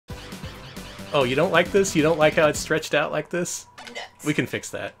Oh, you don't like this? You don't like how it's stretched out like this? We can fix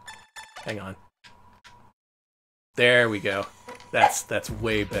that. Hang on. There we go. That's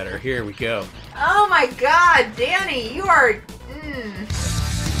way better. Here we go. Oh my god, Danny, you are...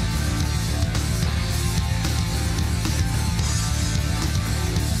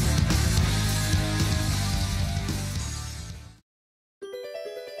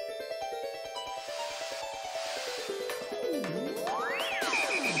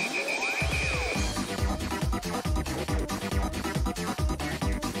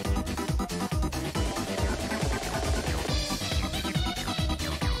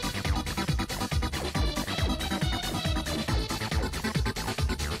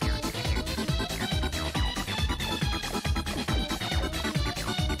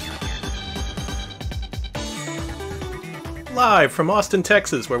 Live from Austin,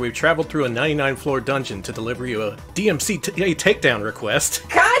 Texas, where we've traveled through a 99-floor dungeon to deliver you a DMC takedown request.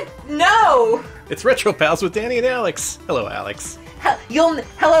 God, no! It's Retro Pals with Danny and Alex. Hello, Alex.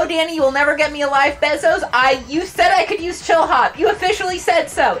 Hello, Danny. You will never get me alive, Bezos. You said I could use Chill Hop. You officially said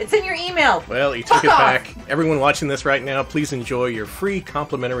so. It's in your email. Well, you took it back. Everyone watching this right now, please enjoy your free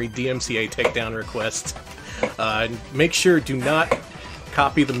complimentary DMCA takedown request. Make sure do not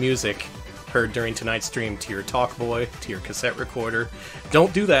copy the music heard during tonight's stream to your Talkboy, to your cassette recorder.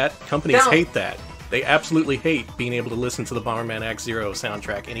 Don't do that. Companies hate that. They absolutely hate being able to listen to the Bomberman Act Zero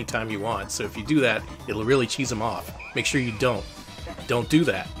soundtrack anytime you want. So if you do that, it'll really cheese them off. Make sure you don't. Don't do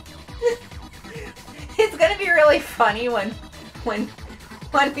that. It's gonna be really funny when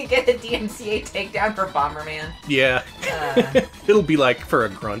we get a DMCA takedown for Bomberman. Yeah. It'll be like for a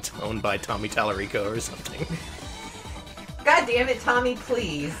grunt owned by Tommy Tallarico or something. God damn it, Tommy,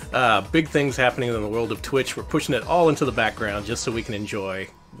 please. Big things happening in the world of Twitch. We're pushing it all into the background just so we can enjoy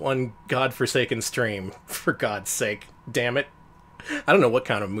one godforsaken stream. For God's sake. Damn it. I don't know what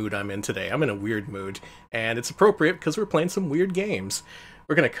kind of mood I'm in today. I'm in a weird mood. And it's appropriate because we're playing some weird games.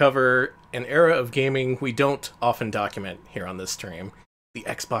 We're going to cover an era of gaming we don't often document here on this stream. The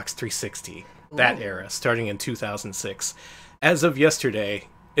Xbox 360. That era, starting in 2006. As of yesterday,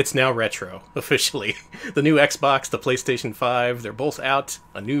 it's now retro, officially. The new Xbox, the PlayStation 5, they're both out.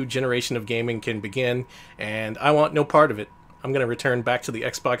 A new generation of gaming can begin, and I want no part of it. I'm going to return back to the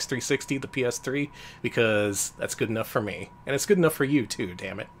Xbox 360, the PS3, because that's good enough for me. And it's good enough for you, too,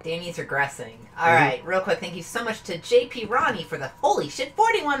 damn it. Danny's regressing. Alright, real quick, thank you so much to JP Ronnie for the holy shit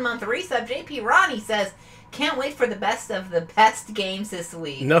 41-month resub. JP Ronnie says, can't wait for the best of the best games this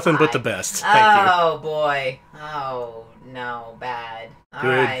week. Nothing but the best. Thank you. Oh, boy. Oh, no, bad.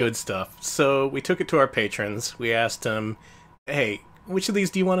 Good stuff. So we took it to our patrons. We asked them, hey, which of these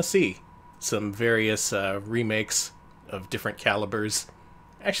do you want to see? Some various remakes of different calibers.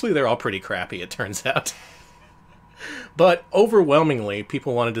 Actually, they're all pretty crappy, it turns out. But overwhelmingly,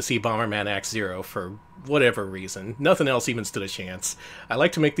 people wanted to see Bomberman Act Zero for whatever reason. Nothing else even stood a chance. I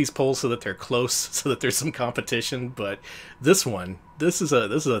like to make these polls so that they're close, so that there's some competition, but this is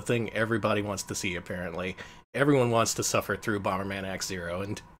a thing everybody wants to see, apparently. Everyone wants to suffer through Bomberman Act Zero,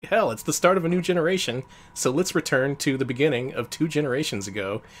 and hell, it's the start of a new generation, so let's return to the beginning of 2 generations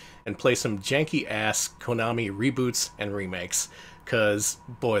ago and play some janky-ass Konami reboots and remakes. Because,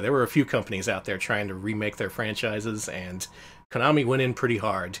 boy, there were a few companies out there trying to remake their franchises, and Konami went in pretty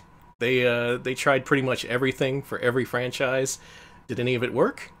hard. They tried pretty much everything for every franchise. Did any of it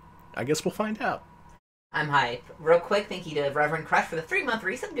work? I guess we'll find out. I'm hype. Real quick, thank you to Reverend Crush for the 3-month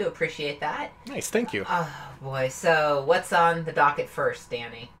resub. Do appreciate that. Nice, thank you. Oh, boy. So, what's on the docket first,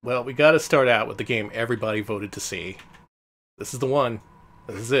 Danny? Well, we gotta start out with the game everybody voted to see. This is the one.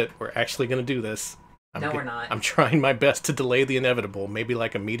 This is it. We're actually gonna do this. We're not. I'm trying my best to delay the inevitable. Maybe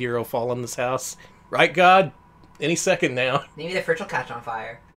like a meteor will fall on this house. Right, God? Any second now. Maybe the fridge will catch on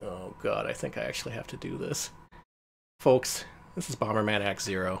fire. Oh, God, I think I actually have to do this. Folks, this is Bomberman Act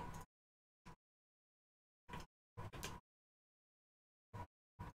Zero.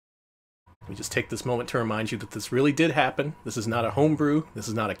 We just take this moment to remind you that this really did happen. This is not a homebrew. This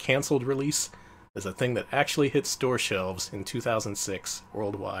is not a canceled release. This is a thing that actually hit store shelves in 2006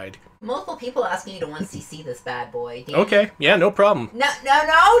 worldwide. Multiple people asking you to 1cc this bad boy. Danny. Okay, yeah, no problem. No,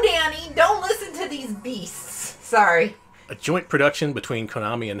 Danny! Don't listen to these beasts. Sorry. A joint production between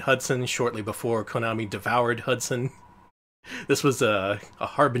Konami and Hudson shortly before Konami devoured Hudson. This was a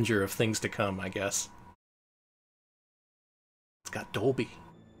harbinger of things to come, I guess. It's got Dolby.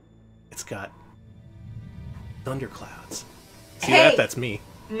 It's got thunderclouds. See that? That's me.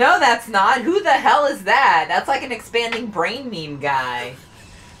 No, that's not. Who the hell is that? That's like an expanding brain meme guy.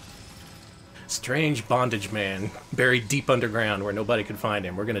 Strange bondage man, buried deep underground where nobody could find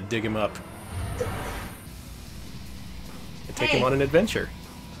him. We're gonna dig him up. And take him on an adventure.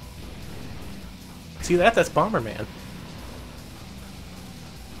 See that? That's Bomberman.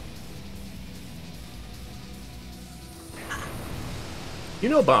 You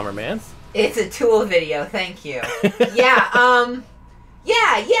know Bomberman. It's a Tool video, thank you. Yeah,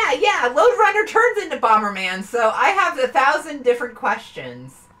 yeah. Lode Runner turns into Bomberman, so I have 1,000 different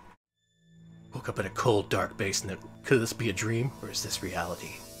questions. Woke up in a cold, dark basement. Could this be a dream, or is this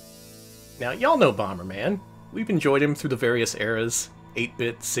reality? Now, y'all know Bomberman. We've enjoyed him through the various eras.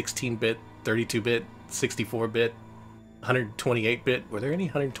 8-bit, 16-bit, 32-bit, 64-bit, 128-bit. Were there any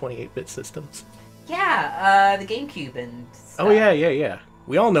 128-bit systems? Yeah, the GameCube and stuff. Oh, yeah.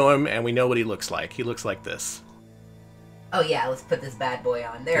 We all know him, and we know what he looks like. He looks like this. Oh, yeah, let's put this bad boy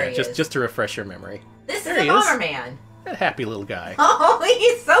on. There he is. Just to refresh your memory. This is a Bomberman. That happy little guy. Oh,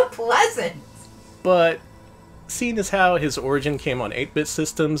 he's so pleasant. But seeing as how his origin came on 8-bit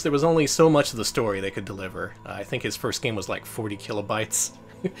systems, there was only so much of the story they could deliver. I think his first game was like 40 kilobytes.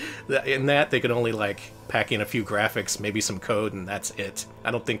 In that, they could only like pack in a few graphics, maybe some code, and that's it.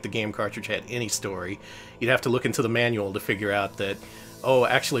 I don't think the game cartridge had any story. You'd have to look into the manual to figure out that, oh,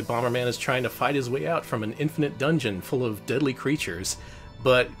 actually Bomberman is trying to fight his way out from an infinite dungeon full of deadly creatures.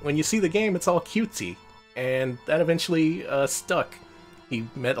 But when you see the game, it's all cutesy. And that eventually stuck. He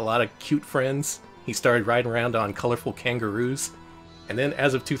met a lot of cute friends. He started riding around on colorful kangaroos. And then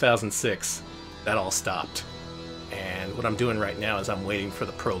as of 2006, that all stopped. And what I'm doing right now is I'm waiting for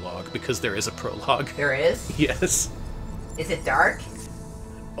the prologue, because there is a prologue. There is? Yes. Is it dark?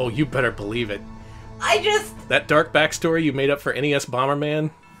 Oh, you better believe it. That That dark backstory you made up for NES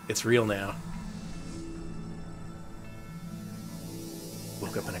Bomberman, it's real now.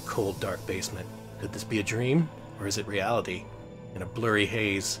 Woke up in a cold, dark basement. Could this be a dream, or is it reality? In a blurry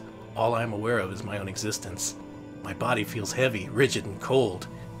haze, all I am aware of is my own existence. My body feels heavy, rigid, and cold.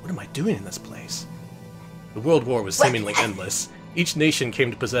 What am I doing in this place? The World War was seemingly endless. Each nation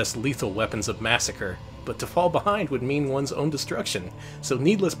came to possess lethal weapons of massacre, but to fall behind would mean one's own destruction, so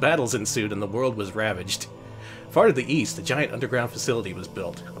needless battles ensued and the world was ravaged. Far to the east, a giant underground facility was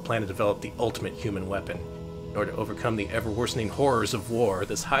built, a plan to develop the ultimate human weapon. In order to overcome the ever-worsening horrors of war,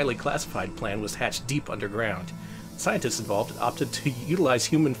 this highly classified plan was hatched deep underground. Scientists involved opted to utilize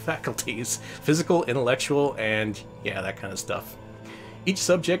human faculties, physical, intellectual, and yeah, that kind of stuff. Each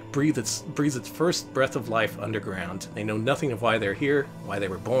subject breathes its first breath of life underground. They know nothing of why they're here, why they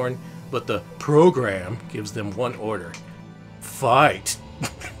were born, but the program gives them one order. Fight!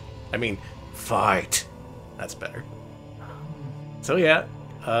 I mean, fight! That's better. So yeah,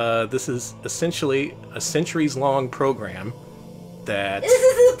 this is essentially a centuries-long program that... This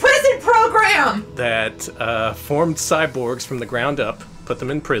is a prison program! That formed cyborgs from the ground up, put them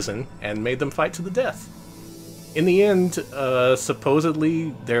in prison, and made them fight to the death. In the end,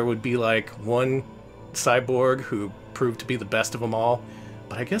 supposedly there would be like one cyborg who proved to be the best of them all,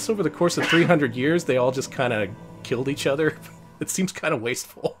 but I guess over the course of 300 years they all just kind of killed each other. It seems kind of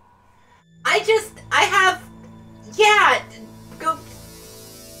wasteful. Go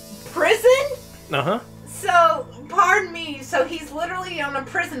prison? Uh-huh. So, pardon me, so he's literally on a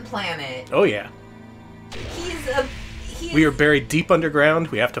prison planet. Oh yeah. We are buried deep underground.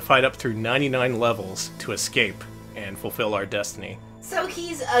 We have to fight up through 99 levels to escape and fulfill our destiny. So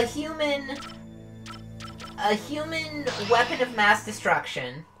he's a human weapon of mass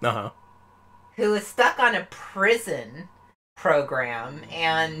destruction. Uh-huh. Who is stuck on a prison program,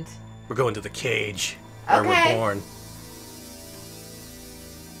 and... We're going to the cage where we're born.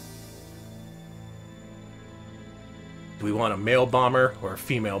 Do we want a male bomber or a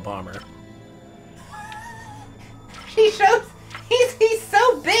female bomber? She shows he's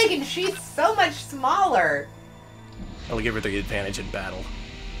so big and she's so much smaller. I'll give her the advantage in battle.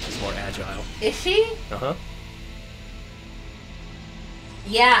 She's more agile. Is she? Uh-huh.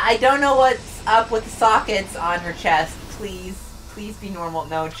 Yeah, I don't know what's up with the sockets on her chest. Please be normal.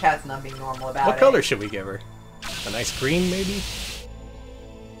 No, Chad's not being normal about it. What color should we give her? A nice green, maybe?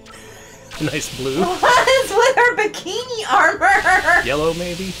 A nice blue? What is with her bikini armor? Yellow,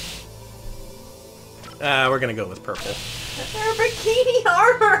 maybe? We're gonna go with purple. Her bikini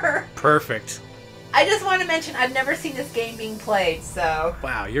armor! Perfect. I just want to mention, I've never seen this game being played, so...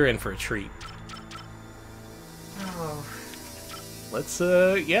 Wow, you're in for a treat. Oh. Let's,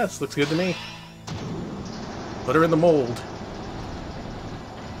 yes, looks good to me. Put her in the mold.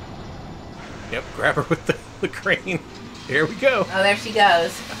 Yep, grab her with the crane. Here we go. Oh, there she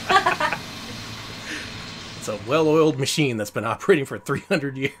goes. It's a well-oiled machine that's been operating for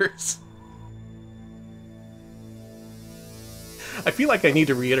 300 years. I feel like I need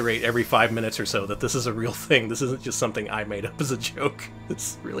to reiterate every 5 minutes or so that this is a real thing. This isn't just something I made up as a joke.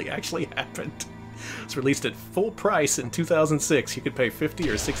 This really actually happened. It's released at full price in 2006. You could pay $50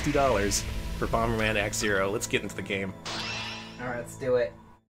 or $60. for Bomberman Act Zero. Let's get into the game. Alright, let's do it.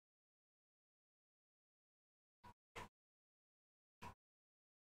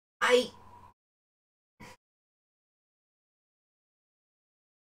 I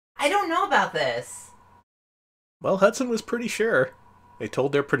don't know about this. Well, Hudson was pretty sure. They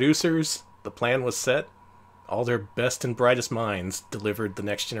told their producers, the plan was set, all their best and brightest minds delivered the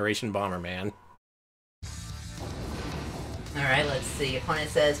next generation Bomberman. Alright, let's see. Opponent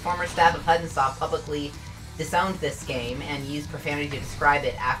says, former staff of Hudson Soft publicly disowned this game and used profanity to describe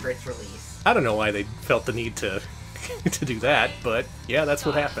it after its release. I don't know why they felt the need to to do that, but yeah, that's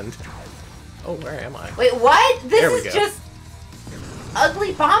what happened. Oh, where am I? Wait, what? There we This is go. just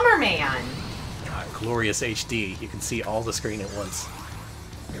ugly Bomberman. Glorious HD. You can see all the screen at once.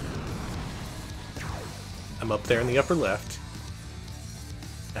 I'm up there in the upper left.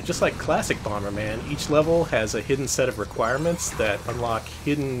 Now, just like classic Bomberman, each level has a hidden set of requirements that unlock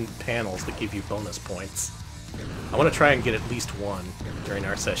hidden panels that give you bonus points. I want to try and get at least one during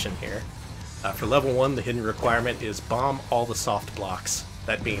our session here. For level 1, the hidden requirement is bomb all the soft blocks,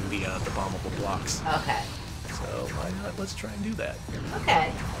 that being the bombable blocks. Okay. So why not? Let's try and do that.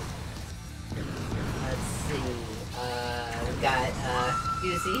 Okay. Let's see. We've got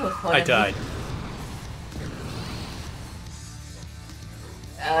Uzi with one I of died.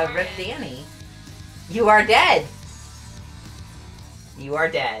 Rip Danny. You are dead. You are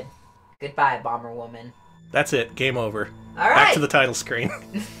dead. Goodbye, Bomber Woman. That's it. Game over. Alright. Back to the title screen.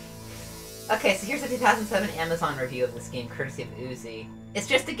 Okay, so here's a 2007 Amazon review of this game, courtesy of Uzi. It's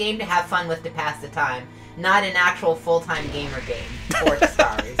just a game to have fun with to pass the time, not an actual full-time gamer game. 4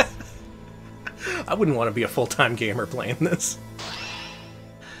 stars. I wouldn't want to be a full-time gamer playing this.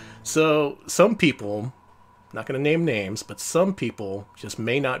 So, some people, not going to name names, but some people just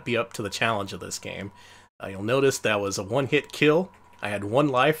may not be up to the challenge of this game. You'll notice that was a one-hit kill, I had 1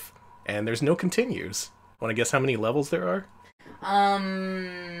 life, and there's no continues. Want to guess how many levels there are?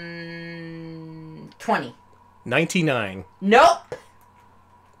 20. 99. Nope!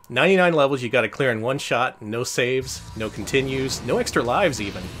 99 levels you got to clear in one shot, no saves, no continues, no extra lives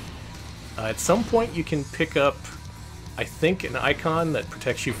even. At some point you can pick up, I think, an icon that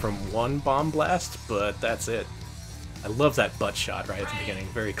protects you from 1 bomb blast, but that's it. I love that butt shot right at the beginning.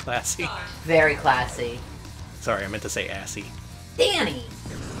 Very classy. Very classy. Sorry, I meant to say assy. Danny!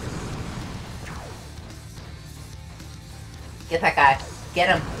 Get that guy. Get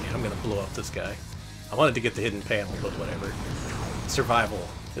him. Yeah, I'm gonna blow up this guy. I wanted to get the hidden panel, but whatever. Survival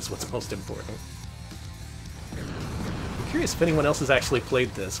is what's most important. I'm curious if anyone else has actually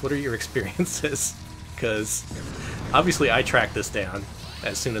played this. What are your experiences? Because obviously I tracked this down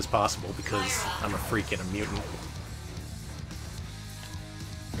as soon as possible because I'm a freak and a mutant.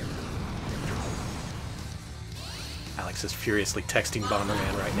 Alex is furiously texting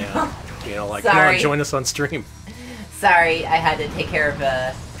Bomberman right now. You know, like, come on, Sorry. join us on stream. Sorry, I had to take care of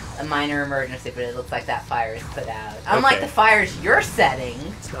a minor emergency, but it looks like that fire is put out. Unlike Okay. the fires you're setting.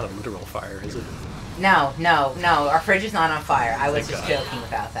 It's not a literal fire, is it? No, no, no. Our fridge is not on fire. I was Thank just God. joking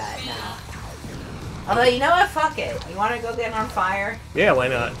about that. No. Although, you know what? Fuck it. You want to go get on fire? Yeah, why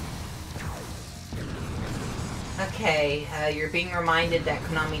not? Okay, you're being reminded that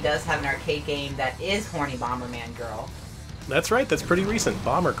Konami does have an arcade game that is Horny Bomberman Girl. That's right, that's pretty recent.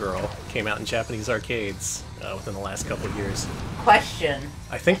 Bomber Girl came out in Japanese arcades within the last couple of years. Question.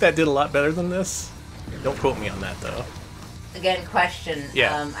 I think that did a lot better than this. Don't quote me on that, though. Again, question.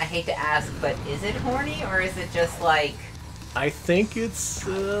 Yeah. I hate to ask, but is it horny or is it just like... I think it's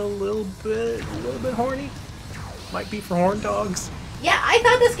a little bit horny. Might be for horn dogs. Yeah, I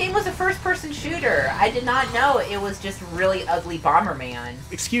thought this game was a first-person shooter. I did not know it was just really ugly Bomberman.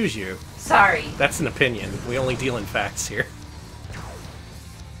 Excuse you. Sorry. That's an opinion. We only deal in facts here.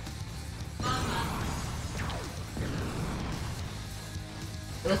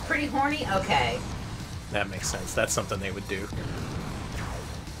 It was pretty horny? Okay. That makes sense. That's something they would do.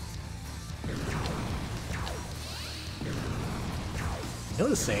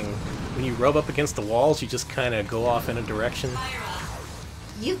 Noticing, when you rub up against the walls, you just kind of go off in a direction.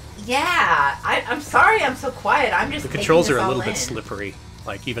 Yeah. I'm sorry I'm so quiet. I'm just The controls taking are this a all little in. bit slippery,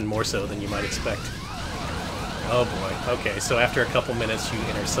 like even more so than you might expect. Oh boy. Okay, so after a couple minutes, you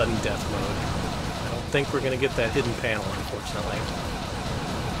enter sudden death mode. I don't think we're going to get that hidden panel, unfortunately.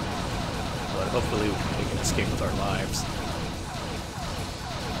 But hopefully we can escape with our lives.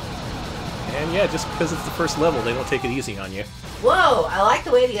 And yeah, just because it's the first level, they don't take it easy on you. Whoa, I like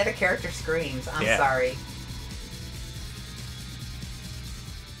the way the other character screams. I'm Yeah. sorry.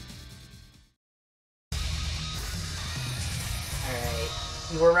 Alright.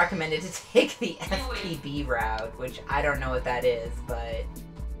 You were recommended to take the FPB route, which I don't know what that is, but...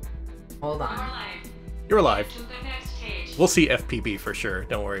 Hold on. You're alive. We'll see FPB for sure.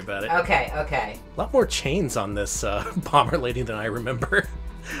 Don't worry about it. Okay, okay. A lot more chains on this bomber lady than I remember.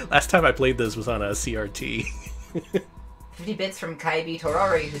 Last time I played this was on a CRT. 50 bits from Kaibi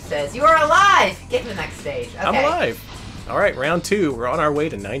Torori, who says, "You are alive! Get to the next stage." Okay. I'm alive. Alright, round 2. We're on our way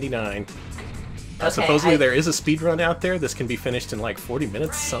to 99. Supposedly there is a speedrun out there. This can be finished in like 40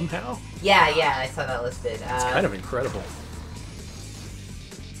 minutes somehow. Yeah, I saw that listed. It's kind of incredible.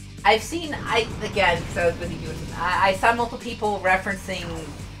 I've seen, again, because I was busy doing, I saw multiple people referencing,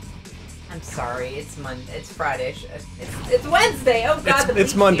 I'm sorry, it's Friday, it's Wednesday, oh god,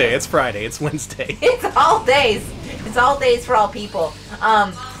 it's Monday, it's Friday, it's Wednesday. It's all days for all people.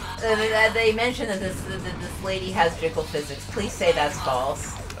 They mentioned that this lady has jiggle physics. Please say that's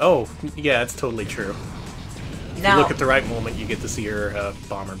false. Oh, yeah, it's totally true. If No. you look at the right moment, you get to see her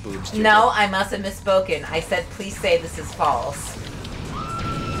bomber boobs jiggle. No, I must have misspoken. I said, please say this is false.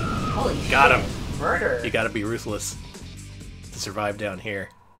 Holy shit. Got him. Murder. You gotta be ruthless to survive down here.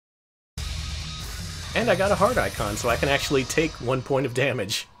 And I got a heart icon, so I can actually take 1 point of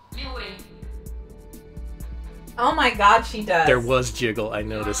damage. Oh my god, she does. There was jiggle, I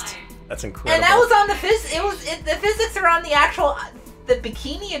noticed. That's incredible. And that was on the the physics are on the actual, the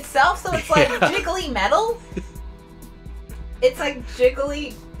bikini itself, so it's like Yeah. jiggly metal? It's like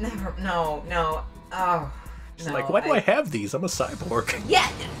jiggly, no, oh. She's no, like, why do I have these? I'm a cyborg.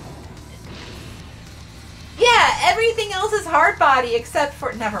 Yeah, everything else is hard body except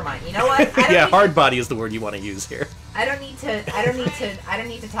for, never mind. You know what? Yeah, hard body is the word you want to use here. I don't need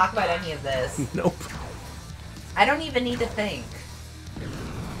to talk about any of this. Nope. I don't even need to think.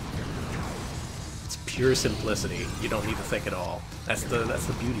 It's pure simplicity. You don't need to think at all. That's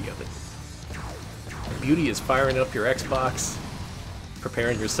the beauty of it. The beauty is firing up your Xbox,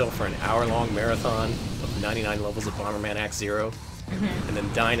 preparing yourself for an hour-long marathon of 99 levels of Bomberman Act Zero, and then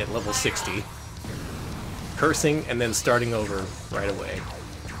dying at level 60, cursing, and then starting over right away,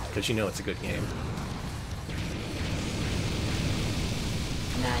 because you know it's a good game.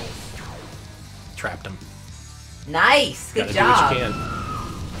 Nice. Trapped him. Nice! Good Gotta job! do what you can.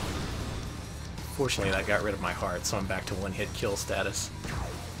 Fortunately, that got rid of my heart, so I'm back to one-hit kill status.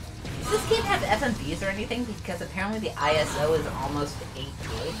 Does this game have FMVs or anything? Because apparently the ISO is almost 8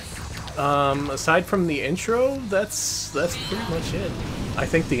 gigs. Aside from the intro, that's pretty much it. I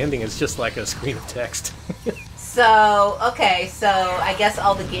think the ending is just like a screen of text. So, okay, so I guess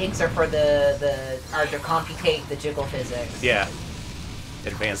all the gigs are for are to computate the jiggle physics. Yeah.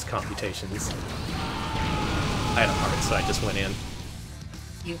 Advanced computations. I had a heart, so I just went in.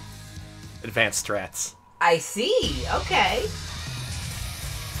 You... Advanced strats. I see, okay.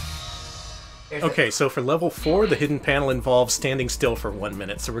 Okay, so for level 4, the hidden panel involves standing still for 1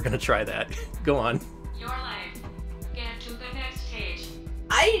 minute, so we're gonna try that. Go on. Your life. Get to the next stage.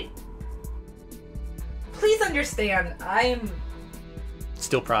 Please understand, I'm...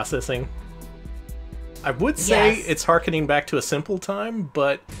 Still processing. I would say Yes. it's harkening back to a simple time,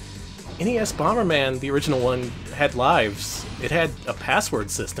 but NES Bomberman, the original one, had lives. It had a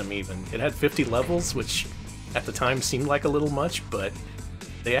password system, even. It had 50 levels, which at the time seemed like a little much, but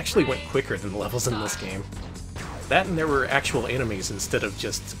they actually went quicker than the levels in this game. That and there were actual enemies instead of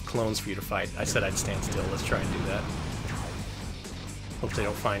just clones for you to fight. I said I'd stand still. Let's try and do that. Hope they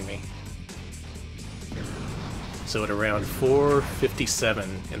don't find me. So at around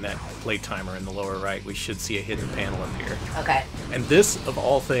 4:57 in that play timer in the lower right, we should see a hidden panel appear. Okay. And this, of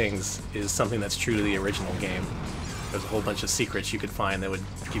all things, is something that's true to the original game. There's a whole bunch of secrets you could find that would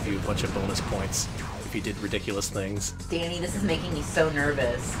give you a bunch of bonus points if you did ridiculous things. Danny, this is making me so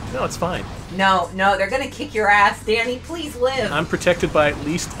nervous. No, it's fine. No, they're gonna kick your ass. Danny, please live. I'm protected by at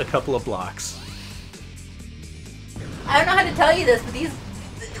least a couple of blocks. I don't know how to tell you this, but these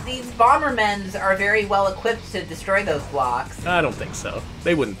Bombermen are very well equipped to destroy those blocks. I don't think so.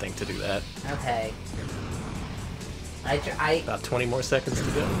 They wouldn't think to do that. Okay. About 20 more seconds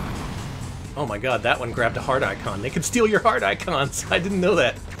to go. Oh my god, that one grabbed a heart icon. They could steal your heart icons. I didn't know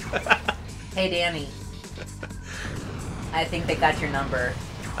that. Hey, Danny. I think they got your number.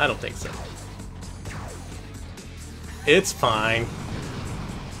 I don't think so. It's fine.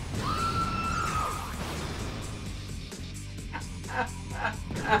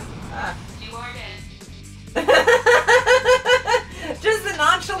 You are dead. Just the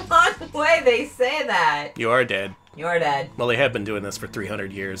nonchalant way they say that. You are dead. You are dead. Well, they have been doing this for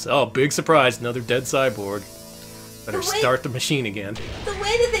 300 years. Oh, big surprise, another dead cyborg. Better start the machine again. The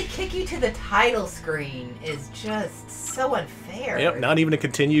way that they kick you to the title screen is just so unfair. Yep, not even a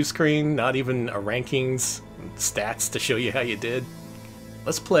continue screen, not even a rankings, stats to show you how you did.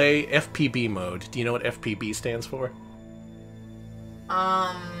 Let's play FPB mode. Do you know what FPB stands for?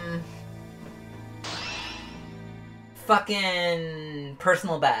 Fucking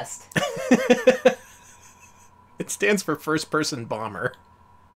personal best. It stands for first-person bomber.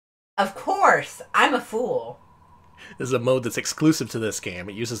 Of course, I'm a fool. This is a mode that's exclusive to this game.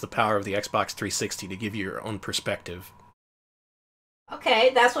 It uses the power of the Xbox 360 to give you your own perspective.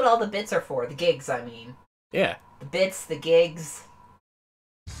 Okay, that's what all the bits are for. The gigs, I mean. Yeah. The bits, the gigs,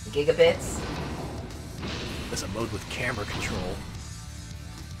 the gigabits. There's a mode with camera control.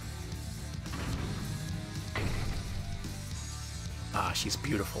 Ah, she's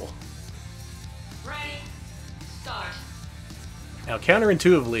beautiful. Ready, start. Now,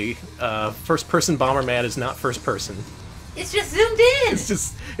 counterintuitively, first-person Bomberman is not first-person. It's just zoomed in!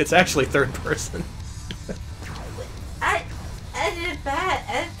 It's actually third-person. I did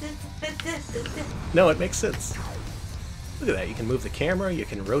that. No, it makes sense. Look at that, you can move the camera, you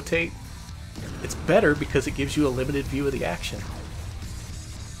can rotate. It's better because it gives you a limited view of the action.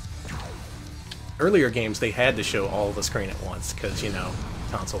 Earlier games, they had to show all the screen at once, because, you know,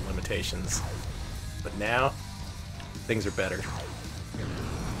 console limitations. But now, things are better.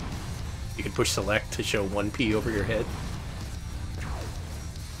 You can push select to show 1P over your head.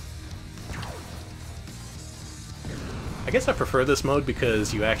 I guess I prefer this mode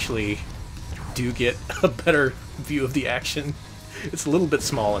because you actually do get a better view of the action. It's a little bit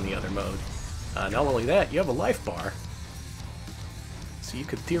small in the other mode. Not only that, you have a life bar. So you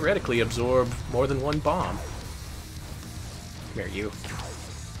could theoretically absorb more than one bomb. Come here, you.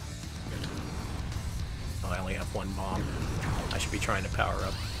 Oh, I only have one bomb. I should be trying to power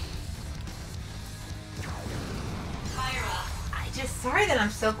up. Fire up. Sorry that I'm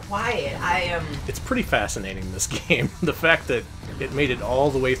so quiet. It's pretty fascinating, this game. The fact that it made it all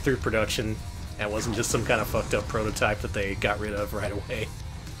the way through production and wasn't just some kind of fucked up prototype that they got rid of right away.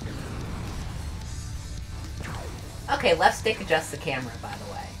 Okay, left stick adjusts the camera, by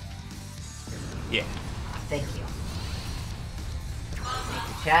the way. Yeah. Thank you. Thank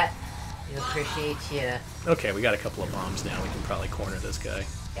you, chat. We appreciate you. Okay, we got a couple of bombs now. We can probably corner this guy.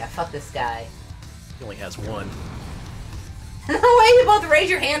 Yeah, fuck this guy. He only has one. The way you both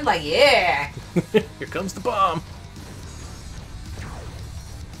raise your hand like, yeah! Here comes the bomb!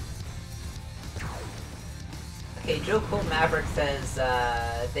 Okay, Joe Cool Maverick says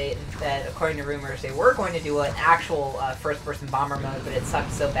that according to rumors they were going to do an actual first-person bomber mode, but it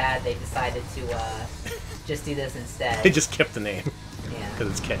sucked so bad they decided to just do this instead. They just kept the name. Yeah.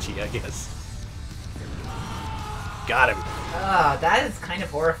 Because it's catchy, I guess. Got him! Oh, that is kind of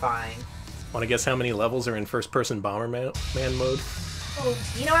horrifying. Want to guess how many levels are in first-person Bomberman mode? Oh,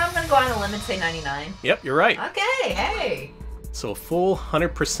 you know what? I'm going to go on a limb and say 99. Yep, you're right. Okay, hey! So a full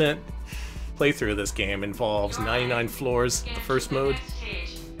 100% playthrough of this game involves 99 floors of the first mode,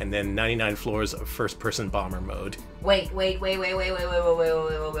 and then 99 floors of first-person bomber mode. Wait.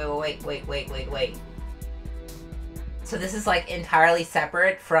 So this is like entirely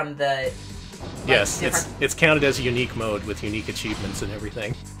separate from the... Yes, it's counted as a unique mode with unique achievements and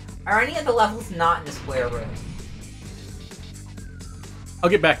everything. Are any of the levels not in a square room? I'll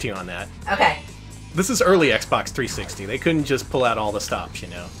get back to you on that. Okay. This is early Xbox 360. They couldn't just pull out all the stops, you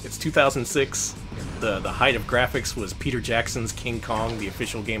know. It's 2006. The height of graphics was Peter Jackson's King Kong, the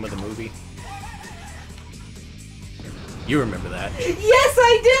official game of the movie. You remember that. Yes,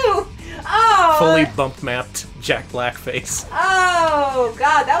 I do! Oh! Fully bump-mapped Jack Black face. Oh,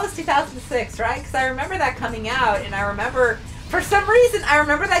 God, that was 2006, right? Because I remember that coming out, and I remember... For some reason, I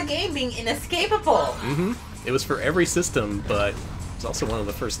remember that game being inescapable. Mm-hmm. It was for every system, but it's also one of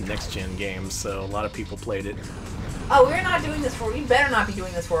the first next-gen games, so a lot of people played it. Oh, we're not doing this for... We better not be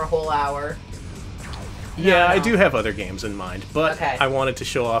doing this for a whole hour. Yeah, No. I do have other games in mind, but Okay. I wanted to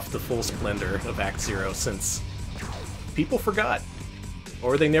show off the full splendor of Act Zero since people forgot.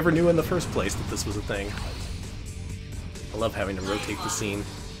 Or they never knew in the first place that this was a thing. I love having to rotate the scene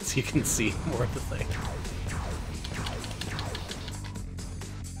so you can see more of the thing.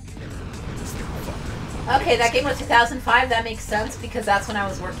 Okay, that game was 2005. That makes sense because that's when I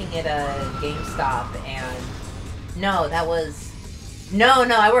was working at a GameStop, and no, that was no.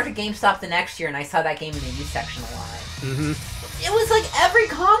 I worked at GameStop the next year, and I saw that game in the used section a lot. Mm-hmm. It was like every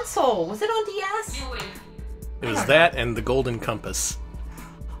console. Was it on DS? You win. It was that and the Golden Compass.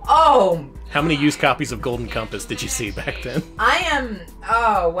 Oh, How many used copies of Golden Compass did you see back then? I am.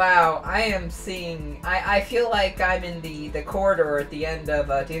 Oh wow, I am seeing. I feel like I'm in the corridor at the end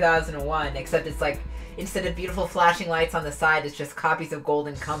of 2001, except it's like. Instead of beautiful flashing lights on the side, it's just copies of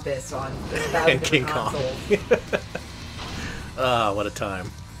Golden Compass on And King Kong. consoles. Ah, what a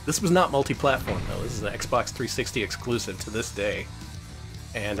time. This was not multi-platform, though. This is an Xbox 360 exclusive to this day.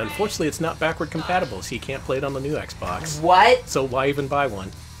 And unfortunately, it's not backward compatible, so you can't play it on the new Xbox. What? So why even buy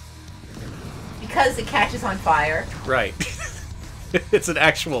one? Because it catches on fire. Right. It's an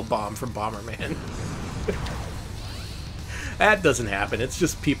actual bomb from Bomberman. That doesn't happen. It's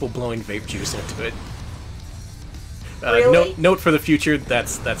just people blowing vape juice into it. Really? Note for the future,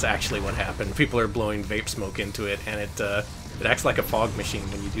 that's actually what happened. People are blowing vape smoke into it, and it acts like a fog machine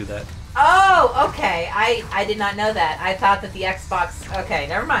when you do that. Oh, okay. I did not know that. I thought that the Xbox... Okay,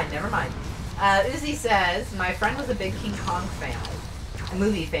 never mind. Uzi says, my friend was a big King Kong fan, a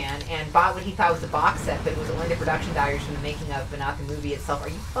movie fan, and bought what he thought was a box set, but it was only the production values from the making of, but not the movie itself. Are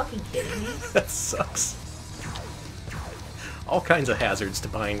you fucking kidding me? That sucks. All kinds of hazards to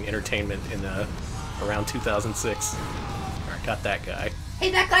buying entertainment in around 2006. Alright, got that guy.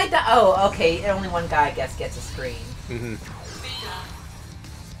 Hey, that guy... Oh, okay. Only one guy, I guess, gets a screen. Mm-hmm.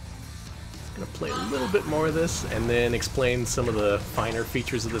 Gonna play a little bit more of this, and then explain some of the finer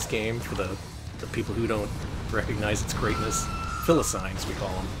features of this game for the people who don't recognize its greatness. Philistines, we call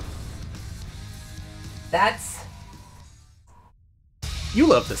them. That's... You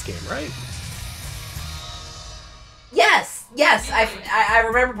love this game, right? Yes, I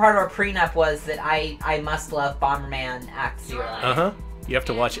remember part of our prenup was that I must love Bomberman Act Zero. Uh-huh. You have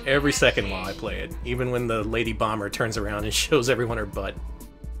to watch every second while I play it, even when the lady bomber turns around and shows everyone her butt.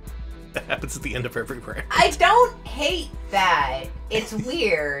 That happens at the end of every round. I don't hate that. It's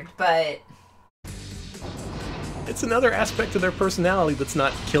weird, but... It's another aspect of their personality that's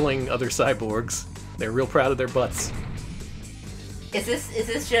not killing other cyborgs. They're real proud of their butts. Is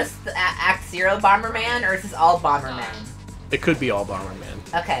this just the Act Zero Bomberman, or is this all Bombermen? It could be all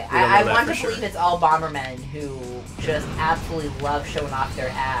Bomberman. Okay, We don't know I that want for to sure. believe it's all Bombermen who just absolutely love showing off their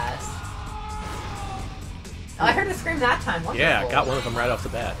ass. Oh, I heard a scream that time. Wonderful. Yeah, got one of them right off the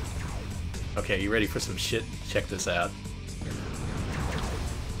bat. Okay, you ready for some shit? Check this out.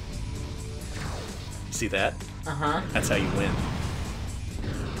 See that? Uh-huh. That's how you win.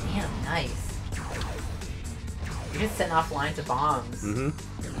 Damn, nice. You're just setting off lines of bombs. Mm-hmm.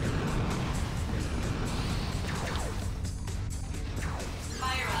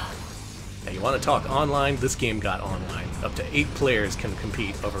 Fire up. Now, you want to talk online? This game got online. Up to 8 players can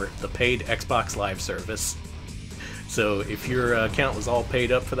compete over the paid Xbox Live service. So if your account was all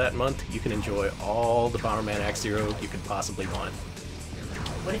paid up for that month, you can enjoy all the Bomberman Act Zero you could possibly want.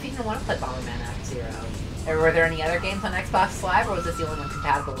 What if you didn't want to play Bomberman Act Zero? Or were there any other games on Xbox Live, or was this the only one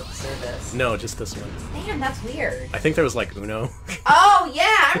compatible with the service? No, just this one. Man, that's weird. I think there was like Uno. Oh, yeah,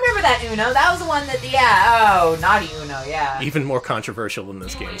 I remember that Uno. That was the one that, yeah, oh, naughty Uno, yeah. Even more controversial than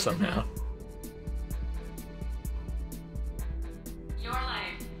this game somehow. Your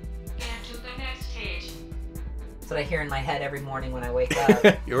life. Get to the next stage. That's what I hear in my head every morning when I wake up.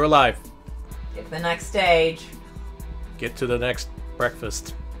 You're alive. Get to the next stage. Get to the next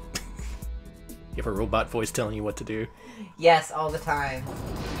breakfast. You have a robot voice telling you what to do. Yes, all the time.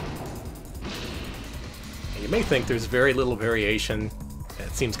 And you may think there's very little variation.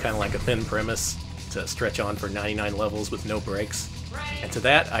 It seems kind of like a thin premise to stretch on for 99 levels with no breaks. And to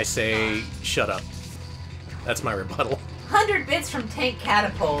that, I say, shut up. That's my rebuttal. 100 bits from Tank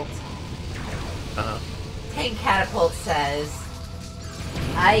Catapult. Uh-huh. Tank Catapult says,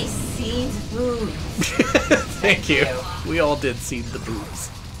 I seen boobs. Thank you. We all did see the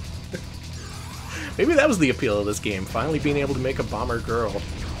boobs. Maybe that was the appeal of this game, finally being able to make a bomber girl.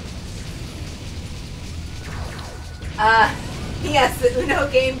 Yes, the Uno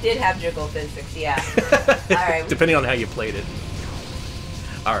game did have jiggle physics, yeah. Alright. Depending on how you played it.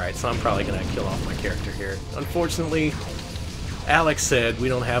 Alright, so I'm probably gonna kill off my character here. Unfortunately, Alex said we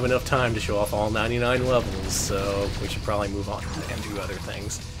don't have enough time to show off all 99 levels, so we should probably move on and do other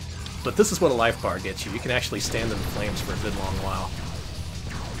things. But this is what a life bar gets you. You can actually stand in the flames for a good long while.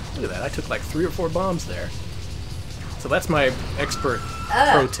 Look at that, I took like 3 or 4 bombs there. So that's my expert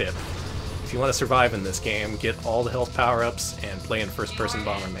pro tip. If you want to survive in this game, get all the health power-ups and play in first-person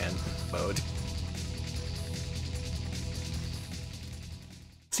Bomberman mode.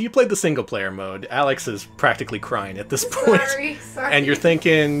 So you played the single-player mode. Alex is practically crying at this point. Sorry. And you're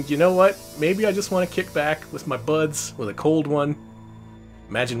thinking, you know what? Maybe I just want to kick back with my buds with a cold one.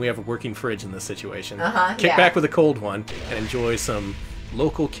 Imagine we have a working fridge in this situation. Kick back with a cold one and enjoy some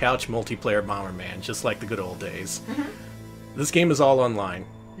local couch multiplayer Bomberman, just like the good old days. This game is all online.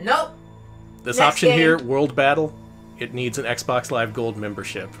 Nope. This Next option game. here, World Battle, it needs an Xbox Live Gold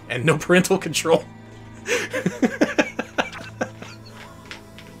membership and no parental control.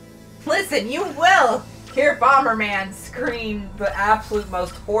 Listen, you will hear Bomberman scream the absolute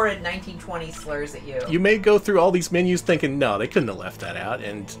most horrid 1920s slurs at you. You may go through all these menus thinking, no, they couldn't have left that out,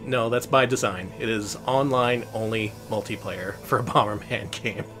 and no, that's by design. It is online-only multiplayer for a Bomberman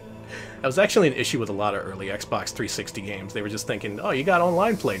game. That was actually an issue with a lot of early Xbox 360 games. They were just thinking, oh, you got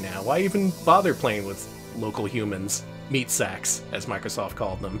online play now. Why even bother playing with local humans? Meat sacks, as Microsoft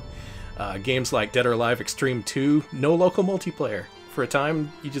called them. Games like Dead or Alive Extreme 2, no local multiplayer. For a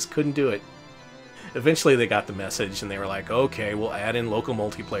time, you just couldn't do it. Eventually they got the message, and they were like, okay, we'll add in local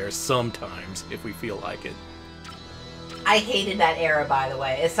multiplayer sometimes, if we feel like it. I hated that era, by the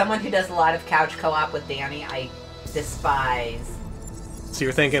way. As someone who does a lot of couch co-op with Danny, I despise. So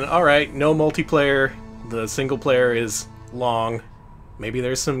you're thinking, alright, no multiplayer, the single player is long. Maybe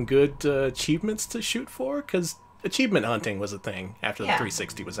there's some good achievements to shoot for? Because achievement hunting was a thing after the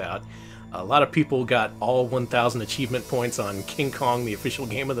 360 was out. A lot of people got all 1,000 achievement points on King Kong, the official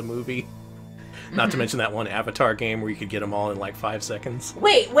game of the movie. Not to mention that one Avatar game where you could get them all in like 5 seconds.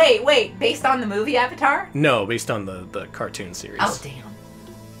 Wait. Based on the movie Avatar? No, based on the cartoon series. Oh, damn.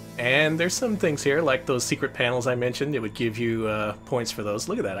 And there's some things here, like those secret panels I mentioned. It would give you points for those.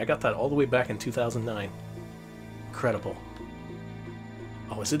 Look at that. I got that all the way back in 2009. Incredible.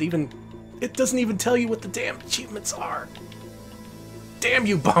 Oh, is it even... It doesn't even tell you what the damn achievements are. Damn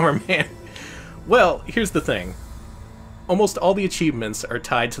you, Bomberman. Well, here's the thing. Almost all the achievements are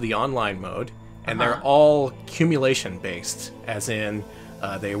tied to the online mode, and they're all accumulation-based, as in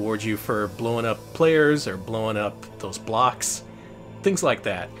they award you for blowing up players or blowing up those blocks, things like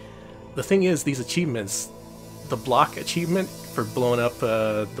that. The thing is, these achievements, the block achievement for blowing up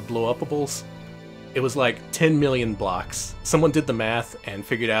the blow-uppables, it was like 10 million blocks. Someone did the math and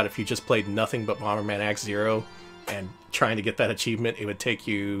figured out if you just played nothing but Bomberman Act Zero and trying to get that achievement, it would take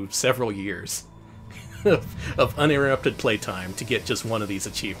you several years of uninterrupted playtime to get just one of these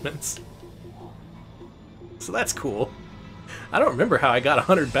achievements. So that's cool. I don't remember how I got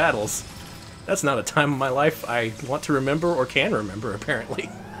 100 battles. That's not a time of my life I want to remember or can remember, apparently.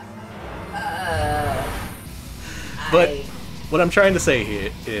 But what I'm trying to say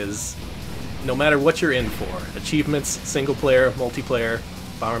here is, no matter what you're in for, achievements, single player, multiplayer,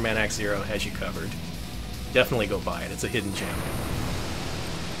 Bomberman Act Zero has you covered. Definitely go buy it. It's a hidden gem.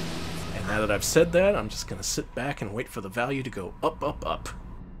 And now that I've said that, I'm just going to sit back and wait for the value to go up, up, up.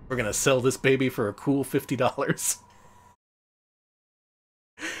 We're going to sell this baby for a cool $50.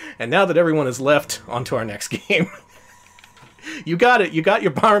 And now that everyone is left, on to our next game. You got it. You got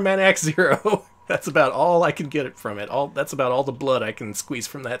your Bomberman Act Zero. That's about all I can get it from it. That's about all the blood I can squeeze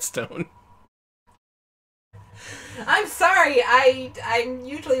from that stone. I'm sorry. I'm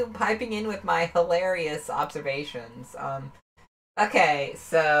usually piping in with my hilarious observations. Okay,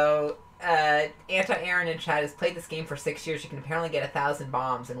 so Anti-Aaron in chat has played this game for 6 years. You can apparently get 1,000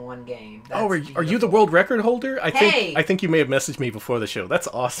 bombs in one game. That's are you the world record holder? I think you may have messaged me before the show. That's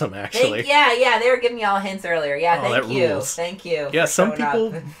awesome, actually. Yeah, they were giving me all hints earlier. Yeah, rules. Thank you. Yeah, some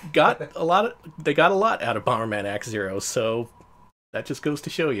people got a lot. They got a lot out of Bomberman Act Zero. So that just goes to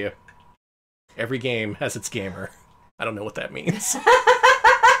show you, every game has its gamer. I don't know what that means.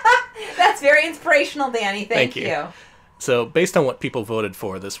 That's very inspirational, Danny. Thank you. So, based on what people voted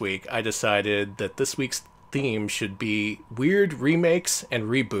for this week, I decided that this week's theme should be weird remakes and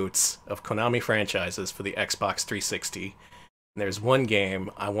reboots of Konami franchises for the Xbox 360. And there's one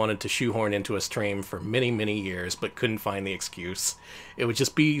game I wanted to shoehorn into a stream for many, many years, but couldn't find the excuse. It would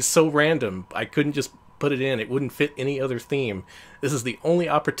just be so random. I couldn't just put it in. It wouldn't fit any other theme. This is the only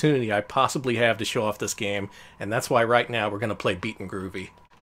opportunity I possibly have to show off this game, and that's why right now we're going to play Beat and Groovy.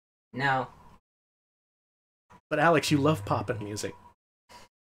 No. But Alex, you love poppin' music.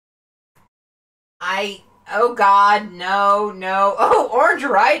 Oh God, no. Oh, Orange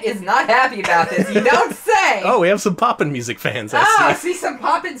Right is not happy about this. You don't say. Oh, we have some poppin' music fans. I see some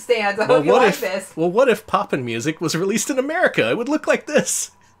poppin' stands. I hope you like this. Well, what if poppin' music was released in America? It would look like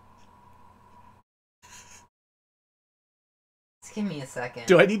this. Just give me a second.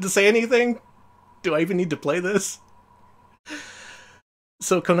 Do I need to say anything? Do I even need to play this?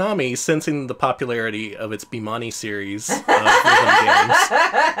 So Konami, sensing the popularity of its Bimani series of rhythm games,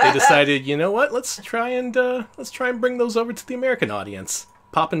 they decided, you know what? Let's try and bring those over to the American audience.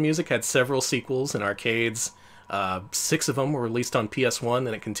 Poppin' Music had several sequels in arcades. 6 of them were released on PS1,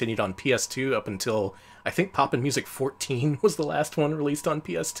 then it continued on PS2 up until I think Poppin' Music 14 was the last one released on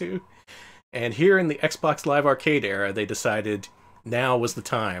PS2. And here in the Xbox Live Arcade era, they decided now was the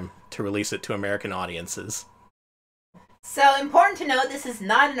time to release it to American audiences. So, important to note, this is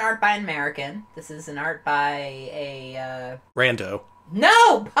not an art by an American. This is an art by a, Rando.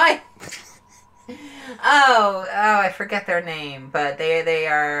 No! By... Oh, I forget their name, but they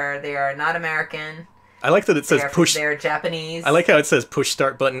are not American. I like that it says push... They're Japanese. I like how it says push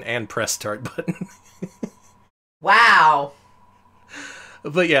start button and press start button. Wow.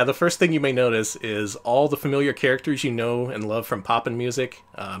 But yeah, the first thing you may notice is all the familiar characters you know and love from Poppin' Music.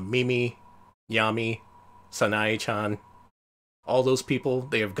 Mimi, Yami, Sanae-chan. All those people,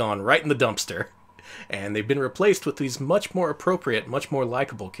 they have gone right in the dumpster. And they've been replaced with these much more appropriate, much more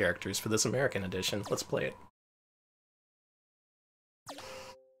likable characters for this American edition. Let's play it.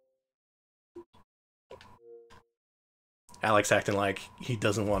 Alex acting like he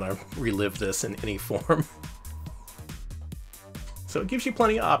doesn't want to relive this in any form. So it gives you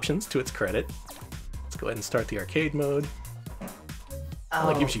plenty of options, to its credit. Let's go ahead and start the arcade mode. Oh.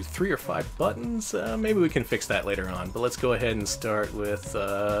 It gives you 3 or 5 buttons. Maybe we can fix that later on, but let's go ahead and start with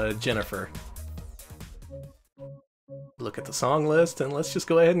Jennifer. Look at the song list, and let's just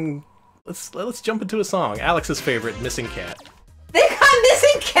go ahead and let's jump into a song. Alex's favorite, Missing Cat. They got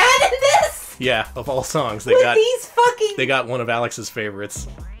Missing Cat in this? Yeah, of all songs, they got one of Alex's favorites.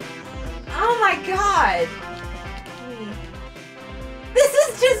 Oh my god! This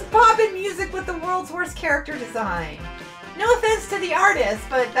is just Poppin' Music with the world's worst character design. No offense to the artist,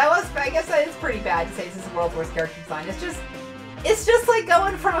 but I guess that is pretty bad to say this is the world's worst character design. It's just like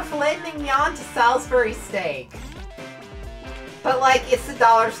going from a filet mignon to Salisbury steak. But like, it's the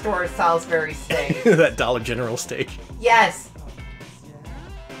dollar store Salisbury steak. That Dollar General steak. Yes.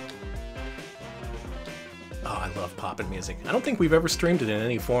 Oh, I love Poppin' Music. I don't think we've ever streamed it in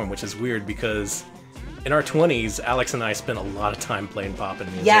any form, which is weird because in our 20s, Alex and I spent a lot of time playing Poppin'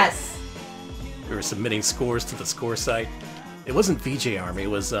 Music. Yes. We were submitting scores to the score site. It wasn't VJ Army, it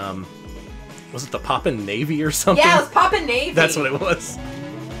was it the Poppin' Navy or something? Yeah, it was Poppin' Navy. That's what it was.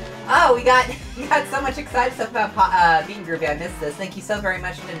 Oh, we got so much excited stuff about Beaten Groovy. I missed this. Thank you so very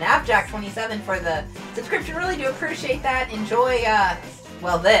much to Napjack27 for the subscription. Really do appreciate that. Enjoy,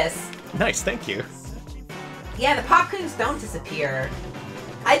 well, this. Nice, thank you. Yeah, the Popcoons don't disappear.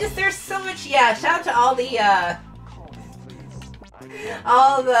 There's so much, yeah, shout out to all the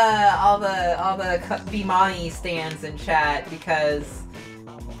Bimani stands in chat, because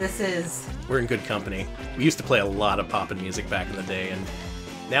this is... We're in good company. We used to play a lot of Poppin' Music back in the day, and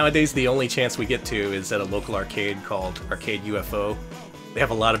nowadays the only chance we get to is at a local arcade called Arcade UFO. They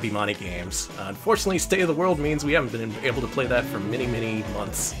have a lot of Bimani games. Unfortunately, State of the World means we haven't been able to play that for many, many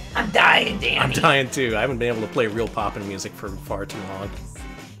months. I'm dying, Danny. I'm dying too. I haven't been able to play real Poppin' Music for far too long.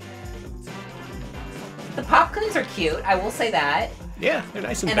 The Popcoons are cute, I will say that. Yeah, they're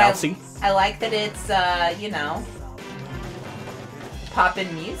nice and bouncy. I like that it's, you know,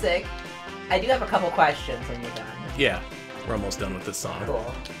 Poppin' Music. I do have a couple questions when you're done. Yeah, we're almost done with this song.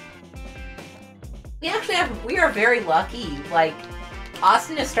 Cool. We are very lucky. Like,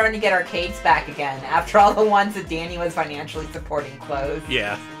 Austin is starting to get arcades back again after all the ones that Danny was financially supporting closed.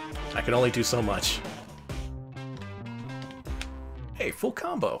 Yeah, I can only do so much. Hey, full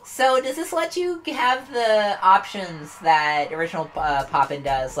combo. So does this let you have the options that original Poppin'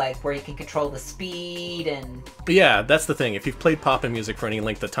 does, like where you can control the speed and... Yeah, that's the thing. If you've played Poppin' Music for any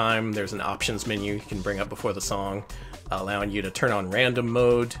length of time, there's an options menu you can bring up before the song, allowing you to turn on random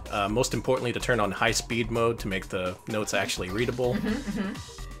mode, most importantly to turn on high-speed mode to make the notes actually readable.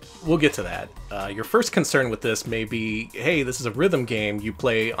 We'll get to that. Your first concern with this may be, hey, this is a rhythm game you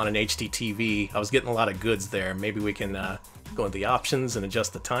play on an HD TV. I was getting a lot of goods there. Maybe we can go into the options and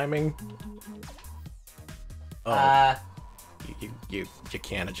adjust the timing. Oh, you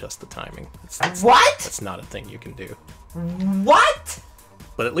can't adjust the timing. What? That's not a thing you can do. What?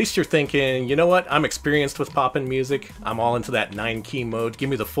 But at least you're thinking, you know what? I'm experienced with Poppin' Music. I'm all into that 9-key mode. Give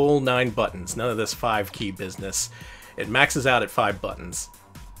me the full 9 buttons. None of this 5-key business. It maxes out at 5 buttons.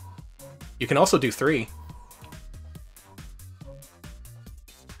 You can also do 3.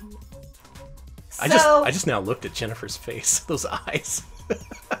 I just now looked at Jennifer's face. Those eyes.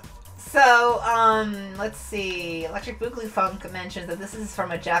 So, let's see. Electric Boogaloo Funk mentions that this is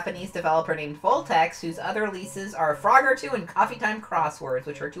from a Japanese developer named Voltex, whose other releases are Frogger 2 and Coffee Time Crosswords,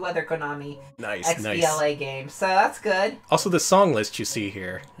 which are 2 other Konami XBLA games. So that's good. Also, the song list you see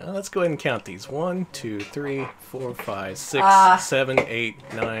here. Let's go ahead and count these. 1, 2, 3, 4, 5, 6, 7,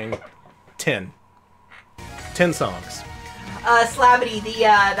 8, 9, 10. 10 songs. Slabity, the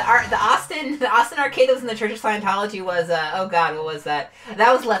Austin arcade that was in the Church of Scientology was, oh god, what was that?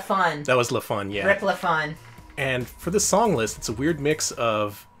 That was Le Fun. That was Le Fun, yeah. Rip Le Fun. And for this song list, it's a weird mix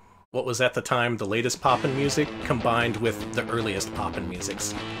of what was at the time the latest Poppin' Music combined with the earliest Poppin'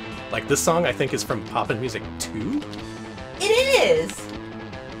 Musics. Like, this song, I think, is from Poppin' Music 2? It is!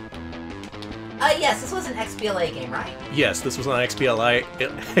 Yes, this was an XBLA game, right? Yes, this was on XBLA.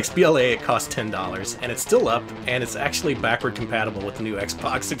 XBLA, it cost $10, and it's still up, and it's actually backward compatible with the new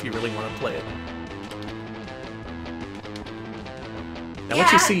Xbox if you really want to play it. Now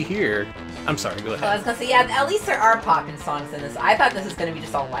what you see here... I'm sorry, go ahead. I was gonna say, yeah, at least there are poppin' songs in this. I thought this was gonna be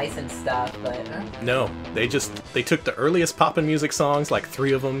just all licensed stuff, but... No, they took the earliest poppin' music songs, like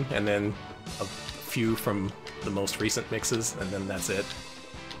 3 of them, and then a few from the most recent mixes, and then that's it.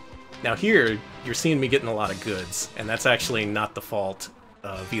 Now here, you're seeing me getting a lot of goods, and that's actually not the fault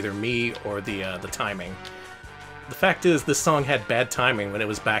of either me or the timing. The fact is, this song had bad timing when it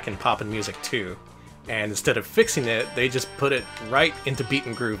was back in Poppin' Music 2. And instead of fixing it, they just put it right into Beat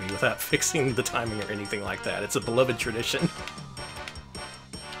and Groovy without fixing the timing or anything like that. It's a beloved tradition.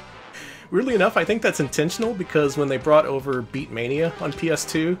 Weirdly enough, I think that's intentional because when they brought over Beat Mania on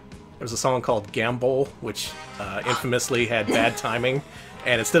PS2, there was a song called Gamble, which infamously had bad timing.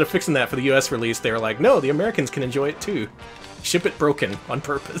 And instead of fixing that for the US release, they were like, no, the Americans can enjoy it too. Ship it broken on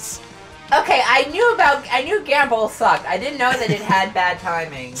purpose. Okay, I knew Gamble sucked. I didn't know that it had bad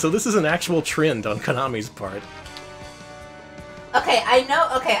timing. So this is an actual trend on Konami's part. Okay, I know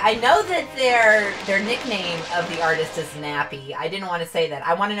that their nickname of the artist is Nappy. I didn't want to say that.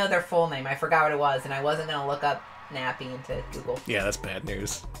 I want to know their full name. I forgot what it was, and I wasn't going to look up Nappy into Google. Yeah, that's bad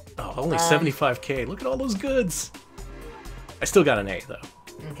news. Oh, only 75k. Look at all those goods. I still got an A, though.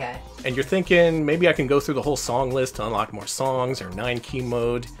 Okay. And you're thinking, maybe I can go through the whole song list to unlock more songs, or 9-key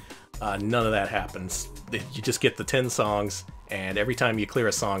mode. None of that happens. You just get the 10 songs, and every time you clear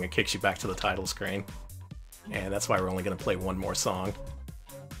a song, it kicks you back to the title screen. And that's why we're only going to play one more song.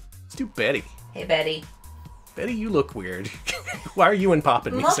 Let's do Betty. Hey, Betty. Betty, you look weird. Why are you in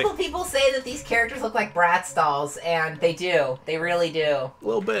Poppin' Music? Multiple people say that these characters look like Bratz dolls, and they do. They really do. A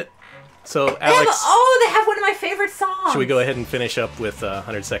little bit. So, Alex... They have one of my favorite songs! Should we go ahead and finish up with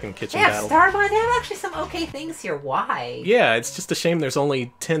 100-second kitchen battle? They have Starmine. They have actually some okay things here. Why? Yeah, it's just a shame there's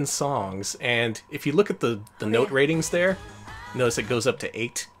only 10 songs, and if you look at the note ratings there, notice it goes up to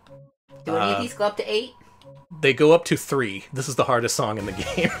 8. Do any of these go up to 8? They go up to 3. This is the hardest song in the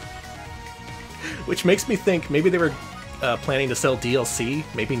game. Which makes me think maybe they were planning to sell DLC.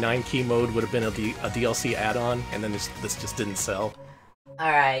 Maybe 9-key mode would have been a DLC add-on, and then this just didn't sell.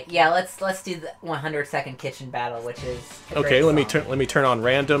 Alright, yeah, let's do the 100-second kitchen battle, which is okay. Let me turn on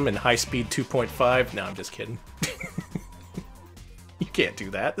random and high speed 2.5. No, I'm just kidding. You can't do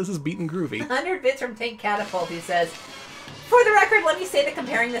that. This is Beat and Groovy. 100 bits from Tank Catapult, who says, for the record, let me say that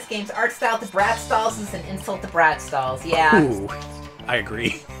comparing this game's art style to Bratz dolls is an insult to Bratz dolls. Yeah. Ooh, I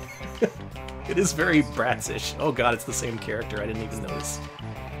agree. It is very Bratz-ish. Oh god, it's the same character. I didn't even notice.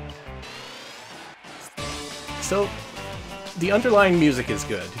 So, the underlying music is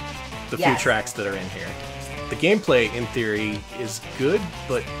good. The few tracks that are in here. The gameplay, in theory, is good,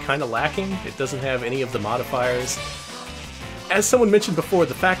 but kind of lacking. It doesn't have any of the modifiers. As someone mentioned before,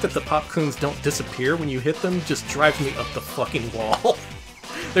 the fact that the popcoons don't disappear when you hit them just drives me up the fucking wall.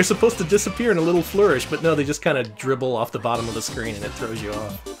 They're supposed to disappear in a little flourish, but no, they just kind of dribble off the bottom of the screen and it throws you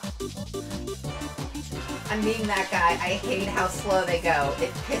off. I'm being that guy. I hate how slow they go.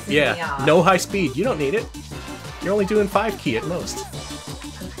 It pisses me off. Yeah, no high speed. You don't need it. You're only doing 5-key at most.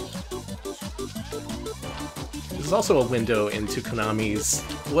 There's also a window into Konami's,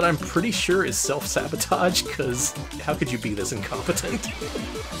 what I'm pretty sure is self-sabotage, because how could you be this incompetent?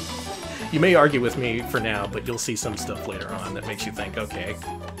 You may argue with me for now, but you'll see some stuff later on that makes you think, okay,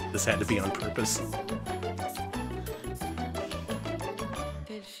 this had to be on purpose. Oh,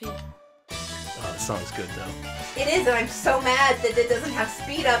 the song's good, though. It is, and I'm so mad that it doesn't have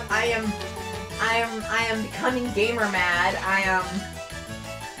speed up. I am becoming gamer mad.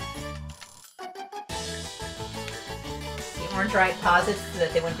 The Orange Right posits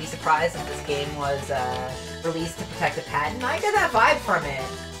that they wouldn't be surprised if this game was released to protect a patent. I get that vibe from it.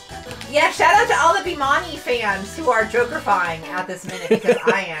 Yeah, shout out to all the Bimani fans who are Jokerfying at this minute, because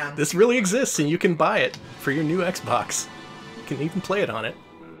I am. This really exists, and you can buy it for your new Xbox. You can even play it on it.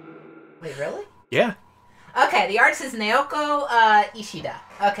 Wait, really? Yeah. Okay, the artist is Naoko Ishida.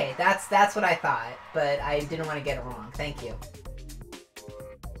 Okay, that's what I thought, but I didn't want to get it wrong. Thank you.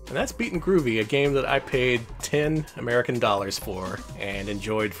 And that's Beat and Groovy, a game that I paid $10 American for and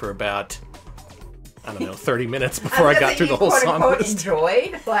enjoyed for about, I don't know, 30 minutes before I got through the whole song list.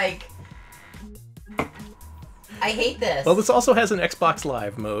 Enjoyed? Like, I hate this. Well, this also has an Xbox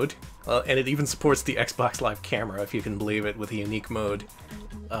Live mode, and it even supports the Xbox Live camera, if you can believe it, with a unique mode.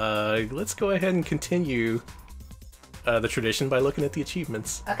 Let's go ahead and continue the tradition by looking at the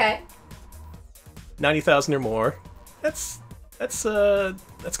achievements. Okay. 90,000 or more. That's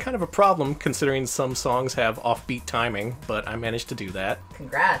kind of a problem, considering some songs have offbeat timing, but I managed to do that.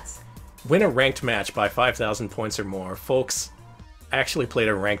 Congrats. Win a ranked match by 5,000 points or more. Folks, I actually played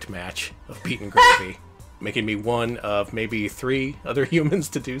a ranked match of Beat and Groovy, making me one of maybe 3 other humans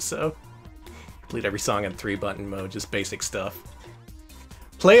to do so. Complete every song in 3-button mode, just basic stuff.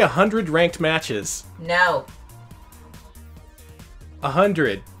 Play 100 ranked matches. No.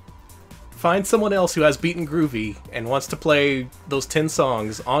 100. Find someone else who has beaten Groovy and wants to play those 10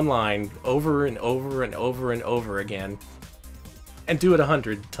 songs online over and over and over and over again. And do it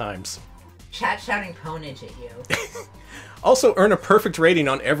 100 times. Chat shouting ponage at you. Also, earn a perfect rating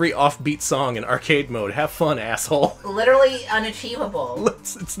on every offbeat song in arcade mode. Have fun, asshole. Literally unachievable.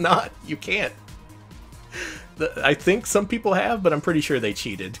 It's not. You can't. I think some people have, but I'm pretty sure they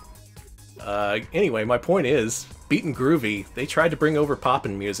cheated. Anyway, my point is, Beatin' Groovy, they tried to bring over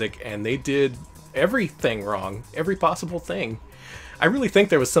poppin' music, and they did everything wrong. Every possible thing. I really think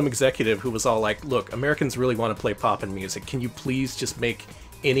there was some executive who was all like, look, Americans really want to play poppin' music. Can you please just make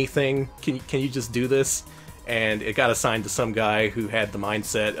anything? Can you just do this? And it got assigned to some guy who had the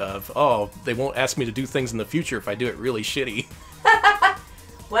mindset of, oh, they won't ask me to do things in the future if I do it really shitty.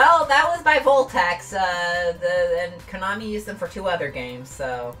 Well, that was by Voltex, and Konami used them for 2 other games,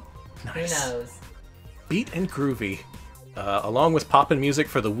 so Nice. who knows? Beat and Groovy. Along with poppin' music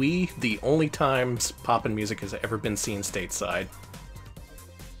for the Wii, the only times poppin' music has ever been seen stateside.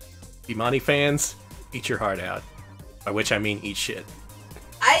 Imani fans, eat your heart out. By which I mean eat shit.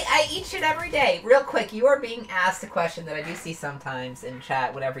 I eat shit every day. Real quick, you are being asked a question that I do see sometimes in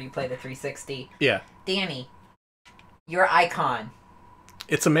chat whenever you play the 360. Yeah. Danny, your icon.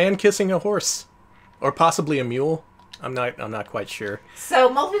 It's a man kissing a horse. Or possibly a mule. I'm not quite sure. So,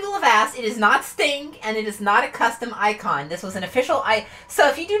 multiple people have asked, it is not Sting, and it is not a custom icon. This was an official So,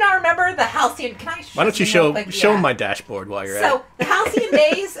 if you do not remember the halcyon... Can I Why don't you show my dashboard while you're at it? So, the halcyon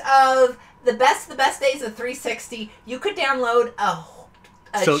days of the best days of 360, you could download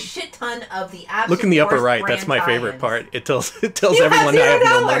a shit ton of the absolute look in the upper worst right. That's my brand favorite tie-ins. part. It tells You everyone I have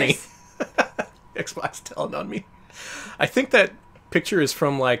no $0. money. Xbox telling on me. I think that picture is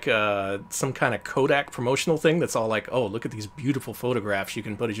from like some kind of Kodak promotional thing that's all like, oh, look at these beautiful photographs you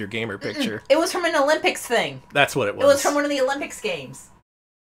can put as your gamer picture. It was from an Olympics thing. That's what it was. It was from one of the Olympics games.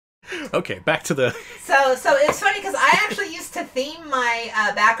 Okay, back to the... So it's funny because I actually used to theme my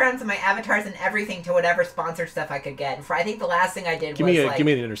backgrounds and my avatars and everything to whatever sponsored stuff I could get. And I think the last thing I did give was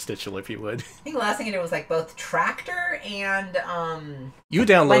me an interstitial if you would. I think the last thing I did was like both Tractor and You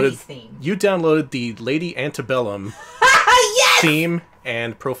Wendy's theme. You downloaded the Lady Antebellum Yes! theme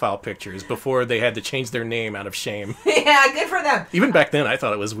and profile pictures before they had to change their name out of shame. Yeah, good for them. Even back then, I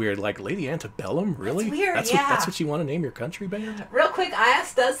thought it was weird. Like, Lady Antebellum? Really? That's weird, That's what you want to name your country band? Real quick,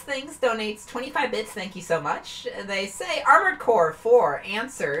 IS Does Things donates 25 bits. Thank you so much. They say Armored Core 4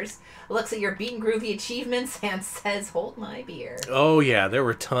 answers, looks at your Beaten Groovy achievements, and says, hold my beer. Oh, yeah. There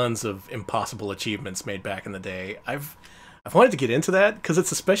were tons of impossible achievements made back in the day. I've wanted to get into that because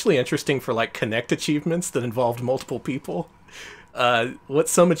it's especially interesting for, like, Connect achievements that involved multiple people. What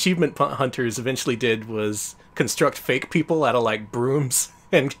some achievement hunters eventually did was construct fake people out of like brooms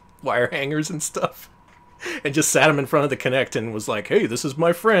and wire hangers and stuff, and just sat them in front of the Kinect and was like, "Hey, this is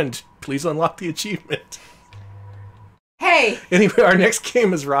my friend. Please unlock the achievement." Hey! Anyway, our next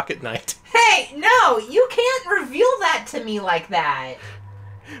game is Rocket Knight. Hey, no! You can't reveal that to me like that!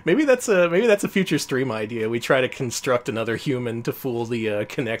 Maybe that's a future stream idea. We try to construct another human to fool the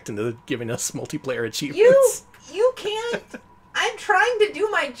Kinect into giving us multiplayer achievements. You can't... I'm trying to do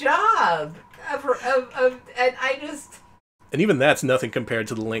my job. And I just... And even that's nothing compared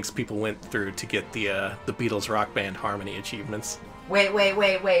to the lengths people went through to get the Beatles rock band harmony achievements. Wait.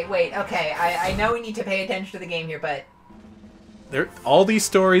 Okay, I know we need to pay attention to the game here, but... All these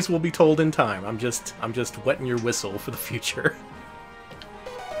stories will be told in time. I'm just wetting your whistle for the future.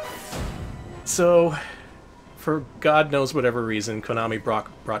 So, for God knows whatever reason, Konami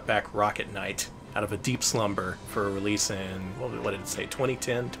brought back Rocket Knight out of a deep slumber for a release in, what did it say,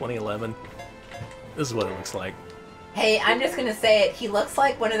 2010, 2011? This is what it looks like. Hey, I'm just gonna say it. He looks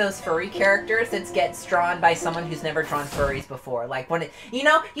like one of those furry characters that gets drawn by someone who's never drawn furries before. Like when it, you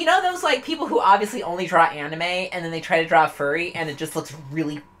know those like people who obviously only draw anime and then they try to draw a furry and it just looks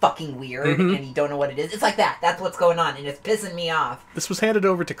really fucking weird and you don't know what it is. It's like that. That's what's going on and it's pissing me off. This was handed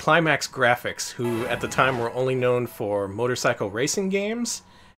over to Climax Graphics, who at the time were only known for motorcycle racing games,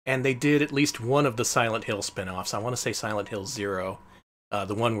 and they did at least one of the Silent Hill spin-offs. I want to say Silent Hill 0.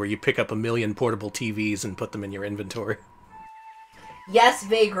 The one where you pick up 1 million portable TVs and put them in your inventory. Yes,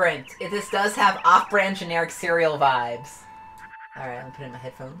 Vagrant. This does have off-brand generic cereal vibes. Alright, I'm gonna put in my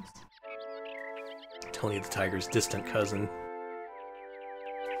headphones. Tony the Tiger's distant cousin.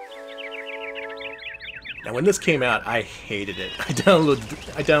 Now, when this came out, I hated it. I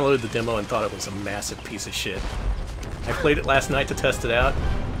downloaded the demo and thought it was a massive piece of shit. I played it last night to test it out.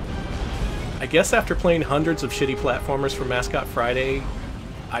 I guess after playing hundreds of shitty platformers for Mascot Friday,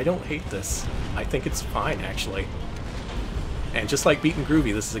 I don't hate this. I think it's fine, actually. And just like Beat 'n'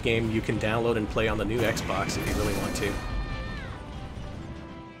 Groovy, this is a game you can download and play on the new Xbox if you really want to.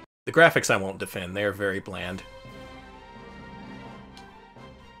 The graphics I won't defend, they're very bland.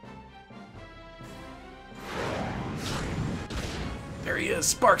 There he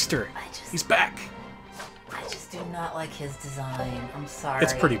is, Sparkster! He's back! I just do not like his design. I'm sorry.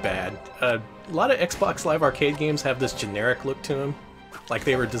 It's pretty bad. A lot of Xbox Live Arcade games have this generic look to them. Like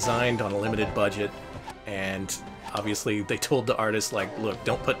they were designed on a limited budget, and obviously they told the artist, like, look,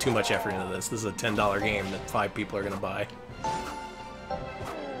 don't put too much effort into this. This is a $10 game that 5 people are going to buy.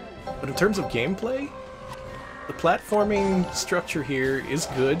 But in terms of gameplay, the platforming structure here is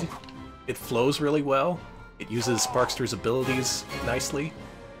good. It flows really well. It uses Sparkster's abilities nicely.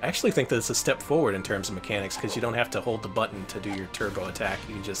 I actually think that it's a step forward in terms of mechanics, because you don't have to hold the button to do your turbo attack.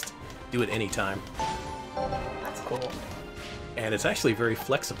 You can just do it anytime. That's cool. And it's actually very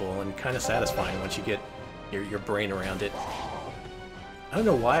flexible and kind of satisfying once you get your brain around it. I don't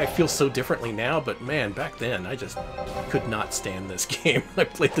know why I feel so differently now, but man, back then I just could not stand this game. I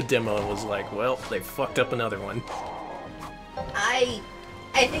played the demo and was like, well, they fucked up another one.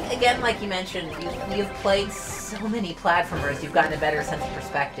 I think, again, like you mentioned, you've played so many platformers, you've gotten a better sense of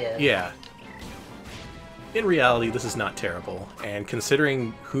perspective. Yeah. In reality, this is not terrible, and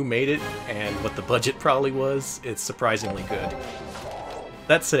considering who made it and what the budget probably was, it's surprisingly good.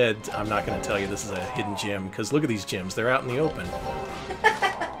 That said, I'm not going to tell you this is a hidden gem, because look at these gems, they're out in the open.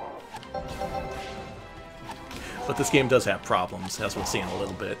 But this game does have problems, as we'll see in a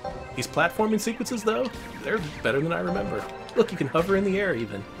little bit. These platforming sequences, though, they're better than I remember. Look, you can hover in the air,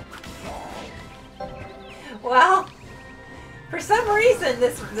 even. Well, for some reason,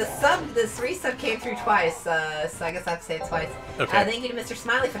 this resub came through twice, so I guess I have to say it twice. Okay. Thank you to Mr.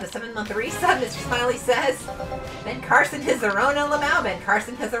 Smiley for the 7-month resub. Mr. Smiley says, Ben Carson has a Rona Lamau, Ben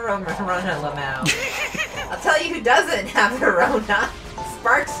Carson has a Rona Lamau. I'll tell you who doesn't have the Rona.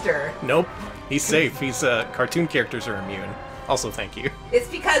 Sparkster. Nope. He's safe. He's, cartoon characters are immune. Also, thank you. It's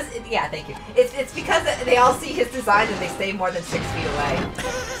because, yeah, thank you. It's because they all see his design and they stay more than 6 feet away.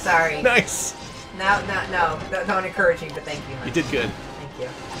 Sorry. Nice. No, don't encourage me, but thank you. You did good. Thank you.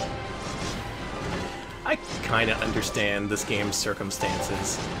 I kind of understand this game's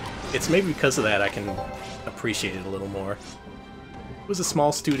circumstances. It's maybe because of that I can appreciate it a little more. It was a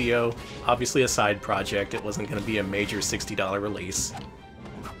small studio, obviously a side project. It wasn't going to be a major $60 release.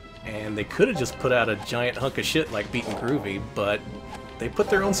 And they could have just put out a giant hunk of shit like Beat 'n' Groovy, but they put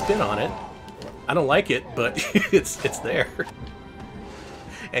their own spin on it. I don't like it, but it's there.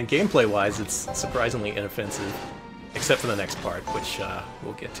 And gameplay-wise, it's surprisingly inoffensive, except for the next part, which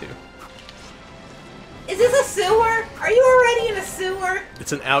we'll get to. Is this a sewer? Are you already in a sewer?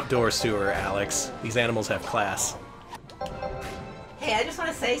 It's an outdoor sewer, Alex. These animals have class. Hey, I just want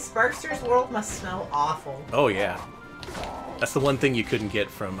to say, Sparkster's world must smell awful. Oh, yeah. That's the one thing you couldn't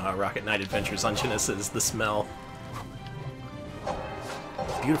get from Rocket Knight Adventures on Genesis, the smell.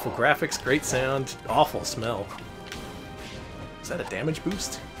 Beautiful graphics, great sound, awful smell. Is that a damage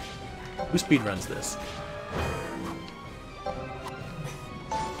boost? Who speedruns this?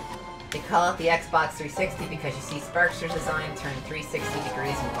 They call it the Xbox 360 because you see Sparkster's design turn 360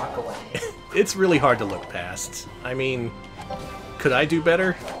 degrees and walk away. It's really hard to look past. I mean, could I do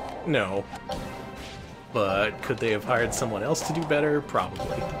better? No. But could they have hired someone else to do better?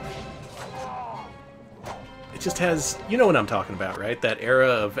 Probably. It just has... You know what I'm talking about, right? That era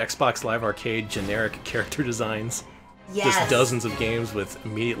of Xbox Live Arcade generic character designs. Yes. Just dozens of games with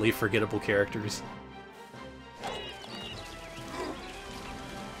immediately forgettable characters.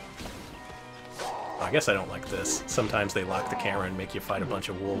 I guess I don't like this. Sometimes they lock the camera and make you fight a bunch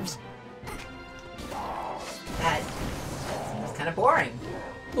of wolves. That seems kind of boring.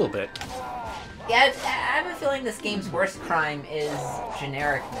 A little bit. Yeah, I have a feeling this game's worst crime is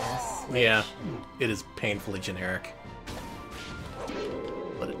genericness. Yeah, it is painfully generic.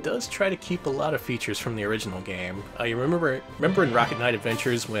 But it does try to keep a lot of features from the original game. You remember in Rocket Knight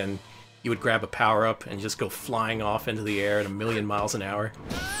Adventures when you would grab a power-up and just go flying off into the air at 1,000,000 miles an hour?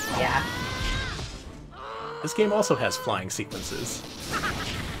 Yeah. This game also has flying sequences.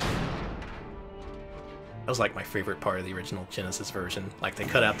 That was like my favorite part of the original Genesis version. Like, they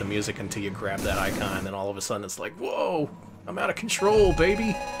cut out the music until you grab that icon, and then all of a sudden it's like, whoa, I'm out of control,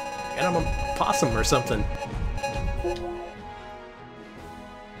 baby! And I'm a possum or something.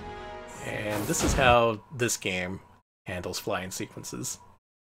 And this is how this game handles flying sequences.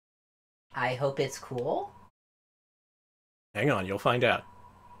 I hope it's cool. Hang on, you'll find out.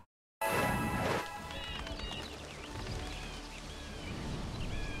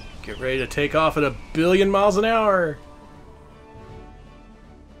 Get ready to take off at 1,000,000,000 miles an hour!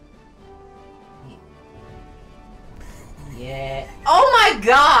 Yeah. Oh my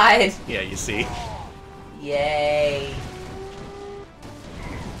god! Yeah, you see? Yay.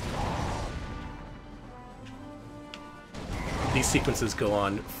 These sequences go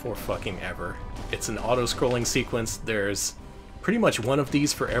on for fucking ever. It's an auto-scrolling sequence. There's pretty much one of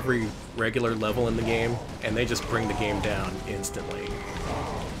these for every regular level in the game, and they just bring the game down instantly.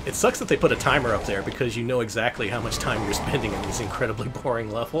 It sucks that they put a timer up there because you know exactly how much time you're spending in these incredibly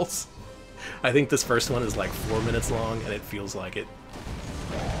boring levels. I think this first one is like 4 minutes long, and it feels like it.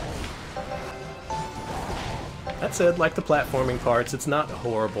 That said, like the platforming parts, it's not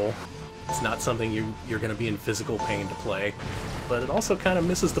horrible. It's not something you're going to be in physical pain to play, but it also kind of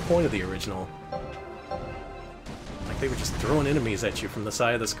misses the point of the original. Like they were just throwing enemies at you from the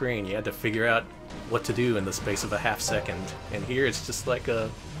side of the screen. You had to figure out what to do in the space of a half second. And here it's just like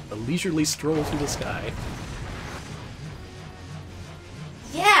a leisurely stroll through the sky.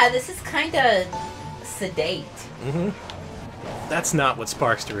 Yeah, this is kind of sedate. Mm-hmm. That's not what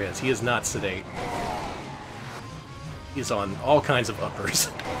Sparkster is. He is not sedate. He's on all kinds of uppers.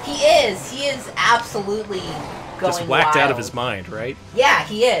 He is. He is absolutely going Just whacked wild. out of his mind, right? Yeah,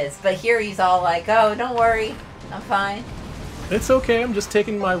 he is. But here he's all like, oh, don't worry. I'm fine. It's okay, I'm just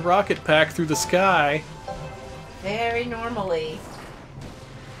taking my rocket pack through the sky. Very normally.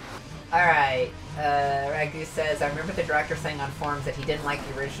 Alright. Ragu says, I remember the director saying on forums that he didn't like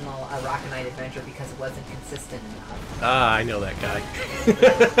the original Rocket Knight Adventure because it wasn't consistent enough. Ah, I know that guy.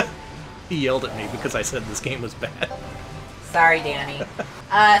 He yelled at me because I said this game was bad. Sorry, Danny.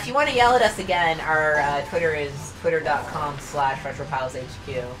 If you want to yell at us again, our Twitter is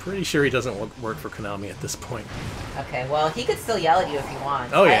twitter.com/retropileshq. Pretty sure he doesn't work for Konami at this point. Okay, well, he could still yell at you if he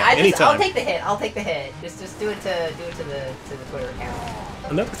wants. Oh yeah, anytime. I'll take the hit. I'll take the hit. Just do it to the Twitter account.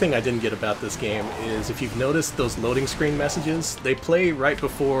 Another thing I didn't get about this game is if you've noticed those loading screen messages, they play right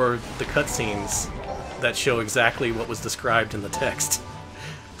before the cutscenes that show exactly what was described in the text.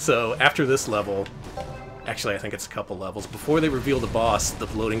 So after this level, actually I think it's a couple levels, before they reveal the boss, the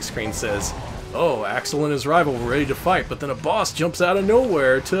loading screen says, oh, Axel and his rival were ready to fight, but then a boss jumps out of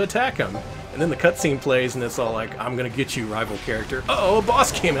nowhere to attack him. And then the cutscene plays and it's all like, I'm gonna get you, rival character. Uh-oh, a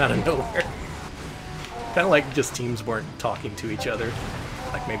boss came out of nowhere. Kind of like just teams weren't talking to each other.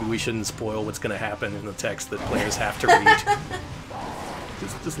 Like maybe we shouldn't spoil what's gonna happen in the text that players have to read.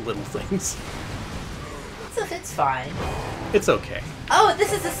 just little things. So it's fine. It's okay. Oh,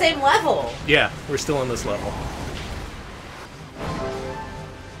 this is the same level! Yeah, we're still on this level.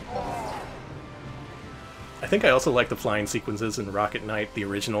 I think I also like the flying sequences in Rocket Knight, the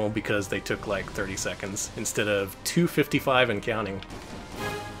original, because they took like 30 seconds instead of 2:55 and counting.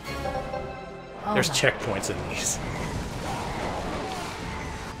 Oh There's my. checkpoints in these.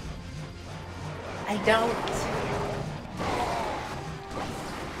 I don't...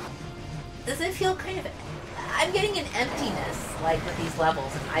 Does it feel kind of... I'm getting an emptiness, like, with these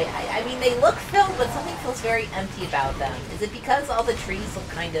levels. And I mean, they look filled, but something feels very empty about them. Is it because all the trees look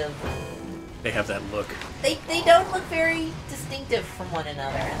kind of... They have that look. They don't look very distinctive from one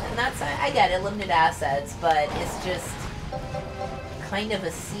another. And that's... I get it, limited assets, but it's just kind of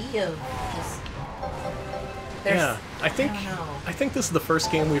a sea of just... Yeah, I don't know. think this is the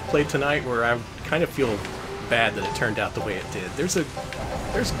first game we've played tonight where I kind of feel bad that it turned out the way it did. There's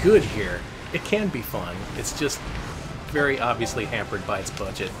good here. It can be fun. It's just very obviously hampered by its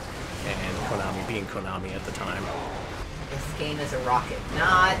budget and Konami being Konami at the time. This game is a rocket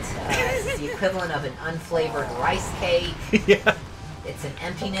knot. It's the equivalent of an unflavored rice cake. Yeah. It's an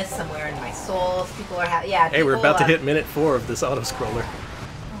emptiness somewhere in my soul. People are yeah. Hey, we're people, about to hit minute 4 of this auto-scroller.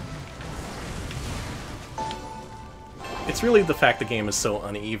 It's really the fact the game is so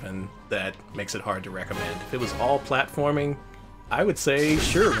uneven that makes it hard to recommend. If it was all platforming, I would say,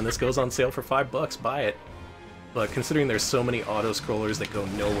 sure, when this goes on sale for $5, buy it. But considering there's so many auto-scrollers that go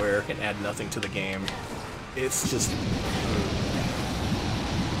nowhere and add nothing to the game, it's just...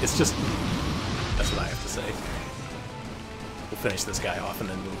 that's what I have to say. We'll finish this guy off and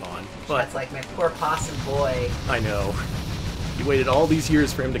then move on. But That's like my poor possum boy. I know. You waited all these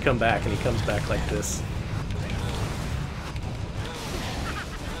years for him to come back, and he comes back like this.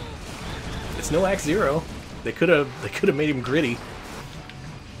 It's no Act Zero. They could have made him gritty.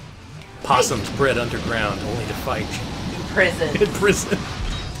 Possums bred underground, only to fight In prison. in prison.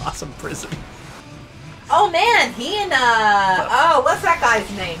 Possum prison. Oh man, he and oh, what's that guy's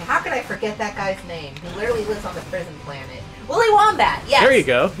name? How could I forget that guy's name? He literally lives on the prison planet. Willy Wombat, yes. There you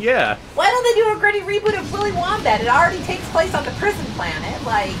go. Yeah. Why don't they do a gritty reboot of Willy Wombat? It already takes place on the prison planet.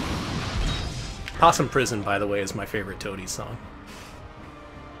 Like, Possum Prison, by the way, is my favorite Toadies song.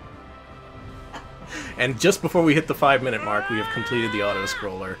 And just before we hit the 5-minute mark, we have completed the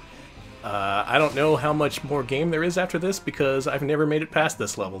auto-scroller. I don't know how much more game there is after this because I've never made it past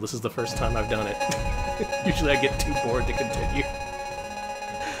this level. This is the first time I've done it. Usually I get too bored to continue.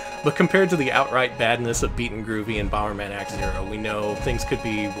 But compared to the outright badness of Beat 'n Groovy and Bomberman Act Zero, we know things could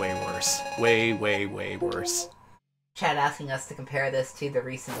be way worse. Way, way, way worse. Chat asking us to compare this to the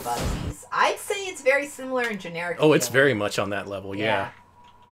recent Bugsies. I'd say it's very similar in generic. Oh, it's very much on that level, yeah.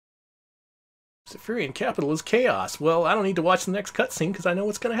 Zephyrian capital is chaos. Well, I don't need to watch the next cutscene because I know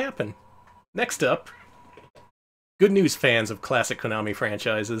what's going to happen. Next up, good news fans of classic Konami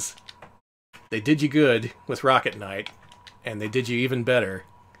franchises. They did you good with Rocket Knight, and they did you even better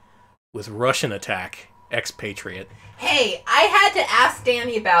with Russian Attack, ex-patriot. Hey, I had to ask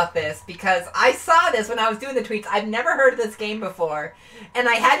Danny about this because I saw this when I was doing the tweets. I've never heard of this game before, and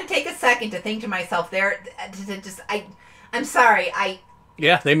I had to take a second to think to myself I'm sorry,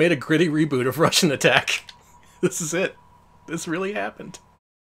 Yeah, they made a gritty reboot of Russian Attack. This is it. This really happened.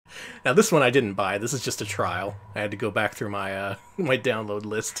 Now, this one I didn't buy. This is just a trial. I had to go back through my my download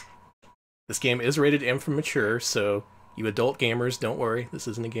list. This game is rated M for mature, so you adult gamers, don't worry. This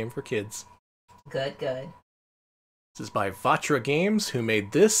isn't a game for kids. Good, good. This is by Vatra Games, who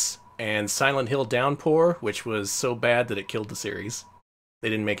made this and Silent Hill Downpour, which was so bad that it killed the series. They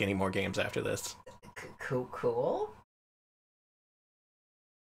didn't make any more games after this. Cool.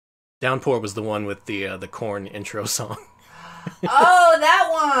 Downpour was the one with the Korn intro song. Oh, that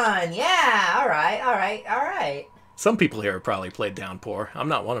one! Yeah, alright. Some people here have probably played Downpour. I'm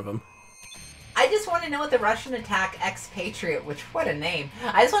not one of them. I just want to know what the Russian Attack ex-patriot, which, what a name.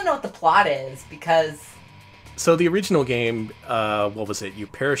 I just want to know what the plot is, because... So the original game, what was it? You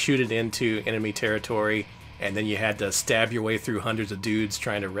parachuted into enemy territory, and then you had to stab your way through hundreds of dudes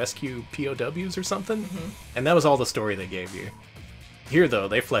trying to rescue POWs or something? Mm-hmm. And that was all the story they gave you. Here, though,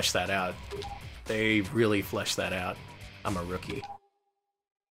 they fleshed that out. They really fleshed that out. I'm a rookie.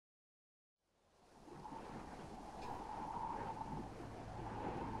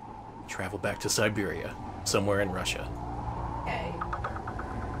 Travel back to Siberia, somewhere in Russia. Okay.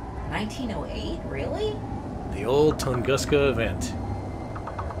 1908? Really? The old Tunguska event.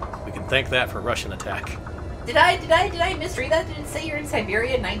 We can thank that for Russian Attack. Did I misread that? Did it say you're in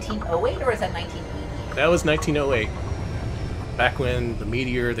Siberia in 1908, or is that 1980? That was 1908. Back when the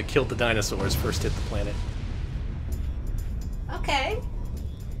meteor that killed the dinosaurs first hit the planet. Okay.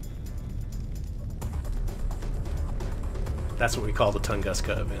 That's what we call the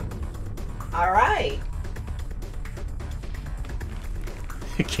Tunguska event. Alright.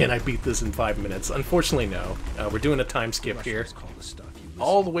 Can I beat this in 5 minutes? Unfortunately, no. We're doing a time skip here.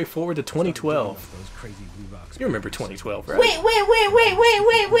 All the way forward to 2012. You remember 2012, right?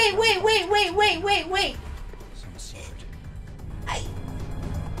 Wait.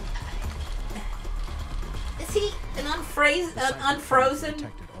 Is he an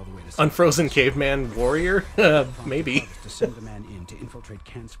unfrozen? Unfrozen caveman warrior? Maybe.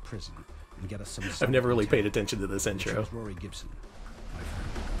 I've never really paid attention to this intro.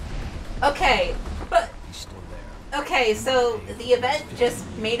 Okay, but... Okay, so the event just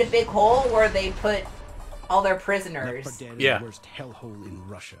made a big hole where they put all their prisoners. Yeah. The worst hellhole in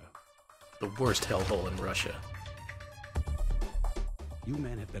Russia. The worst hellhole in Russia. You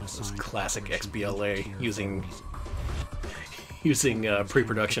men have been assigned classic XBLA using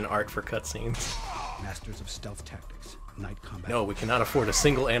pre-production art for cutscenes. Masters of stealth tactics, night combat. No, we cannot afford a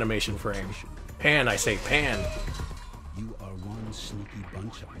single animation frame. Pan, I say pan. You are one sneaky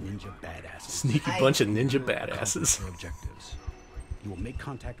bunch of ninja badasses. Sneaky bunch of ninja badasses. For objectives. You will make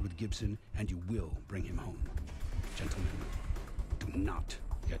contact with Gibson and you will bring him home. Gentlemen, do not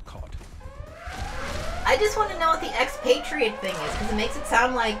get caught. I just want to know what the ex-patriot thing is, because it makes it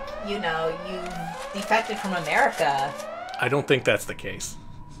sound like, you know, you defected from America. I don't think that's the case.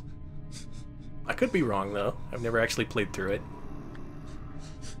 I could be wrong, though. I've never actually played through it.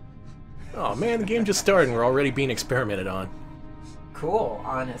 Oh man, the game just started and we're already being experimented on. Cool,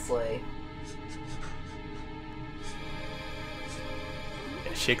 honestly.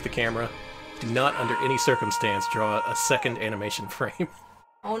 Yeah, shake the camera. Do not, under any circumstance, draw a second animation frame.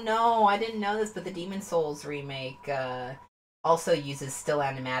 Oh no, I didn't know this, but the Demon Souls remake also uses still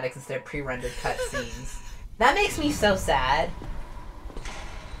animatics instead of pre-rendered cutscenes. That makes me so sad.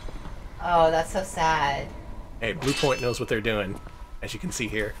 Oh, that's so sad. Hey, Blue Point knows what they're doing, as you can see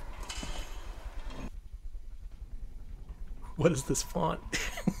here. What is this font?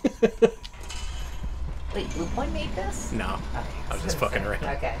 Wait, Blue Point made this? No, Okay, I was just fucking around.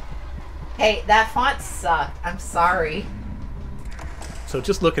 Okay. Hey, that font sucked. I'm sorry. So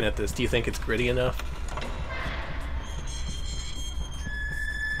just looking at this, do you think it's gritty enough?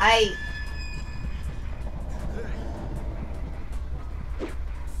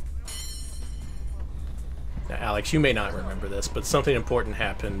 Alex, you may not remember this, but something important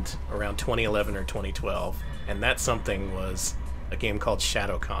happened around 2011 or 2012, and that something was a game called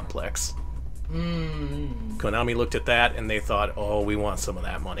Shadow Complex. Konami looked at that and they thought, oh, we want some of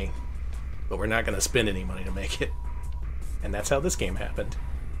that money, but we're not going to spend any money to make it. And that's how this game happened.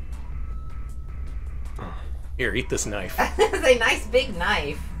 Here, eat this knife. It's a nice big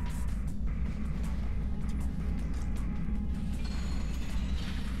knife.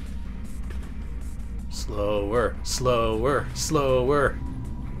 Slower, slower, slower.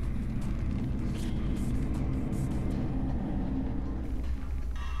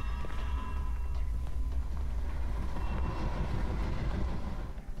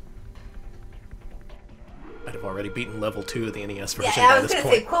 I'd have already beaten level 2 of the NES version Yeah, I by was this gonna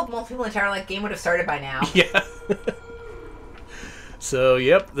point. say, Quill Multiple Entire game would have started by now. Yeah. So,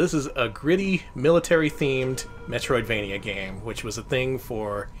 yep, this is a gritty, military-themed Metroidvania game, which was a thing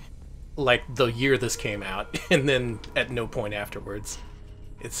for, like, the year this came out, and then at no point afterwards.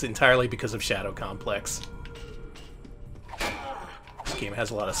 It's entirely because of Shadow Complex. This game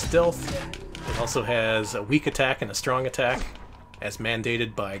has a lot of stealth. It also has a weak attack and a strong attack, as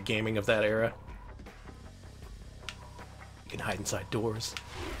mandated by gaming of that era. You can hide inside doors.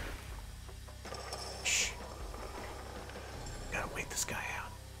 Shh. Gotta wait this guy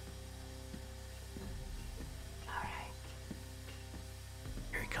out. Alright.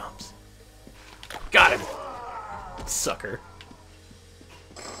 Here he comes. Got him! Sucker.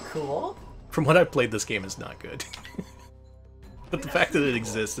 Cool. From what I've played, this game is not good. But the fact that it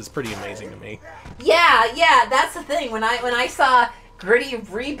exists is pretty amazing to me. Yeah, that's the thing. When I saw gritty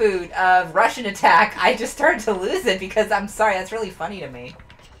reboot of Russian Attack, I just started to lose it because I'm sorry, that's really funny to me.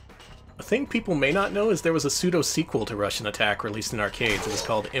 A thing people may not know is there was a pseudo-sequel to Russian Attack released in arcades. It was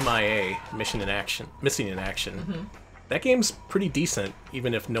called MIA, Missing in Action. That game's pretty decent,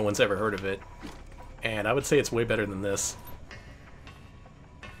 even if no one's ever heard of it. And I would say it's way better than this.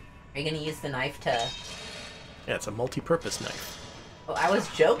 Are you gonna use the knife to... Yeah, it's a multi-purpose knife. Oh, I was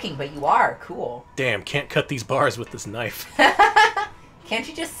joking, but you are. Cool. Damn, can't cut these bars with this knife. Can't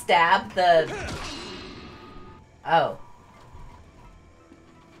you just stab the... Oh.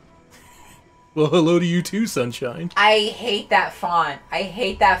 Well, hello to you too, Sunshine. I hate that font. I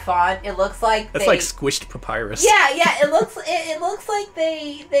hate that font. It looks like That's like squished papyrus. Yeah, it looks like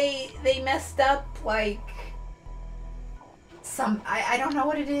they messed up like some I don't know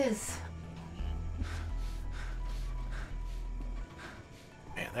what it is.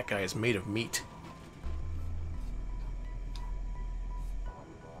 Man, that guy is made of meat.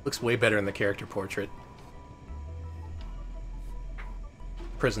 Looks way better in the character portrait.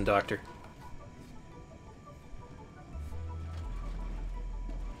 Prison doctor.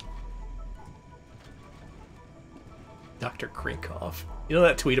 Dr. Krinkhoff. You know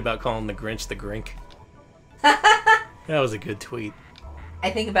that tweet about calling the Grinch the Grink? That was a good tweet. I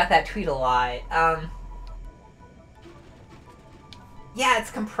think about that tweet a lot. Yeah,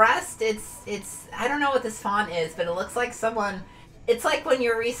 it's compressed. It's I don't know what this font is, but it looks like someone. It's like when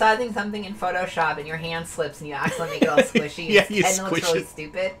you're resizing something in Photoshop and your hand slips and you accidentally make it all squishy. Yeah, you and it squish looks really it.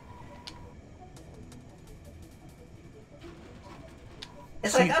 stupid.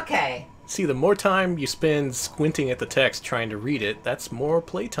 It's See- like, okay. See, the more time you spend squinting at the text trying to read it, that's more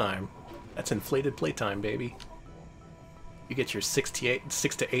playtime. That's inflated playtime, baby. You get your 6 to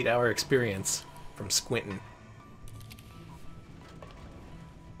 8 hour experience from squinting.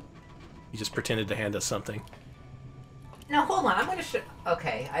 You just pretended to hand us something. No, hold on. I'm going to show...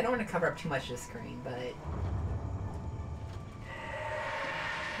 Okay, I don't want to cover up too much of the screen, but... You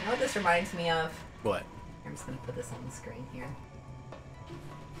know what this reminds me of? What? I'm just going to put this on the screen here.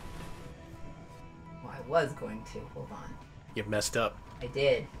 Well, I was going to. Hold on. You messed up. I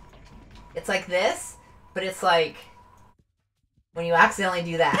did. It's like this, but it's like... when you accidentally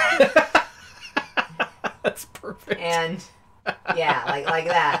do that. That's perfect. And... yeah, like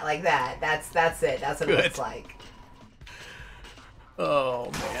that. That's it. That's what Good. it looks like. Oh,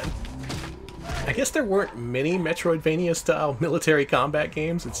 man. I guess there weren't many Metroidvania-style military combat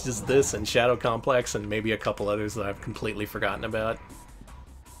games. It's just this and Shadow Complex and maybe a couple others that I've completely forgotten about.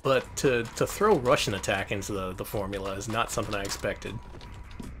 But to throw Russian Attack into the formula is not something I expected.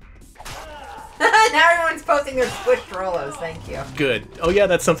 Now everyone's posting their squished Rolos. Thank you. Good. Oh yeah,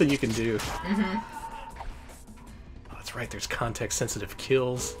 that's something you can do. Mm-hmm. Oh, that's right, there's context-sensitive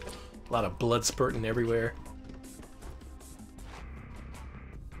kills. A lot of blood spurting everywhere.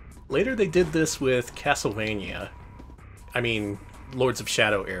 Later they did this with Castlevania. I mean, Lords of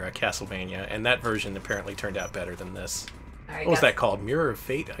Shadow era Castlevania, and that version apparently turned out better than this. All right, What was that called? Mirror of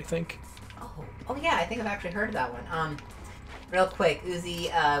Fate, I think? Oh yeah, I think I've actually heard of that one. Real quick, Uzi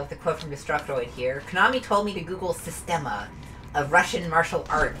with a quote from Destructoid here. Konami told me to Google Sistema, a Russian martial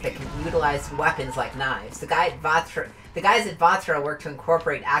art that can utilize weapons like knives. The guys at Vatra work to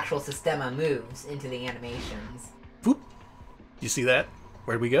incorporate actual Sistema moves into the animations. Boop. You see that?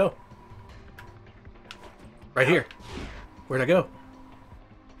 Where'd we go? Right here. Where'd I go?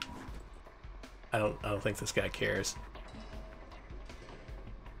 I don't think this guy cares.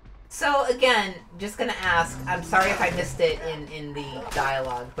 So again, just gonna ask, I'm sorry if I missed it in the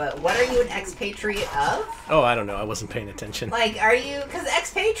dialogue, but what are you an expatriate of? Oh, I don't know. I wasn't paying attention. Like, are you, because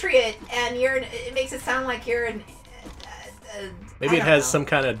expatriate, and it makes it sound like you're an... Maybe it has some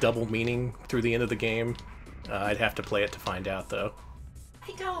kind of double meaning through the end of the game. I'd have to play it to find out, though.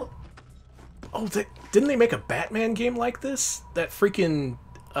 I don't... Oh, didn't they make a Batman game like this? That freaking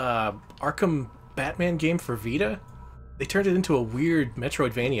Arkham Batman game for Vita? They turned it into a weird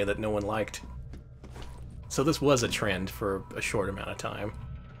Metroidvania that no one liked. So this was a trend for a short amount of time.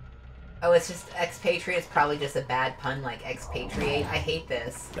 Oh, it's just expatriate's probably just a bad pun like expatriate. I hate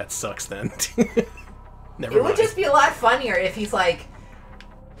this. That sucks then. Never It mind. would just be a lot funnier if he's like...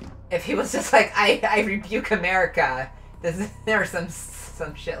 If he was just like, I rebuke America. There's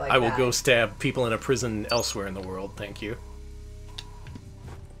some shit like that. I will go stab people in a prison elsewhere in the world, thank you.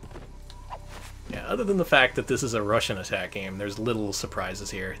 Yeah, other than the fact that this is a Russian attack game, there's little surprises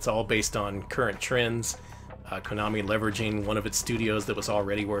here. It's all based on current trends, Konami leveraging one of its studios that was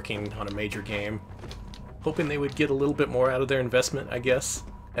already working on a major game, hoping they would get a little bit more out of their investment, I guess,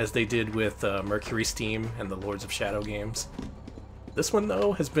 as they did with Mercury Steam and the Lords of Shadow games. This one,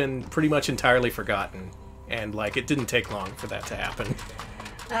 though, has been pretty much entirely forgotten, and, like, it didn't take long for that to happen.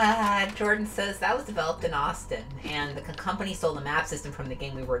 Jordan says that was developed in Austin, and the company stole the map system from the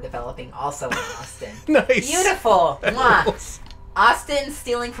game we were developing, also in Austin. Nice! Beautiful! Mwah. Austin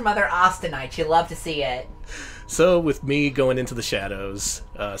stealing from other Austinites. You love to see it. So, with me going into the shadows,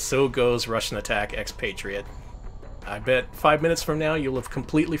 so goes Russian Attack Ex-Patriot. I bet 5 minutes from now you'll have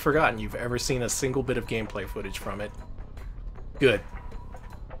completely forgotten you've ever seen a single bit of gameplay footage from it. Good.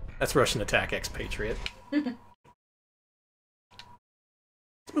 That's Russian Attack Ex-Patriot. Let's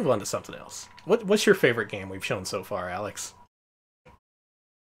move on to something else. What's your favorite game we've shown so far, Alex?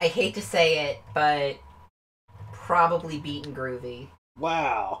 I hate to say it, but probably Beat and Groovy.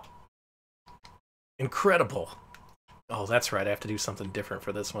 Wow. Incredible. Oh, that's right. I have to do something different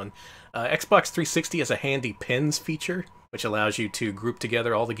for this one. Xbox 360 has a handy pins feature, which allows you to group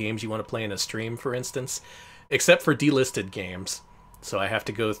together all the games you want to play in a stream, for instance, except for delisted games. So I have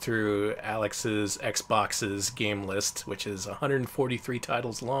to go through Alex's Xbox's game list, which is 143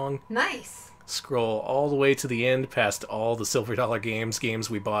 titles long. Nice. Scroll all the way to the end, past all the Silver Dollar games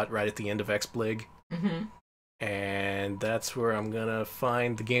we bought right at the end of XBlig. Mm-hmm. And that's where I'm gonna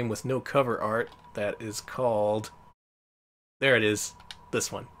find the game with no cover art that is called... There it is.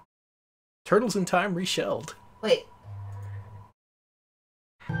 This one. Turtles in Time Reshelled. Wait.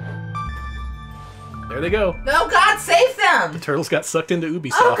 There they go. No, God, save them! The turtles got sucked into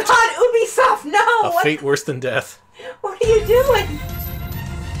Ubisoft. Oh, God, Ubisoft, no! A fate worse than death. What are you doing?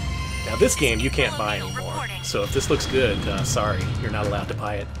 Now this game you can't buy anymore, so if this looks good, sorry, you're not allowed to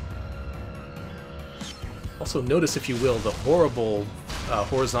buy it. Also notice, if you will, the horrible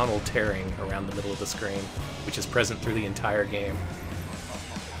horizontal tearing around the middle of the screen, which is present through the entire game.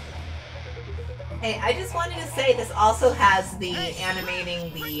 Hey, I just wanted to say this also has the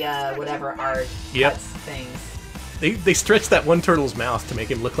animating the whatever art Yep. cuts things. They stretched that one turtle's mouth to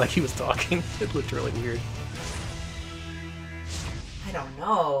make him look like he was talking. It looked really weird. I don't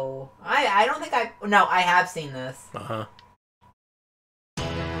know. I don't think I... No, I have seen this. Uh-huh.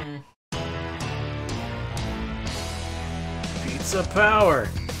 Mm. Pizza power!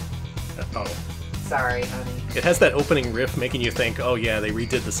 Uh-oh. Sorry, honey. It has that opening riff making you think, oh yeah, they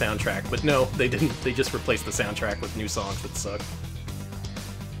redid the soundtrack. But no, they didn't. They just replaced the soundtrack with new songs that suck.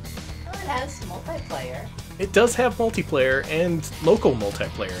 Well, it has multiplayer. It does have multiplayer, and local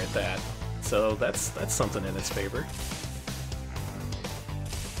multiplayer at that. So that's something in its favor.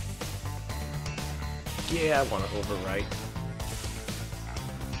 Yeah, I want to overwrite.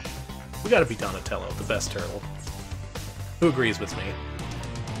 We gotta be Donatello, the best turtle. Who agrees with me?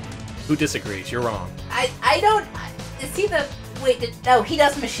 Who disagrees? You're wrong. I don't... Is he the... Wait, no, he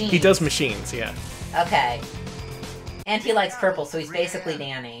does machines. He does machines, yeah. Okay. And he likes purple, so he's basically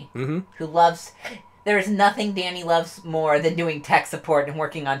Danny. Mm-hmm. Who loves... There's nothing Danny loves more than doing tech support and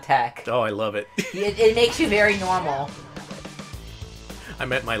working on tech. Oh, I love it. It makes you very normal.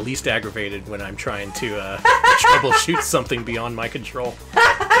 I'm at my least aggravated when I'm trying to troubleshoot something beyond my control.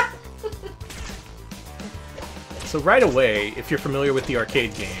 So right away, if you're familiar with the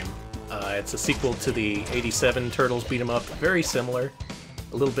arcade game, It's a sequel to the '87 Turtles beat 'em up, very similar.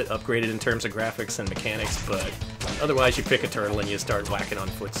 A little bit upgraded in terms of graphics and mechanics, but otherwise you pick a turtle and you start whacking on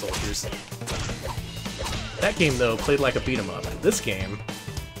foot soldiers. That game, though, played like a beat 'em up. This game,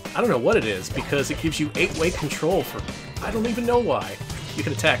 I don't know what it is, because it gives you 8-way control for... I don't even know why. You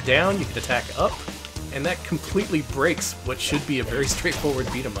can attack down, you can attack up, and that completely breaks what should be a very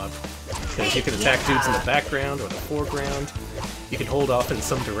straightforward beat 'em up. Because you can attack dudes in the background or the foreground. You can hold off in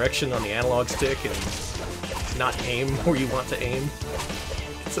some direction on the analog stick and not aim where you want to aim.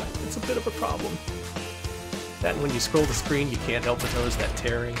 It's a bit of a problem. That and when you scroll the screen, you can't help but notice that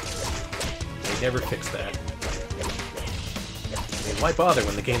tearing. They never fix that. I mean, why bother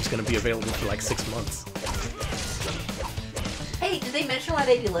when the game's going to be available for like 6 months? Hey, did they mention why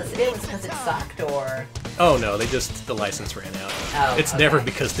they delisted it? Was it because it sucked, or...? Oh no, the license ran out. Oh, it's okay. never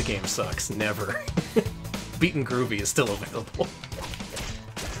because the game sucks. Never. Beat and Groovy is still available.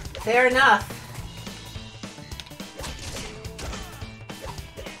 Fair enough.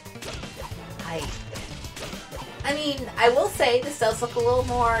 I mean, I will say this does look a little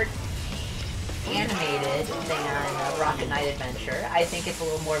more animated than Rocket Knight Adventure. I think it's a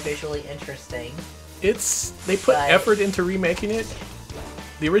little more visually interesting. They put effort into remaking it.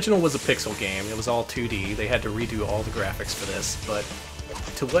 The original was a pixel game. It was all 2D. They had to redo all the graphics for this, but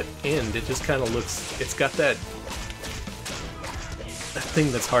to what end? It just kind of looks... It's got that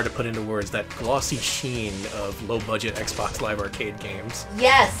thing that's hard to put into words, that glossy sheen of low-budget Xbox Live Arcade games.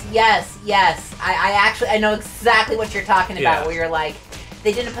 Yes, yes, yes. I know exactly what you're talking about, Yeah. where you're like,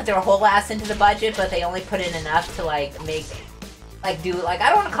 they didn't put their whole ass into the budget, but they only put in enough to, like, make... Like, do... Like, I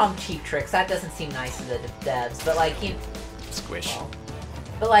don't want to call them cheap tricks. That doesn't seem nice to the devs, but, like, you know... Squish. Well,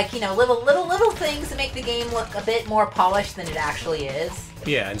 but, like, you know, little things to make the game look a bit more polished than it actually is.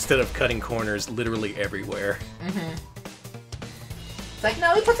 Yeah, instead of cutting corners literally everywhere. Mm-hmm. It's like,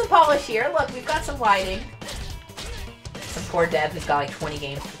 no, we put some polish here. Look, we've got some lighting. Some poor dev who's got like 20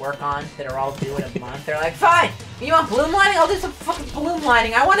 games to work on that are all due in a month. They're like, fine, you want bloom lighting? I'll do some fucking bloom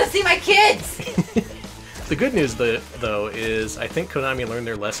lighting. I want to see my kids! The good news, though, is I think Konami learned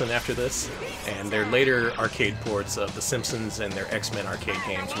their lesson after this, and their later arcade ports of The Simpsons and their X-Men arcade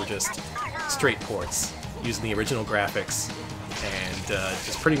games were just straight ports, using the original graphics, and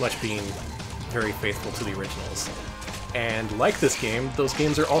just pretty much being very faithful to the originals. And like this game, those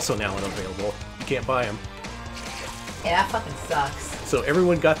games are also now unavailable. You can't buy them. Yeah, that fucking sucks. So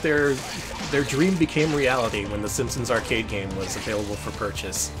everyone got their dream became reality when the Simpsons arcade game was available for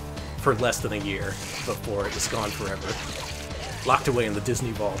purchase for less than a year before it was gone forever. Locked away in the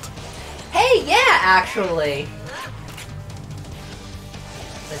Disney vault. Hey, yeah, actually.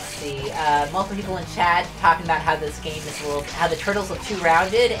 Let's see. Multiple people in chat talking about how this game is how the turtles look too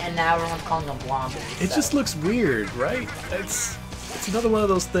rounded, and now everyone's calling them blombies. It just looks weird, right? It's another one of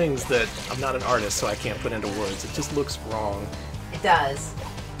those things that I'm not an artist, so I can't put into words. It just looks wrong. It does.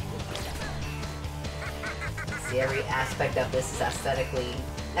 Let's see, every aspect of this is aesthetically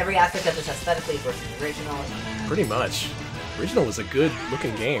versus the original. Pretty much. Original was a good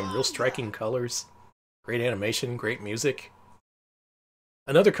looking game, real striking colors, great animation, great music.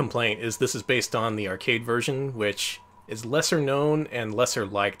 Another complaint is this is based on the arcade version, which is lesser known and lesser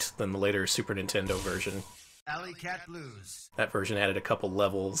liked than the later Super Nintendo version. Alley Cat Blues. That version added a couple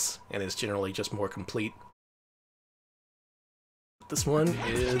levels and is generally just more complete. This one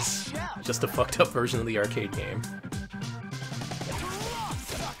is just a fucked up version of the arcade game.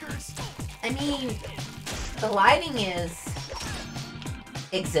 I mean, the lighting is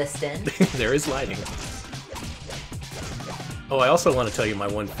existent. There is lighting. Oh, I also want to tell you my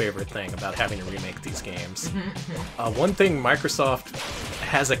one favorite thing about having to remake these games. One thing Microsoft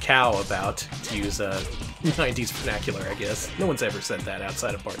has a cow about, to use a 90s vernacular, I guess. No one's ever said that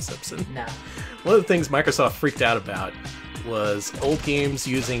outside of Bart Simpson. No. One of the things Microsoft freaked out about was old games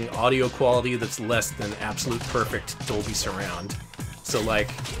using audio quality that's less than absolute perfect Dolby Surround. So,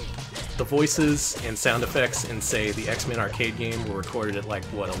 like, the voices and sound effects in, say, the X-Men arcade game were recorded at, like,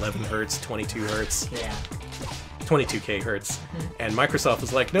 what, 11 hertz, 22 hertz? Yeah. 22k hertz. And Microsoft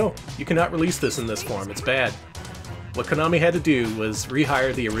was like, no, you cannot release this in this form, it's bad. What Konami had to do was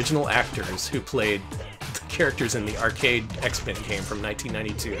rehire the original actors who played the characters in the arcade X-Men game from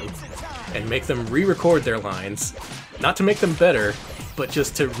 1992 and make them re-record their lines, not to make them better, but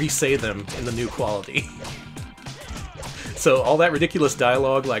just to re-say them in the new quality. So all that ridiculous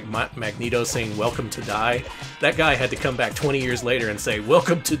dialogue, like Magneto saying "Welcome to die," that guy had to come back 20 years later and say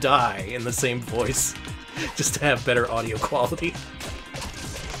 "Welcome to die" in the same voice, just to have better audio quality.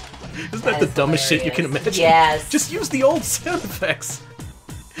 Isn't that the dumbest shit you can imagine? Yes. Just use the old sound effects.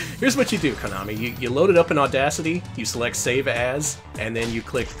 Here's what you do, Konami. You load it up in Audacity, you select Save As, and then you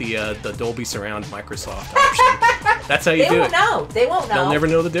click the Dolby Surround Microsoft option. That's how you do it. They won't know. They won't know. They'll never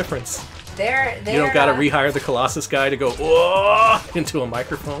know the difference. They're You don't gotta rehire the Colossus guy to go "Whoa!" into a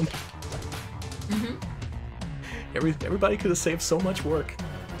microphone. Mm-hmm. Everybody could have saved so much work.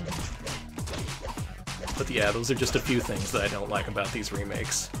 But yeah, those are just a few things that I don't like about these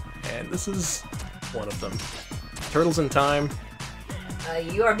remakes. And this is one of them. Turtles in Time.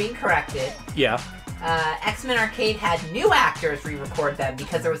 You are being corrected. Yeah. X-Men Arcade had new actors re-record them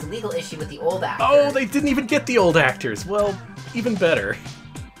because there was a legal issue with the old actors. Oh, they didn't even get the old actors. Well, even better.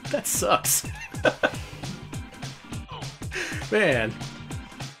 That sucks. Man.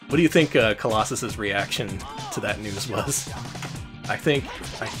 What do you think Colossus's reaction to that news was? I think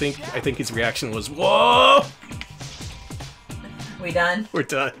his reaction was, "Whoa!" We done? We're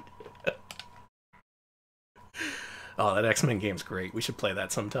done. Oh, that X-Men game's great. We should play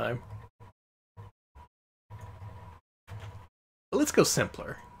that sometime. But let's go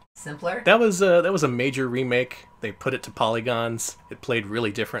simpler. Simpler? That was a major remake. They put it to polygons. It played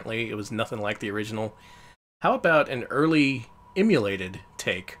really differently. It was nothing like the original. How about an early emulated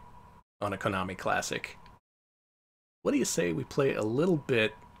take on a Konami classic? What do you say we play a little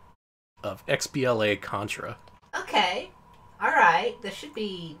bit of XBLA Contra? Okay. Alright. This should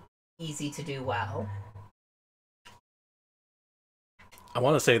be easy to do well. I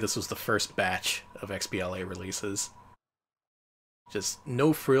want to say this was the first batch of XBLA releases. Just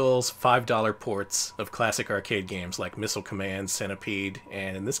no frills, $5 ports of classic arcade games like Missile Command, Centipede,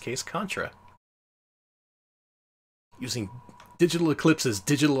 and in this case, Contra. Using Digital Eclipse's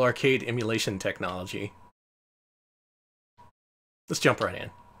digital arcade emulation technology. Let's jump right in.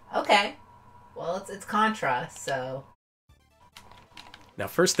 Okay. Well, it's Contra, so... Now,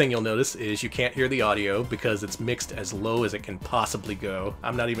 first thing you'll notice is you can't hear the audio because it's mixed as low as it can possibly go.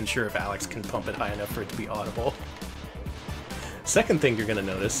 I'm not even sure if Alex can pump it high enough for it to be audible. Second thing you're going to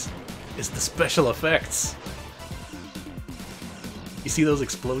notice is the special effects. You see those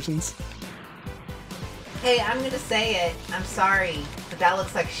explosions? Hey, I'm gonna say it. I'm sorry, but that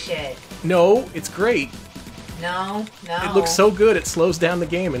looks like shit. No, it's great. No. It looks so good it slows down the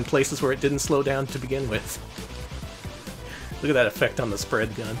game in places where it didn't slow down to begin with. Look at that effect on the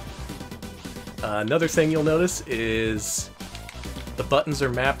spread gun. Another thing you'll notice is the buttons are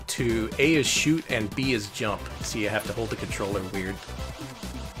mapped to A is shoot and B is jump, so you have to hold the controller weird.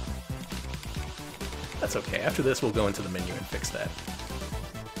 That's okay. After this, we'll go into the menu and fix that.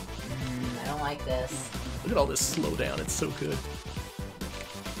 I don't like this. Look at all this slowdown. It's so good.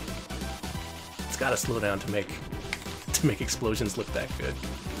 It's gotta slow down to make explosions look that good.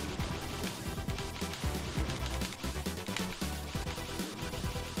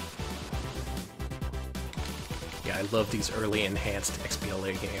 Yeah, I love these early enhanced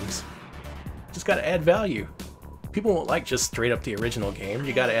XBLA games. Just gotta add value. People won't like just straight up the original game.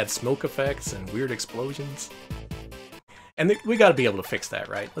 You gotta add smoke effects and weird explosions. And we gotta be able to fix that,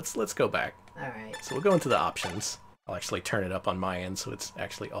 right? Let's go back. Alright. So we'll go into the options. I'll actually turn it up on my end so it's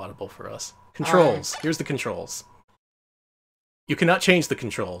actually audible for us. Controls. Here's the controls. You cannot change the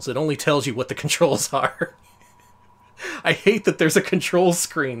controls. It only tells you what the controls are. I hate that there's a control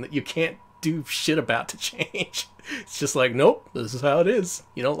screen that you can't do shit about to change. It's just like, nope, this is how it is.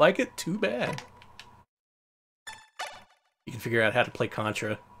 You don't like it? Too bad. You can figure out how to play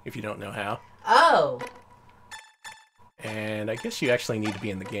Contra if you don't know how. Oh! And I guess you actually need to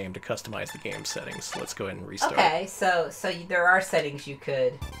be in the game to customize the game settings. So let's go ahead and restart. Okay, so there are settings you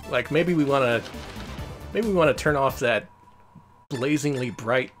could... Like, maybe we want to turn off that blazingly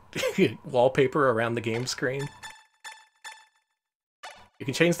bright wallpaper around the game screen. You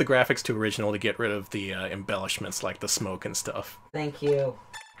can change the graphics to original to get rid of the embellishments like the smoke and stuff. Thank you.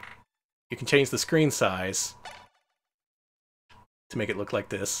 You can change the screen size to make it look like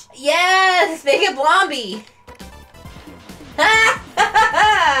this. Yes! Make it Blomby!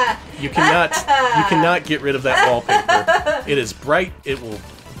 You cannot get rid of that wallpaper. It is bright, it will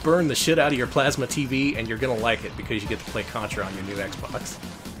burn the shit out of your plasma TV, and you're gonna like it because you get to play Contra on your new Xbox.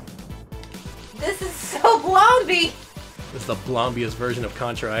 This is so Blomby! This is the blombiest version of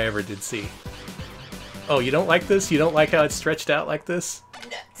Contra I ever did see. Oh, you don't like this? You don't like how it's stretched out like this?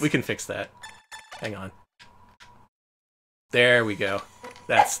 We can fix that. Hang on. There we go.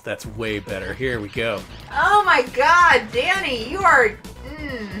 That's way better. Here we go. Oh my god, Danny, you are...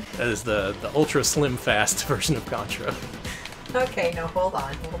 That is the ultra slim fast version of Contra. Okay, no, hold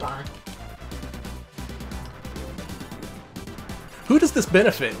on. Who does this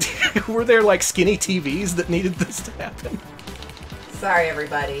benefit? Were there like skinny TVs that needed this to happen? Sorry,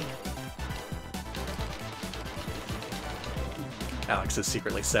 everybody. Alex is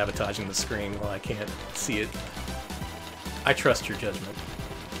secretly sabotaging the screen while I can't see it. I trust your judgment.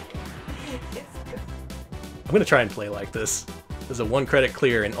 I'm gonna try and play like this. There's a 1-credit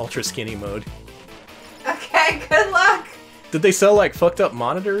clear in ultra skinny mode. Okay, good luck! Did they sell like fucked up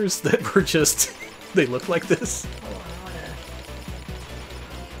monitors that were just... they look like this? Hold on, I wanna...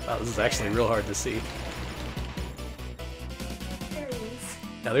 Wow, this is actually real hard to see. There it is.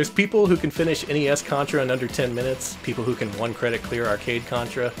 Now there's people who can finish NES Contra in under 10 minutes, people who can 1-credit clear arcade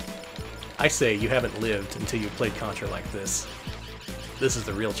Contra. I say you haven't lived until you've played Contra like this. This is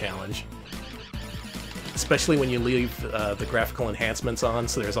the real challenge. Especially when you leave the graphical enhancements on,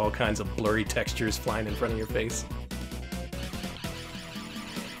 so there's all kinds of blurry textures flying in front of your face.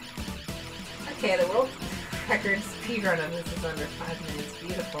 Okay, the world record speedrun of this is under 5 minutes.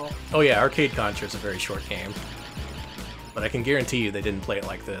 Beautiful. Oh yeah, arcade Contra is a very short game. But I can guarantee you they didn't play it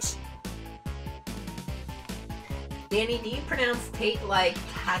like this. Danny, do you pronounce Tate like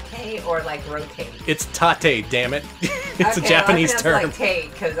tate or like rotate? It's tate, damn it. It's okay, a Japanese well, I term. like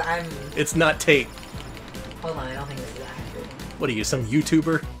Tate, because I'm... It's not Tate. Hold on, I don't think this is accurate. What are you, some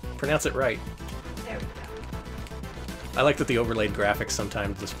YouTuber? Pronounce it right. There we go. I like that the overlaid graphics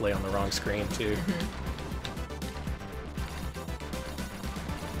sometimes display on the wrong screen, too.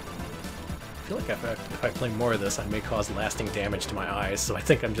 I feel like if I play more of this, I may cause lasting damage to my eyes, so I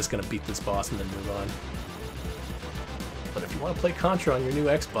think I'm just going to beat this boss and then move on. But if you want to play Contra on your new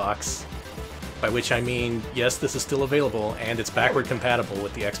Xbox, by which I mean, yes, this is still available, and it's backward compatible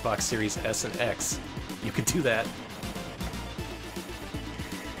with the Xbox Series S and X, you can do that.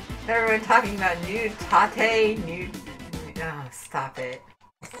 Everyone talking about new tate, new... Oh, stop it.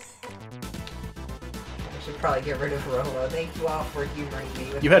 I should probably get rid of Rolo. Thank you all for humoring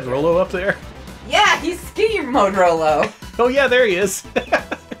me. You had Rolo up there? Yeah, he's skinny mode Rolo. Oh yeah, there he is.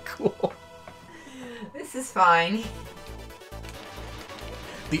 Cool. This is fine.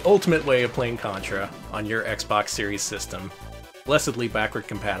 The ultimate way of playing Contra on your Xbox Series system. Blessedly backward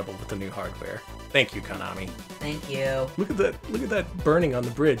compatible with the new hardware. Thank you, Konami. Thank you. Look at that burning on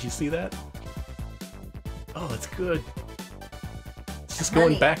the bridge, you see that? Oh, that's good. It's just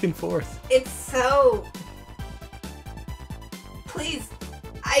going back and forth. It's so... Please.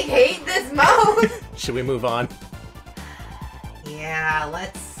 I hate this mode! Should we move on? Yeah,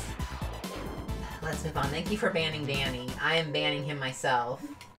 let's move on. Thank you for banning Danny. I am banning him myself.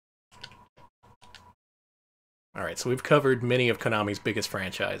 Alright, so we've covered many of Konami's biggest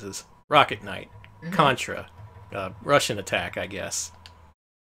franchises. Rocket Knight, Contra, Russian Attack, I guess.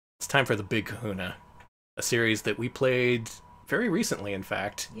 It's time for the Big Kahuna. A series that we played very recently, in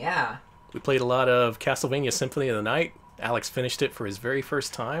fact. Yeah. We played a lot of Castlevania Symphony of the Night. Alex finished it for his very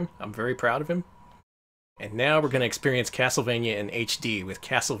first time. I'm very proud of him. And now we're going to experience Castlevania in HD with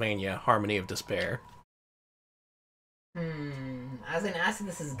Castlevania Harmony of Despair. I was going to ask if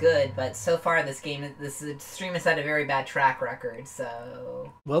this is good, but so far this stream has had a very bad track record,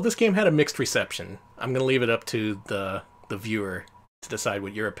 so... Well, this game had a mixed reception. I'm going to leave it up to the viewer to decide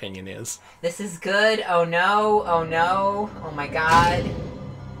what your opinion is. This is good. Oh no. Oh no. Oh my god.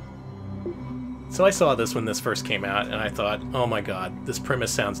 So I saw this when this first came out, and I thought, oh my god, this premise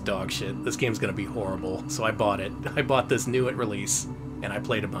sounds dog shit. This game's gonna be horrible. So I bought it. I bought this new at release, and I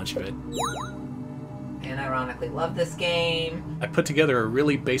played a bunch of it. And ironically love this game. I put together a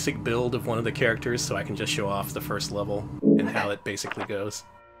really basic build of one of the characters so I can just show off the first level and how it basically goes.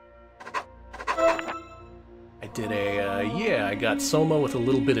 I did I got Soma with a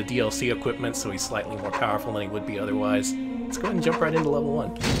little bit of DLC equipment, so he's slightly more powerful than he would be otherwise. Let's go ahead and jump right into level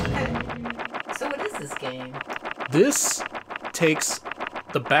 1. Okay. So what is this game? This takes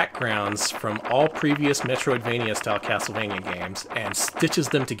the backgrounds from all previous Metroidvania-style Castlevania games and stitches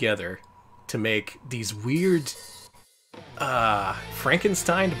them together to make these weird,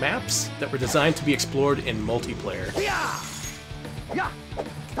 Frankenstein maps that were designed to be explored in multiplayer.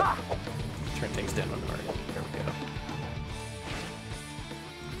 Turn things down on the right. There we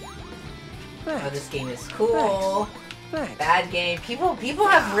go. Oh, this game is cool. Thanks. Bad game. People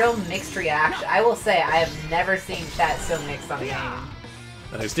have real mixed reaction. I will say, I have never seen chat so mixed on a game.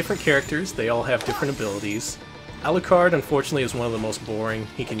 Now, there's different characters. They all have different abilities. Alucard, unfortunately, is one of the most boring.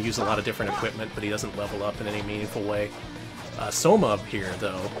 He can use a lot of different equipment, but he doesn't level up in any meaningful way. Soma here,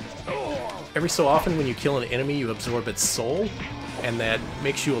 though. Every so often, when you kill an enemy, you absorb its soul, and that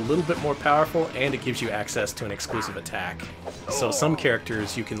makes you a little bit more powerful, and it gives you access to an exclusive attack. So some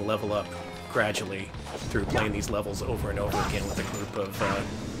characters you can level up gradually through playing these levels over and over again with a group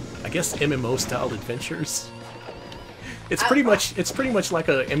of, I guess, MMO-styled adventures. It's pretty much like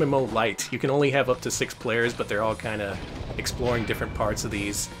a MMO light. You can only have up to 6 players, but they're all kind of exploring different parts of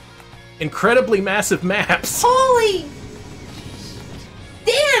these incredibly massive maps. Holy!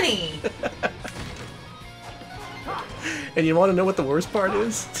 funny. And you want to know what the worst part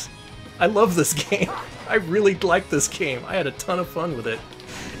is? I love this game. I really like this game. I had a ton of fun with it.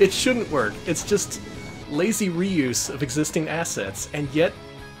 It shouldn't work. It's just lazy reuse of existing assets, and yet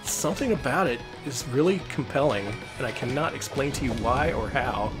something about it is really compelling, and I cannot explain to you why or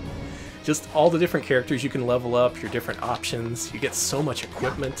how. Just all the different characters you can level up, your different options, you get so much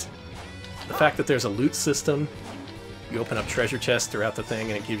equipment. The fact that there's a loot system, you open up treasure chests throughout the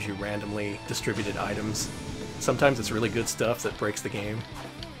thing and it gives you randomly distributed items. Sometimes it's really good stuff that breaks the game.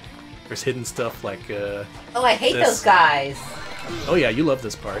 There's hidden stuff like, Oh, I hate those guys. Oh yeah, you love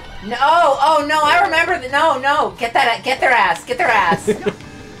this part. No, oh no, I remember the no, get their ass.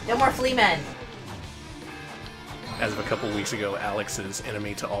 No more flea men. As of a couple weeks ago, Alex is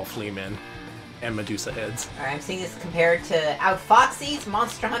enemy to all flea men and Medusa heads. Alright, I'm seeing this compared to Outfoxy's,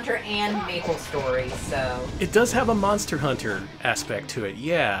 Monster Hunter, and Maple Story, so... It does have a Monster Hunter aspect to it,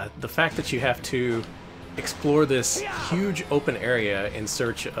 yeah. The fact that you have to explore this huge open area in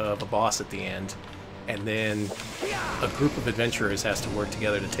search of a boss at the end, and then a group of adventurers has to work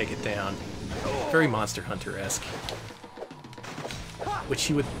together to take it down. Very Monster Hunter-esque. Which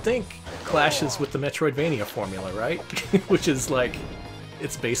you would think clashes with the Metroidvania formula, right? Which is like,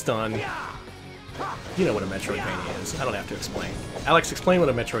 it's based on... You know what a Metroidvania is. I don't have to explain. Alex, explain what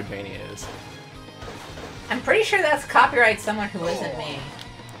a Metroidvania is. I'm pretty sure that's copyright someone who isn't me.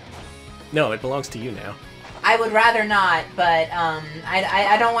 No, it belongs to you now. I would rather not, but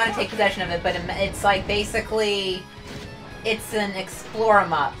I don't want to take possession of it, but it's like basically, it's an explore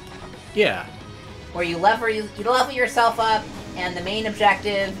 'em up. Yeah. Where you level yourself up, and the main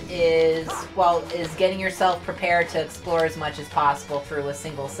objective is, well, is getting yourself prepared to explore as much as possible through a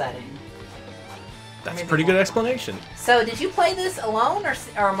single setting. That's a pretty good explanation. So, did you play this alone or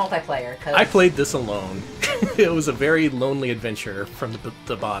multiplayer? 'Cause I played this alone. It was a very lonely adventure from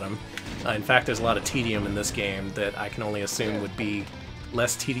the bottom. In fact, there's a lot of tedium in this game that I can only assume would be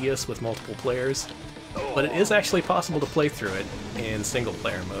less tedious with multiple players. But it is actually possible to play through it in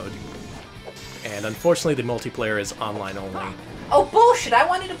single-player mode. And unfortunately, the multiplayer is online only. Oh, bullshit! I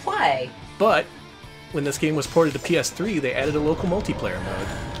wanted to play! But, when this game was ported to PS3, they added a local multiplayer mode.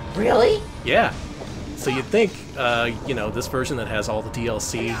 Really? Yeah. So you'd think, you know, this version that has all the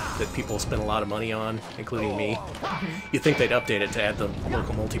DLC that people spend a lot of money on, including me, you'd think they'd update it to add the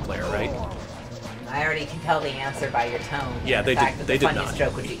local multiplayer, right? I already can tell the answer by your tone. Yeah, they did. They did not.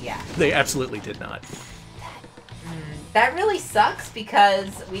 Joke would be, yeah. They absolutely did not. That really sucks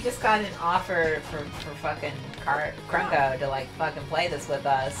because we just got an offer for fucking Krungo to like fucking play this with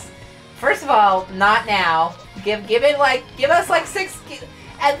us. First of all, not now. Give us like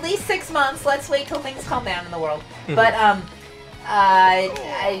at least 6 months. Let's wait till things calm down in the world. But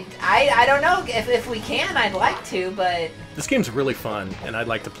I don't know if we can. I'd like to, but this game's really fun, and I'd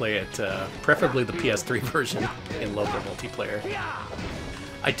like to play it, preferably the PS3 version in local multiplayer.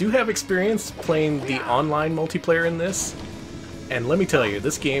 I do have experience playing the online multiplayer in this, and let me tell you,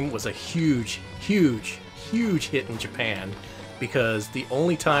 this game was a huge, huge, huge hit in Japan, because the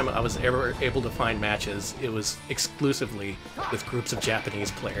only time I was ever able to find matches, it was exclusively with groups of Japanese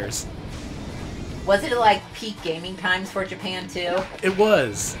players. Was it like peak gaming times for Japan too? It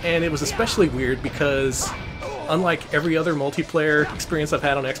was, and it was especially weird because unlike every other multiplayer experience I've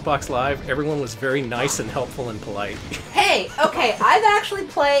had on Xbox Live, everyone was very nice and helpful and polite. Hey, okay, I've actually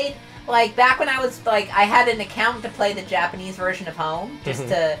played, like, back when I was, like, I had an account to play the Japanese version of Home, just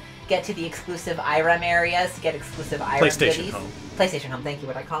to get to the exclusive IREM areas, to get exclusive IREM PlayStation goodies. Home. PlayStation Home, thank you,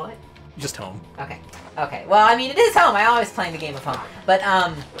 what I call it? Just Home. Okay, okay. Well, I mean, it is Home. I always play the game of Home, but,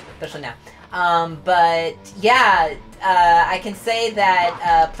 especially now. But, yeah, I can say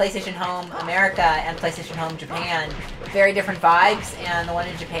that PlayStation Home America and PlayStation Home Japan, very different vibes, and the one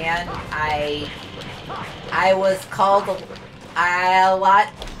in Japan, I was called a lot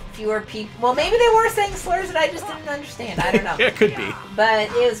fewer people. Well, maybe they were saying slurs that I just didn't understand. I don't know. Yeah, it could be. But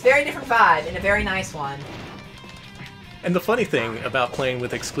it was a very different vibe, and a very nice one. And the funny thing about playing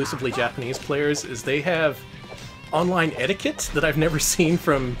with exclusively Japanese players is they have online etiquette that I've never seen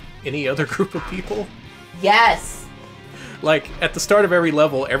from any other group of people. Yes. Like, at the start of every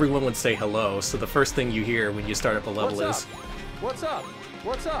level, everyone would say hello, so the first thing you hear when you start up a level is... What's up?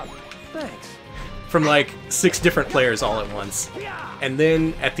 What's up? Thanks. From like 6 different players all at once. And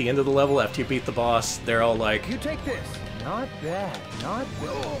then, at the end of the level, after you beat the boss, they're all like... You take this. Not bad. Not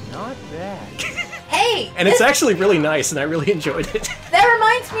bad. Not bad. Hey! And it's actually really nice, and I really enjoyed it. That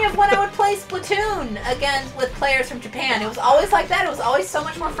reminds me of when I would play Splatoon again with players from Japan. It was always like that. It was always so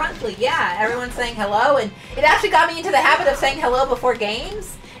much more friendly. Yeah, everyone's saying hello, and it actually got me into the habit of saying hello before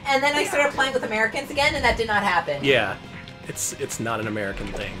games. And then I started playing with Americans again, and that did not happen. Yeah. It's not an American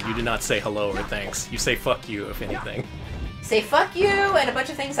thing. You do not say hello or thanks. You say fuck you, if anything. Say fuck you and a bunch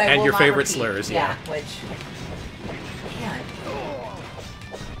of things I will And your not favorite repeat. slurs, Yeah, yeah. which... Man.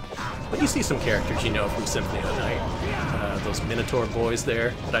 But you see some characters you know from Symphony of the Night. Those Minotaur boys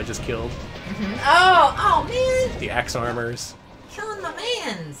there that I just killed. Oh, man! The Axe Armors. Killing my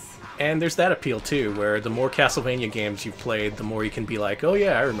mans! And there's that appeal too, where the more Castlevania games you've played, the more you can be like, oh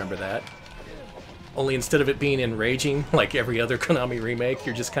yeah, I remember that. Only instead of it being enraging, like every other Konami remake,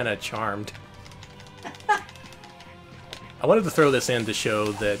 you're just kind of charmed. I wanted to throw this in to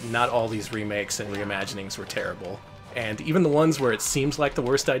show that not all these remakes and reimaginings were terrible. And even the ones where it seems like the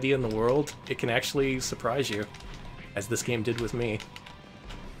worst idea in the world, it can actually surprise you, as this game did with me.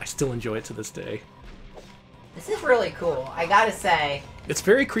 I still enjoy it to this day. This is really cool, I gotta say. It's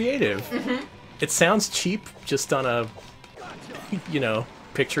very creative. It sounds cheap, just on a, you know,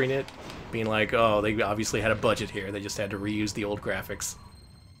 picturing it, being like, oh, they obviously had a budget here, they just had to reuse the old graphics.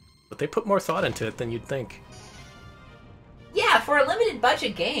 But they put more thought into it than you'd think. Yeah, for a limited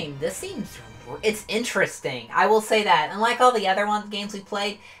budget game, this seems... It's interesting. I will say that. Unlike all the other games we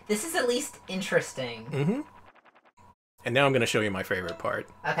played, this is at least interesting. And now I'm going to show you my favorite part.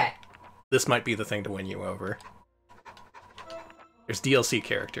 Okay. This might be the thing to win you over. There's DLC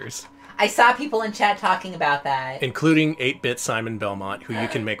characters. I saw people in chat talking about that. Including 8-bit Simon Belmont, who you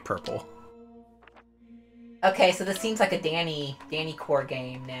can make purple. Okay, so this seems like a Danny core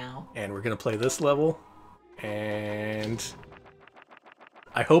game now. And we're going to play this level. And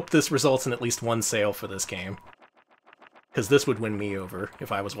I hope this results in at least one sale for this game. Because this would win me over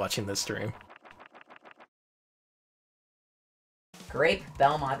if I was watching this stream. Grape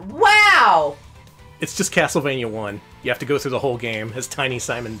Belmont. Wow! It's just Castlevania 1. You have to go through the whole game as tiny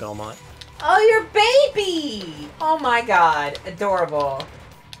Simon Belmont. Oh, your baby! Oh my god, adorable.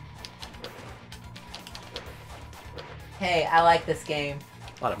 Hey, I like this game.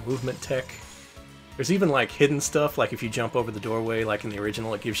 A lot of movement tech. There's even like hidden stuff, like if you jump over the doorway, like in the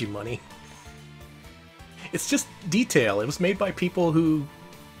original, it gives you money. It's just detail. It was made by people who,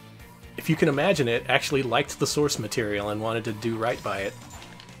 if you can imagine it, actually liked the source material and wanted to do right by it.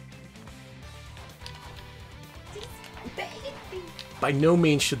 Baby. By no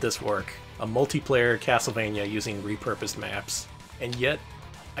means should this work. A multiplayer Castlevania using repurposed maps. And yet,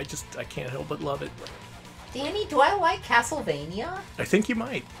 I can't help but love it. Danny, do I like Castlevania? I think you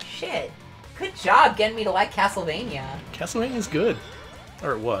might. Shit. Good job getting me to like Castlevania. Castlevania's good.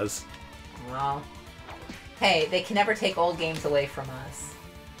 Or it was. Well, hey, they can never take old games away from us.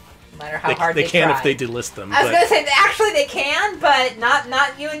 No matter how hard They can try. if they delist them. I was but gonna say, actually they can, but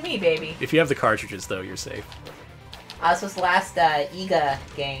not you and me, baby. if you have the cartridges, though, you're safe. This was the last Iga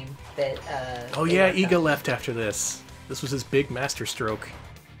game that, Oh they yeah, worked Iga on. left after this. This was his big master stroke.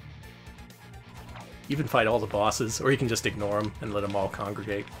 You can fight all the bosses, or you can just ignore them and let them all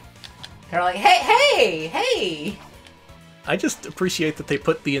congregate. They're like, hey! I just appreciate that they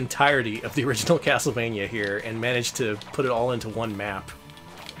put the entirety of the original Castlevania here and managed to put it all into one map.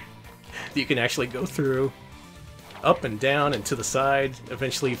 That you can actually go through, up and down and to the side,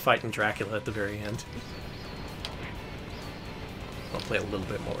 eventually fighting Dracula at the very end. I'll play a little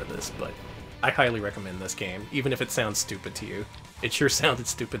bit more of this, but I highly recommend this game, even if it sounds stupid to you. It sure sounded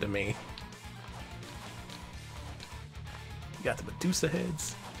stupid to me. You got the Medusa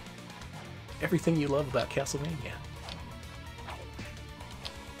heads. Everything you love about Castlevania.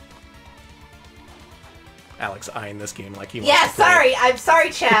 Alex eyeing this game like he wants Yeah, to play sorry. it. I'm sorry,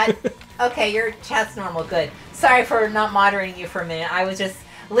 chat. Okay, your chat's normal. Good. Sorry for not moderating you for a minute. I was just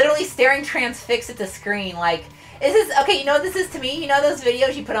literally staring transfixed at the screen like, is this... Okay, you know what this is to me? You know those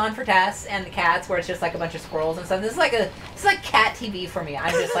videos you put on for Tess and the cats where it's just like a bunch of squirrels and stuff? This is like cat TV for me.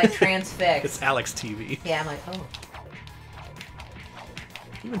 I'm just like transfixed. It's Alex TV. Yeah, I'm like, oh.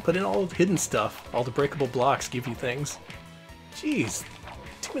 You even put in all the hidden stuff. All the breakable blocks give you things. Jeez.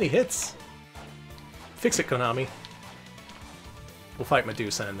 Too many hits. Fix it, Konami. We'll fight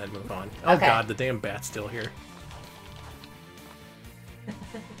Medusa and then move on. Oh Okay. god, the damn bat's still here.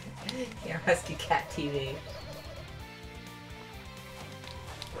 Yeah, Rescue Cat TV.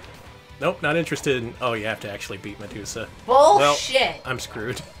 Nope, not interested in... Oh, you have to actually beat Medusa. Bullshit! I'm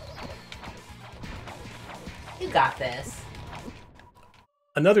screwed. You got this.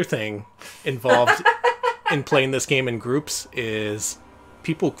 Another thing involved in playing this game in groups is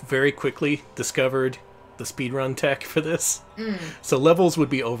people very quickly discovered the speedrun tech for this. So levels would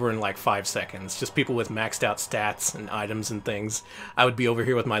be over in like 5 seconds. Just people with maxed out stats and items and things. I would be over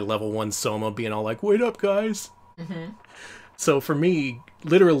here with my level 1 Soma being all like, wait up, guys. So for me,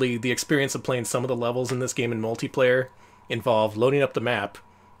 literally the experience of playing some of the levels in this game in multiplayer involved loading up the map,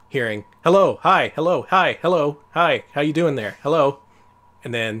 hearing, hello, hi, hello, hi, hello, hi, how you doing there, hello,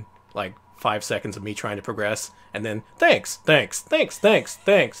 and then, like, 5 seconds of me trying to progress, and then, thanks, thanks, thanks, thanks,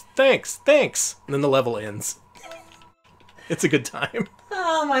 thanks, thanks, thanks, and then the level ends. It's a good time.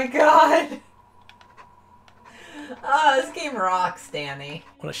 Oh my god. Oh, this game rocks, Danny.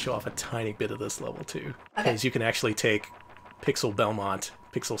 I want to show off a tiny bit of this level, too. Okay. Because you can actually take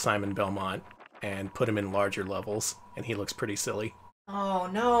Pixel Simon Belmont, and put him in larger levels, and he looks pretty silly. Oh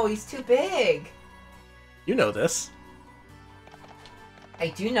no, he's too big. You know this. I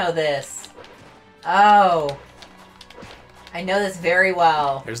do know this. Oh. I know this very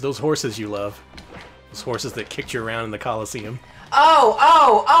well. There's those horses you love. Those horses that kicked you around in the Coliseum.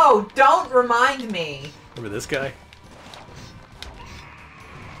 Oh, don't remind me. Remember this guy?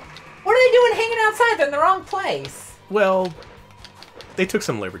 What are they doing hanging outside? They're in the wrong place. Well, they took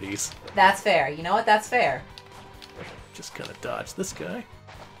some liberties. That's fair. You know what? That's fair. Just gonna dodge this guy.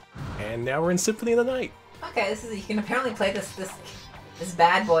 And now we're in Symphony of the Night. Okay, this is you can apparently play this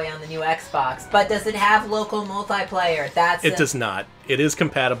bad boy on the new Xbox, but does it have local multiplayer? It does not. It is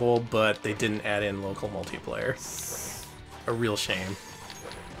compatible, but they didn't add in local multiplayer. A real shame.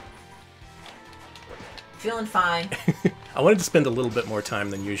 Feeling fine. I wanted to spend a little bit more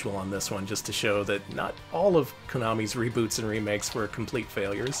time than usual on this one, just to show that not all of Konami's reboots and remakes were complete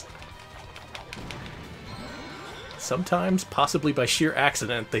failures. Sometimes, possibly by sheer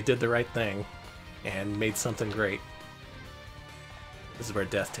accident, they did the right thing and made something great. This is where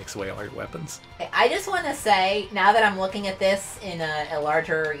death takes away all your weapons. I just want to say, now that I'm looking at this in a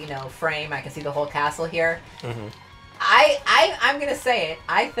larger, frame, I can see the whole castle here. Mm-hmm. I'm gonna say it.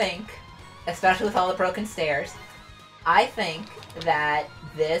 I think, especially with all the broken stairs, I think that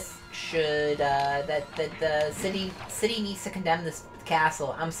this should that the city needs to condemn this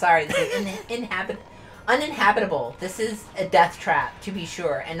castle. I'm sorry, this is uninhabitable. This is a death trap, to be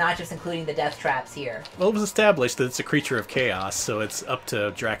sure, and not just including the death traps here. Well, it was established that it's a creature of chaos, so it's up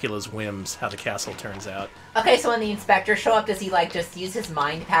to Dracula's whims how the castle turns out. Okay, so when the inspectors show up, does he just use his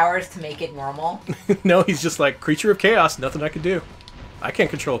mind powers to make it normal? No, he's just like, creature of chaos, nothing I can do. I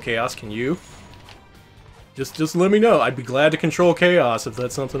can't control chaos, can you? Just let me know. I'd be glad to control chaos if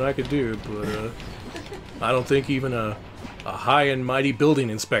that's something I could do, but I don't think even a high and mighty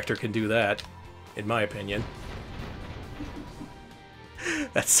building inspector can do that, in my opinion.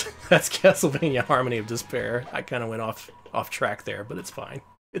 That's Castlevania Harmony of Despair. I kind of went off track there, but it's fine.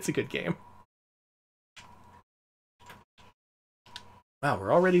 It's a good game. Wow,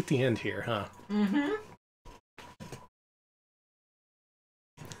 we're already at the end here, huh? Mm-hmm.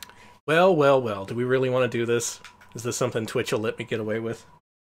 Well, do we really want to do this? Is this something Twitch will let me get away with?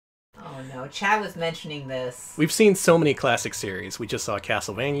 Oh no, Chad was mentioning this. We've seen so many classic series. We just saw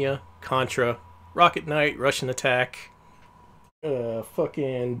Castlevania, Contra, Rocket Knight, Russian Attack,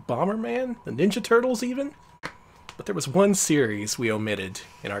 fucking Bomberman, the Ninja Turtles even. But there was one series we omitted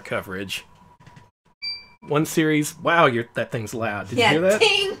in our coverage. One series... Wow, that thing's loud. Did you hear that?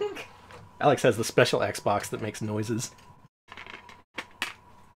 Ding! Alex has the special Xbox that makes noises.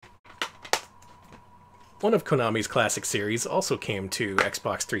 One of Konami's classic series also came to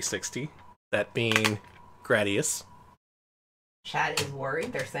Xbox 360, that being Gradius. Chad is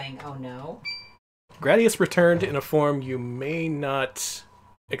worried. They're saying, oh no. Gradius returned in a form you may not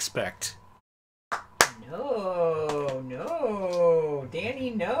expect. No, Danny,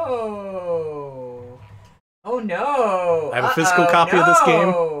 no. Oh no. I have a physical copy of this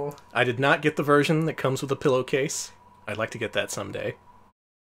game. I did not get the version that comes with a pillowcase. I'd like to get that someday.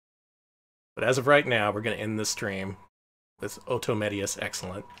 But as of right now, we're going to end this stream with Otomedius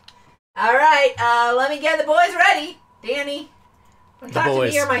Excellent. Alright, let me get the boys ready. Danny, don't talk to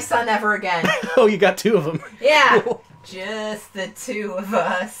me or my son ever again. Oh, you got two of them. Yeah, just the two of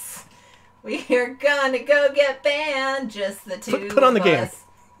us. We're gonna go get banned, just the two of us. Put on the game.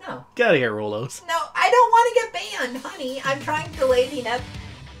 No. Get out of here, Rolos. No, I don't want to get banned, honey. I'm trying to delay the net.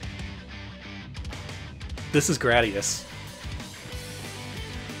 This is Gradius.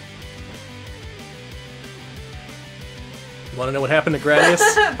 Want to know what happened to Gradius?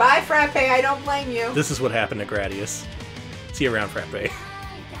 Bye, Frappe. I don't blame you. This is what happened to Gradius. See you around, Frappe.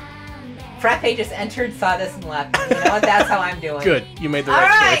 Frappe just entered, saw this, and left. You know what? That's how I'm doing. Good. You made the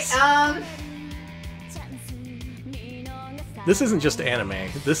right choice. Alright, This isn't just anime.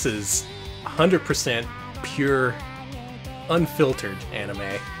 This is 100% pure, unfiltered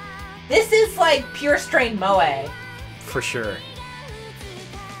anime. This is like pure strain moe. For sure.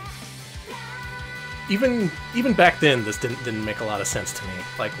 Even back then, this didn't make a lot of sense to me.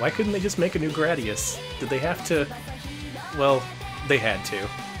 Like, why couldn't they just make a new Gradius? Did they have to? Well, they had to.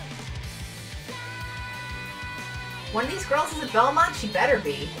 One of these girls is a Belmont? She better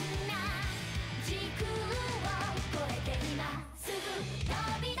be.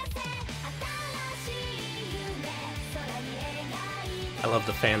 I love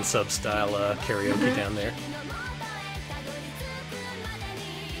the fan sub style karaoke down there.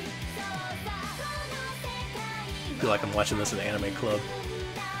 I feel like I'm watching this at an anime club.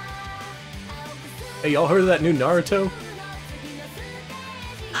 Hey, y'all heard of that new Naruto?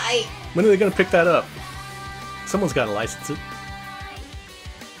 When are they gonna pick that up? Someone's gotta license it.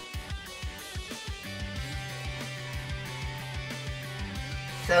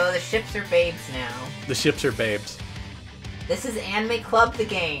 So the ships are babes now. The ships are babes. This is Anime Club the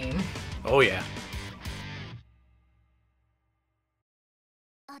game. Oh yeah.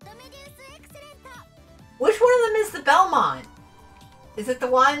 Which one of them is the Belmont? Is it the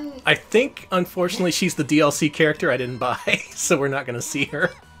one? I think, unfortunately, she's the DLC character I didn't buy, so we're not gonna see her.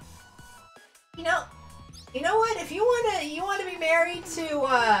 You know what? If you wanna be married to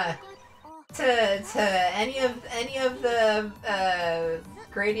any of the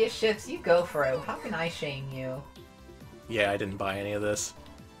Gradius ships, you go for it. How can I shame you? Yeah, I didn't buy any of this.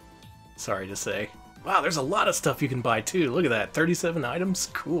 Sorry to say. Wow, there's a lot of stuff you can buy too. Look at that, 37 items.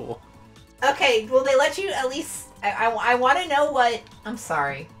 Cool. Okay, will they let you at least? I want to know what. I'm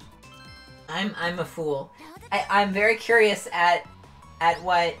sorry. I'm a fool. I'm very curious at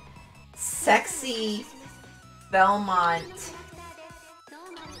what sexy Belmont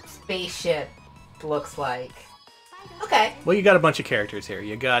spaceship looks like. Okay. Well, you got a bunch of characters here.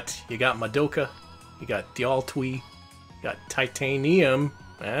 You got Madoka, you got Dialtwi, you got Titanium.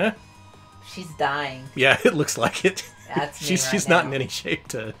 Eh? She's dying. Yeah, it looks like it. That's me she's now. not in any shape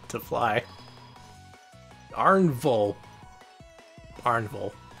to fly. Arnvol.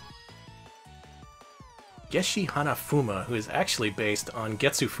 Geshi Hanafuma, who is actually based on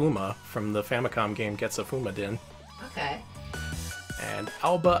Getsufuma from the Famicom game Getsufuma Den. Okay. And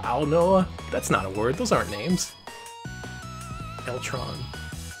Alba Aonoa. That's not a word, those aren't names. Eltron.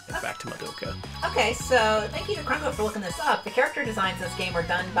 And back to Madoka. Okay, so thank you to Krungo for looking this up. The character designs in this game are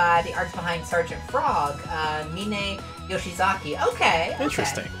done by the arts behind Sergeant Frog, Mine Yoshizaki. Okay.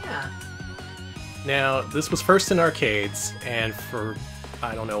 Interesting. Yeah. Now, this was first in arcades, and for,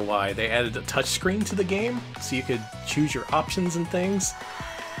 I don't know why, they added a touchscreen to the game, so you could choose your options and things.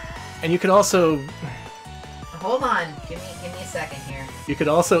 And you could also... Hold on, give me a second here. You could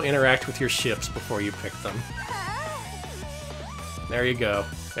also interact with your ships before you pick them. There you go.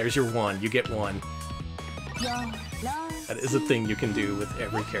 There's your one. You get one. That is a thing you can do with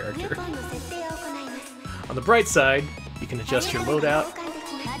every character. On the bright side, you can adjust your loadout.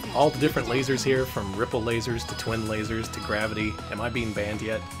 All the different lasers here, from ripple lasers to twin lasers to gravity. Am I being banned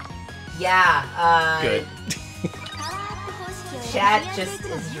yet? Yeah, Good. Chat just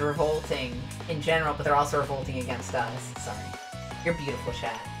is revolting in general, but they're also revolting against us. Sorry. You're beautiful,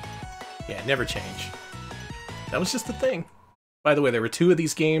 chat. Yeah, never change. That was just a thing. By the way, there were 2 of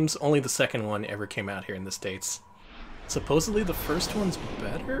these games. Only the second one ever came out here in the States. Supposedly the first one's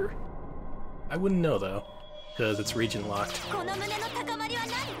better? I wouldn't know, though, because it's region locked.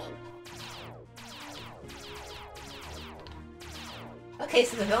 Okay,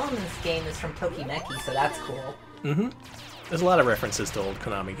 so the villain in this game is from Tokimeki, so that's cool. Mm-hmm. There's a lot of references to old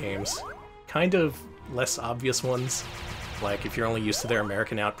Konami games. Kind of less obvious ones. Like, if you're only used to their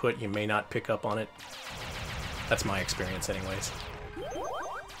American output, you may not pick up on it. That's my experience anyways.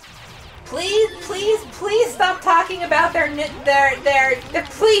 Please stop talking about their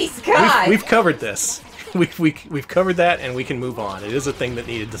please, God! We've covered this. We've covered that, and we can move on. It is a thing that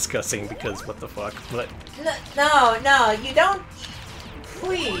needed discussing, because what the fuck, but... No, you don't...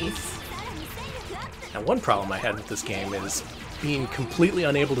 Please. Now, one problem I had with this game is being completely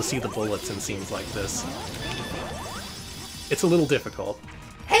unable to see the bullets in scenes like this. It's a little difficult.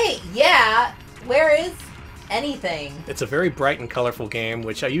 Hey, yeah! Where is anything? It's a very bright and colorful game,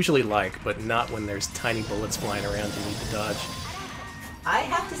 which I usually like, but not when there's tiny bullets flying around you need to dodge. I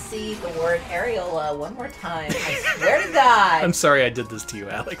have to see the word areola one more time. I swear to God! I'm sorry I did this to you,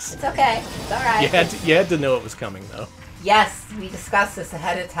 Alex. It's okay. It's alright. You had to know it was coming, though. Yes, we discussed this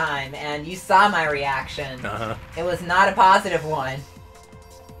ahead of time, and you saw my reaction. Uh-huh. It was not a positive one.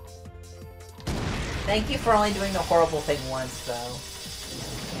 Thank you for only doing the horrible thing once, though.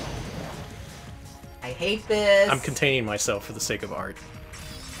 I hate this. I'm containing myself for the sake of art.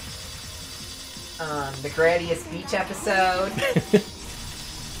 The Gradius Beach episode.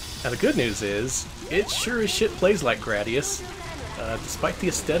 Now the good news is, it sure as shit plays like Gradius. Despite the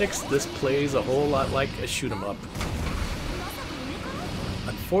aesthetics, this plays a whole lot like a shoot-'em-up.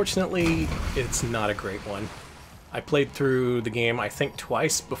 Unfortunately, it's not a great one. I played through the game, I think,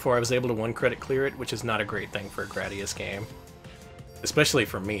 twice before I was able to one-credit clear it, which is not a great thing for a Gradius game. Especially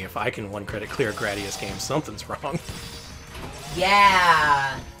for me, if I can one-credit clear a Gradius game, something's wrong.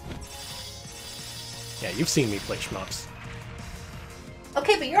 Yeah. Yeah, you've seen me play shmups.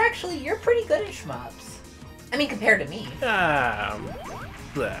 Okay, but you're pretty good at shmups. I mean, compared to me.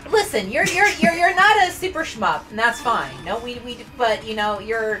 Bleh. Listen, you're not a super shmup, and that's fine. No, but you know,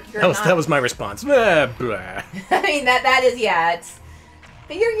 you're not. That was my response. Blah, blah. I mean, that is, yeah, it's.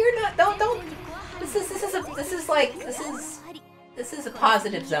 But you're not. Don't. This is a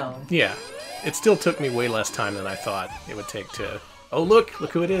positive zone. Yeah, it still took me way less time than I thought it would take to. Oh, look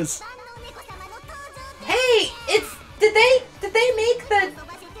who it is. Hey, it's. Did they make the?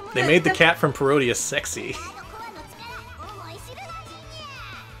 They made the cat from Parodius sexy.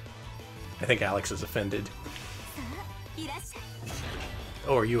 I think Alex is offended.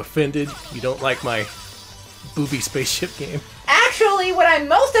 Oh, are you offended? You don't like my booby spaceship game? Actually, what I'm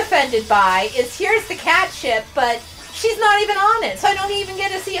most offended by is here's the cat ship, but she's not even on it, so I don't even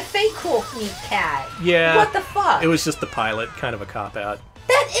get to see a fake cool neat cat. Yeah. What the fuck? It was just the pilot, kind of a cop-out.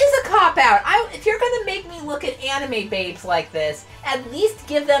 That is a cop-out. If you're gonna make me look at anime babes like this, at least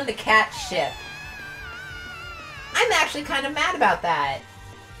give them the cat ship. I'm actually kind of mad about that.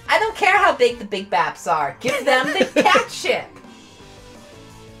 I don't care how big the big baps are. Give them the cat ship.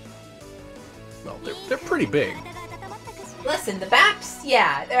 Well, they're pretty big. Listen, the baps,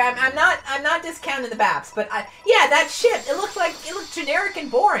 yeah. I'm not discounting the baps, but yeah, that ship. It looked generic and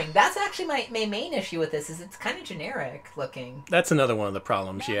boring. That's actually my main issue with this. Is it's kind of generic looking. That's another one of the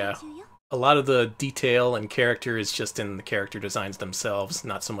problems. Yeah, a lot of the detail and character is just in the character designs themselves,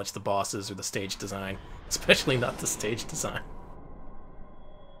 not so much the bosses or the stage design. Especially not the stage design.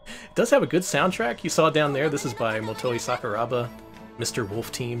 It does have a good soundtrack. You saw down there. This is by Motoi Sakuraba, Mr.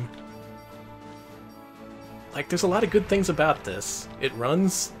 Wolf Team. Like, there's a lot of good things about this. It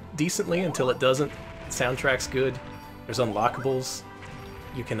runs decently until it doesn't. The soundtrack's good. There's unlockables.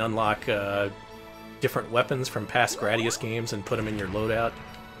 You can unlock different weapons from past Gradius games and put them in your loadout.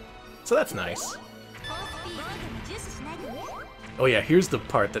 So that's nice. Oh yeah, here's the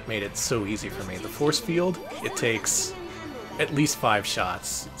part that made it so easy for me. The force field, it takes at least 5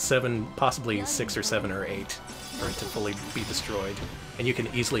 shots. 7, possibly 6 or 7 or 8 for it to fully be destroyed. And you can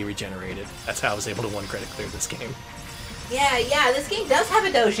easily regenerate it. That's how I was able to one-credit clear this game. Yeah, this game does have a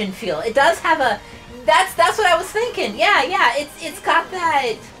Dojin feel. It does have a... That's what I was thinking. Yeah, it's got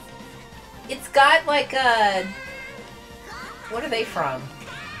that... It's got like a... What are they from?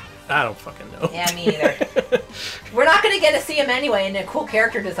 I don't fucking know. Yeah, me either. We're not going to get to see him anyway in a cool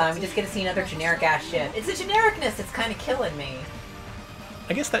character design. We just get to see another generic-ass shit. It's a genericness that's kind of killing me.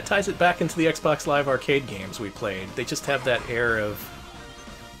 I guess that ties it back into the Xbox Live Arcade games we played. They just have that air of...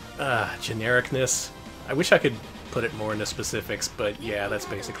 genericness. I wish I could put it more into specifics, but yeah, that's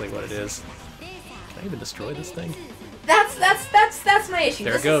basically what it is. Can I even destroy this thing? That's my issue.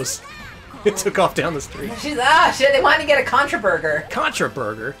 There it goes. It took off down the street. She's shit. They wanted to get a Contra Burger. Contra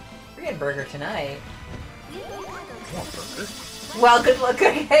Burger. We're getting burger tonight. I want burger. Well, good luck.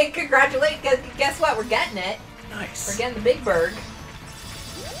 Hey, congratulations. Guess what? We're getting it. Nice. We're getting the big burg.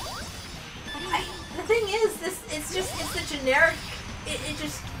 The thing is, it's the generic. It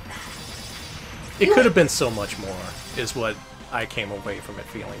just. It could have been so much more, is what I came away from it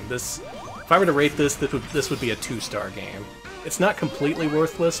feeling. If I were to rate this would be a 2-star game. It's not completely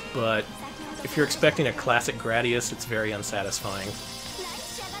worthless, but if you're expecting a classic Gradius, it's very unsatisfying.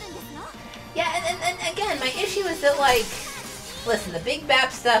 Yeah, and again, my issue is that, like, listen, the Big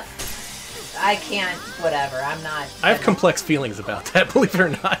Bap stuff, I can't, whatever, I'm not... I have complex feelings about that, believe it or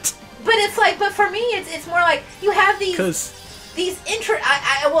not. But it's like, but for me, it's more like, you have these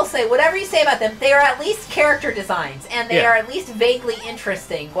I will say, whatever you say about them, they are at least character designs, and they are at least vaguely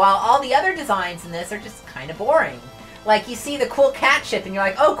interesting, while all the other designs in this are just kind of boring. Like, you see the cool cat ship, and you're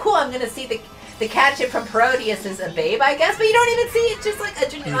like, oh, cool, I'm gonna see the cat ship from Parodius is a babe, I guess, but you don't even see it, just like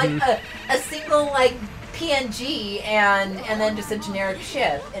a single, like, PNG, and then just a generic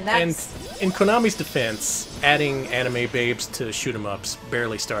ship, and that's... And in Konami's defense, adding anime babes to shoot-em-ups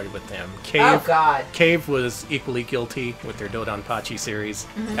barely started with them. Oh, God. Cave was equally guilty with their Dodonpachi series.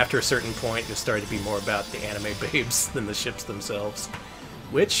 After a certain point, it started to be more about the anime babes than the ships themselves.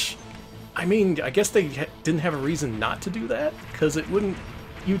 Which, I mean, I guess they didn't have a reason not to do that, because it wouldn't...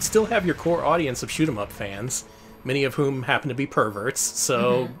 You'd still have your core audience of shoot-em-up fans, many of whom happen to be perverts,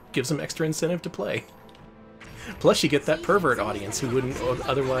 so gives them extra incentive to play. Plus, you get that pervert audience who wouldn't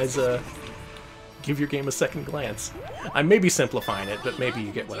otherwise give your game a second glance. I may be simplifying it, but maybe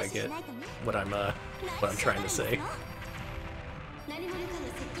you get what I get, what I'm trying to say.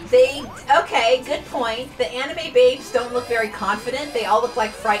 Okay, good point. The anime babes don't look very confident. They all look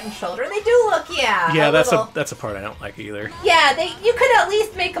like frightened children. They do look, yeah. Yeah, that's a part I don't like either. Yeah, you could at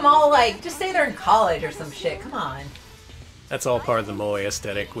least make them all like, just say they're in college or some shit. Come on. That's all part of the moe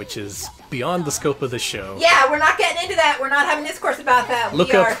aesthetic, which is beyond the scope of the show. Yeah, we're not getting into that. We're not having discourse about that.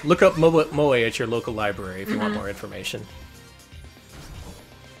 Look up moe at your local library if you want more information.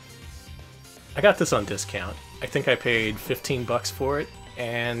 I got this on discount. I think I paid $15 for it,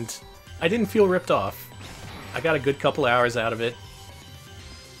 and I didn't feel ripped off. I got a good couple hours out of it.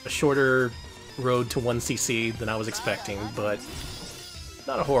 A shorter road to 1cc than I was expecting, but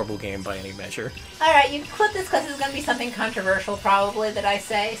not a horrible game by any measure. Alright, you clip this because it's going to be something controversial probably that I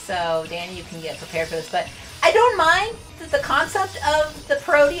say, so Danny, you can get prepared for this, but I don't mind the concept of the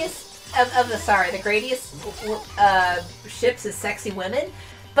Proteus, the Gradius ships as sexy women,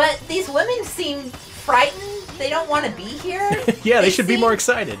 but these women seem frightened. They don't want to be here. Yeah, they should be more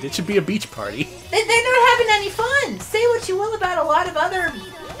excited. It should be a beach party. They're not having any fun. Say what you will about a lot of other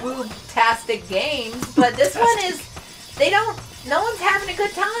boob-tastic games, but this one is, no one's having a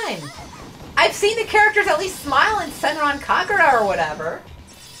good time. I've seen the characters at least smile in Senran Kagura or whatever.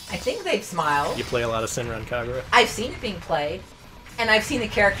 I think they've smiled. You play a lot of Senran Kagura? I've seen it being played. And I've seen the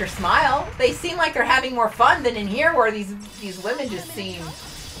characters smile. They seem like they're having more fun than in here where these women just seem...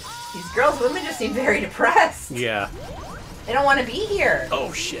 women just seem very depressed. Yeah. They don't want to be here.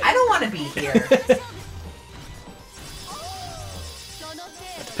 Oh, shit. I don't want to be here.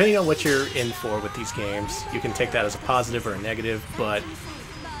 Depending on what you're in for with these games, you can take that as a positive or a negative, but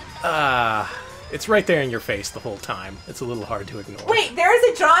it's right there in your face the whole time. It's a little hard to ignore. Wait, there's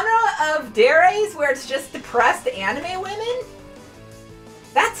a genre of deres where it's just depressed anime women?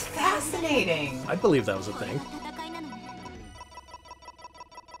 That's fascinating. I believe that was a thing.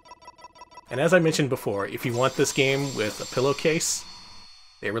 And as I mentioned before, if you want this game with a pillowcase,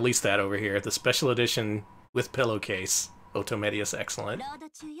 they released that over here. The special edition with pillowcase. Otomedia's excellent.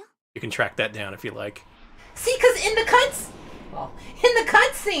 You can track that down if you like. See, because in the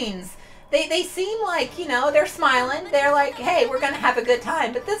cutscenes, they seem like, they're smiling. They're like, hey, we're going to have a good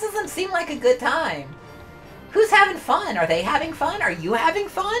time. But this doesn't seem like a good time. Who's having fun? Are they having fun? Are you having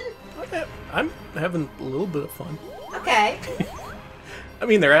fun? I'm having a little bit of fun. Okay. I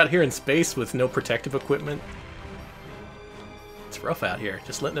mean, they're out here in space with no protective equipment. It's rough out here,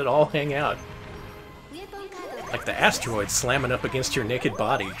 just letting it all hang out. Like the asteroid slamming up against your naked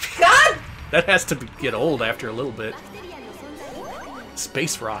body. God! That has to get old after a little bit.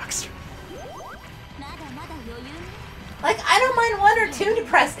 Space rocks. Like, I don't mind one or two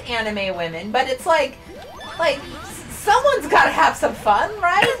depressed anime women, but it's like someone's got to have some fun,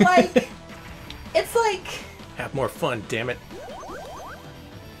 right? Like, it's like... Have more fun, damn it.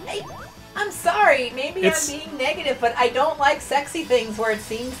 I'm sorry, maybe I'm being negative, but I don't like sexy things where it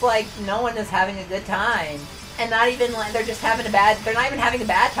seems like no one is having a good time. And not even like they're just having they're not even having a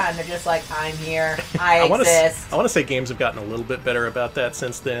bad time, they're just like, I'm here, I exist. I want to say games have gotten a little bit better about that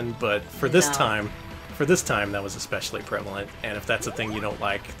since then, but for this time that was especially prevalent, and if that's a thing you don't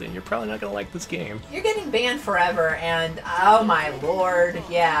like, then you're probably not going to like this game. You're getting banned forever, and oh my lord,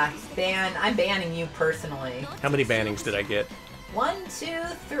 yeah, I'm banning you personally. How many bannings did I get? 1, 2,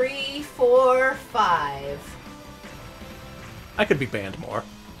 3, 4, 5. I could be banned more.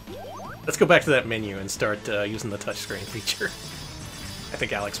 Let's go back to that menu and start using the touchscreen feature. I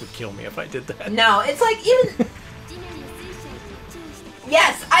think Alex would kill me if I did that. No, it's like even...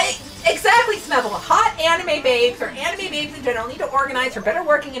 Yes, exactly, Smevel. Hot anime babes, or anime babes in general, need to organize for better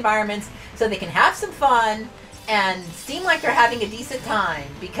working environments so they can have some fun and seem like they're having a decent time.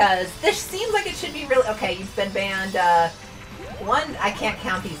 Because this seems like it should be really... Okay, you've been banned... One, I can't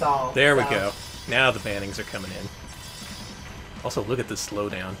count these all. There we go. Now the bannings are coming in. Also, look at this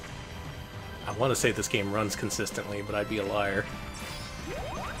slowdown. I want to say this game runs consistently, but I'd be a liar.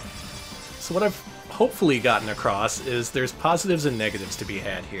 So what I've hopefully gotten across is there's positives and negatives to be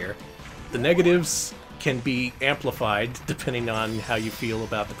had here. The negatives can be amplified depending on how you feel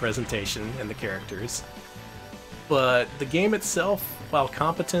about the presentation and the characters. But the game itself, while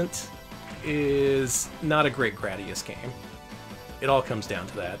competent, is not a great Gradius game. It all comes down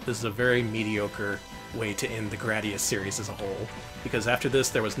to that. This is a very mediocre way to end the Gradius series as a whole. Because after this,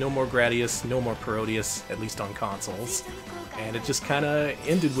 there was no more Gradius, no more Parodius, at least on consoles. And it just kind of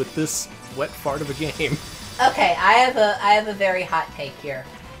ended with this wet fart of a game. Okay, I have a very hot take here.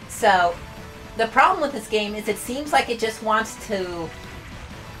 So, the problem with this game is it seems like it just wants to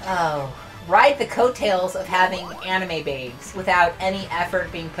ride the coattails of having anime babes without any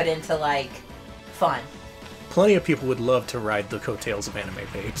effort being put into, like, fun. Plenty of people would love to ride the coattails of anime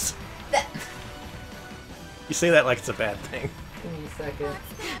babes. You say that like it's a bad thing. Give me a second.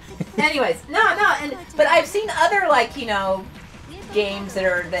 Anyways, but I've seen other games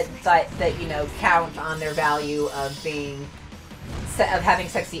that count on their value of being of having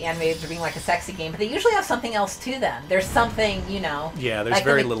sexy animators or being like a sexy game, but they usually have something else to them. There's something, Yeah, there's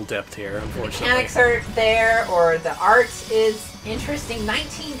very little depth here, unfortunately. The mechanics are there, or the art is interesting.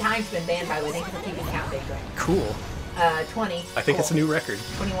 19 times been banned, by the way. Thank you for keeping count, Big Greg. Cool. 20. I think it's a new record.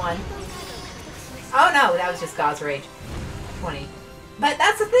 21. Oh no, that was just God's Rage. 20. But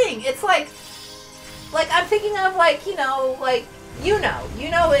that's the thing. It's like I'm thinking of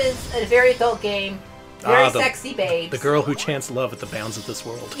is a very adult game. Very sexy babes. The girl who chants love at the bounds of this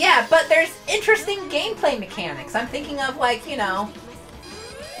world. Yeah, but there's interesting gameplay mechanics. I'm thinking of I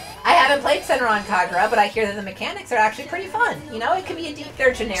haven't played Senran Kagura, but I hear that the mechanics are actually pretty fun. It could be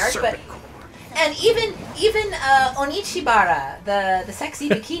they're generic, Serpent but and even Onichibara, the sexy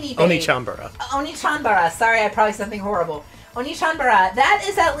bikini babe. Onichanbara. Sorry, I probably said something horrible. Onichanbara. That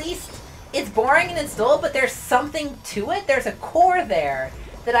is at least it's boring and it's dull, but there's something to it. There's a core there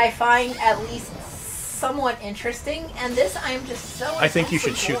that I find at least somewhat interesting, and this I'm just so I think you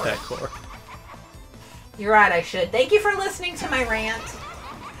should bored. shoot that core. You're right, I should. Thank you for listening to my rant.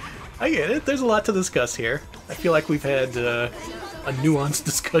 I get it. There's a lot to discuss here. I feel like we've had a nuanced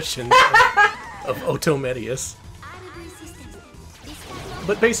discussion of Otomedius.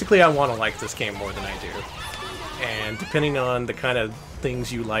 But basically, I want to like this game more than I do. And depending on the kind of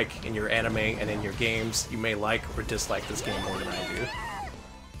things you like in your anime and in your games, you may like or dislike this game more than I do.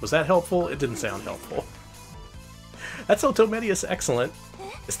 Was that helpful? It didn't sound helpful. That's Otomedius Excellent.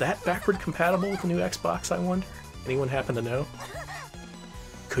 Is that backward compatible with the new Xbox, I wonder? Anyone happen to know?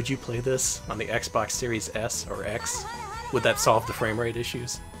 Could you play this on the Xbox Series S or X? Would that solve the frame rate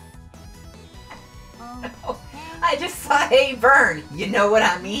issues? I just saw Hey Vern. You know what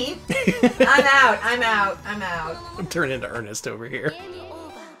I mean? I'm out. I'm turning into Ernest over here.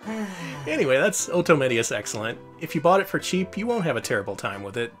 Anyway, that's Otomedius Excellent. If you bought it for cheap, you won't have a terrible time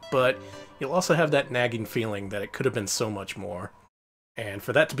with it, but you'll also have that nagging feeling that it could have been so much more. And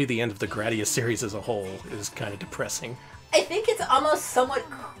for that to be the end of the Gradius series as a whole is kind of depressing. I think it's almost somewhat...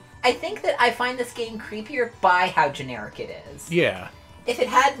 I think that I find this game creepier by how generic it is. Yeah. If it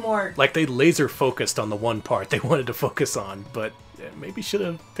had more... Like, they laser focused on the one part they wanted to focus on, but maybe should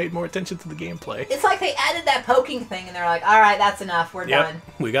have paid more attention to the gameplay. It's like they added that poking thing, and they're like, alright, that's enough, we're done.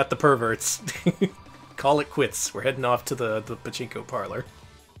 We got the perverts. Call it quits. We're heading off to the pachinko parlor.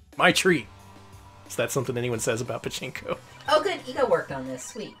 My treat. Is that something anyone says about pachinko? Oh good, Iga worked on this,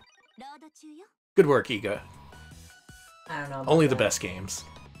 sweet. Good work, Iga. I don't know. Only the best games.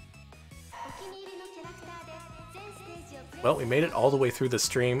 Well, we made it all the way through the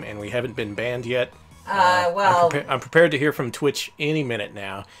stream, and we haven't been banned yet. Well... I'm prepared to hear from Twitch any minute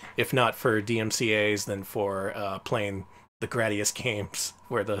now. If not for DMCAs, then for playing the Gradius games,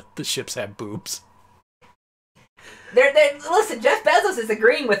 where the ships have boobs. Listen, Jeff Bezos is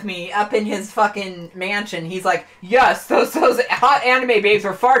agreeing with me up in his fucking mansion. He's like, yes, those hot anime babes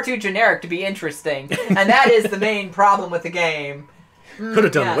are far too generic to be interesting. And that is the main problem with the game. Could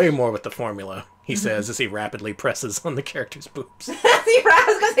have done way more with the formula, he says as he rapidly presses on the character's boobs. I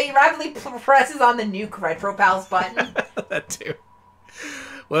was going to say, he rapidly presses on the nuke Retro Pals button. That too.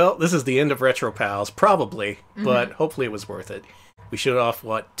 Well, this is the end of Retro Pals, probably, but hopefully it was worth it. We showed off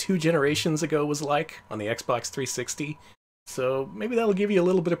what 2 generations ago was like on the Xbox 360, so maybe that'll give you a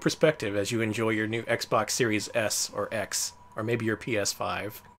little bit of perspective as you enjoy your new Xbox Series S or X, or maybe your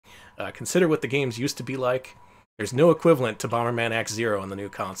PS5. Consider what the games used to be like. There's no equivalent to Bomberman X-Zero on the new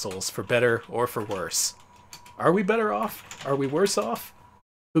consoles, for better or for worse. Are we better off? Are we worse off?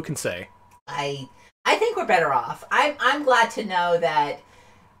 Who can say? I think we're better off. I'm glad to know that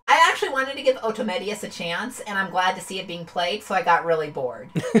I actually wanted to give Otomedius a chance, and I'm glad to see it being played, so I got really bored.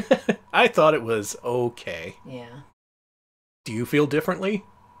 I thought it was okay. Yeah. Do you feel differently?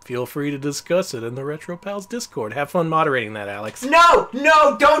 Feel free to discuss it in the Retro Pals Discord. Have fun moderating that, Alex. No,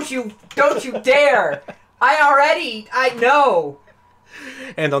 don't you dare! I know.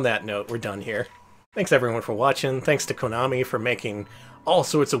 And on that note, we're done here. Thanks everyone for watching. Thanks to Konami for making all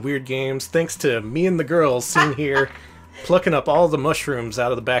sorts of weird games. Thanks to me and the girls sitting here plucking up all the mushrooms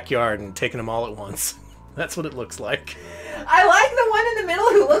out of the backyard and taking them all at once. That's what it looks like. I like the one in the middle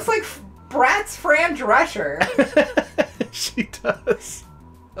who looks like Bratz Fran Drescher. She does.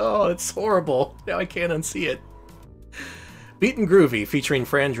 Oh, it's horrible. Now I can't unsee it. Beat and Groovy featuring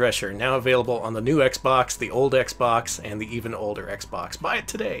Fran Drescher, now available on the new Xbox, the old Xbox, and the even older Xbox. Buy it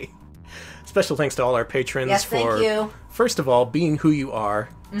today. Special thanks to all our patrons Yes, thank for, you. first of all, being who you are,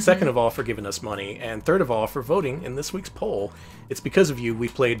 Second of all, for giving us money. And third of all, for voting in this week's poll. It's because of you we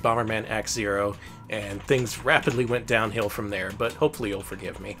played Bomberman Act Zero, and things rapidly went downhill from there, but hopefully you'll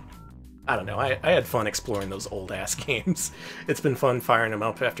forgive me. I don't know, I had fun exploring those old-ass games. It's been fun firing them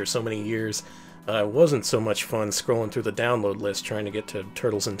up after so many years. It wasn't so much fun scrolling through the download list trying to get to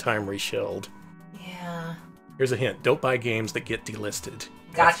Turtles in Time Reshelled. Yeah. Here's a hint, don't buy games that get delisted.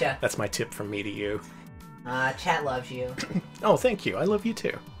 Gotcha. That's my tip from me to you. Chat loves you. Oh, thank you. I love you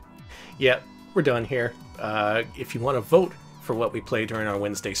too. Yeah, we're done here. If you want to vote for what we play during our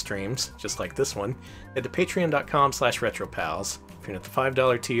Wednesday streams, just like this one, head to patreon.com/retropals. If you're at the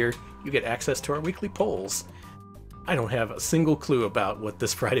 $5 tier, you get access to our weekly polls. I don't have a single clue about what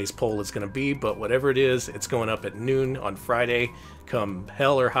this Friday's poll is going to be, but whatever it is, it's going up at noon on Friday, come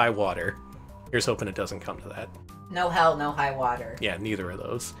hell or high water. Here's hoping it doesn't come to that. No hell, no high water. Yeah, neither of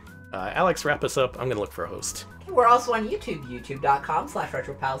those. Alex, wrap us up. I'm going to look for a host. We're also on YouTube,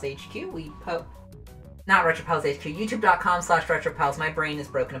 youtube.com/retropalshq. We not retropalshq, youtube.com/retropals. My brain is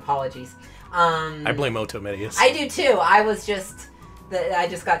broken. Apologies. I blame Otomedius. I do too. I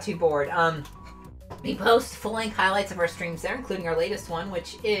just got too bored. We post full-length highlights of our streams there, including our latest one,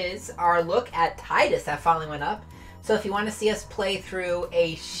 which is our look at Titus that finally went up. So if you want to see us play through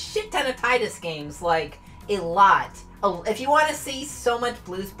a shit ton of Titus games, like a lot. If you want to see so much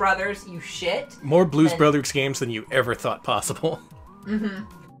Blues Brothers, you shit. More Blues Brothers games than you ever thought possible. Mm-hmm.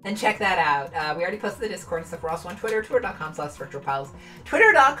 Then check that out. We already posted the Discord and stuff. We're also on Twitter, twitter.com/retropals,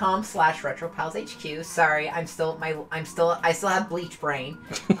 twitter.com/retropalshq. Sorry, I still have bleach brain.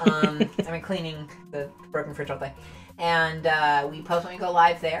 I've been cleaning the broken fridge all day. And we post when we go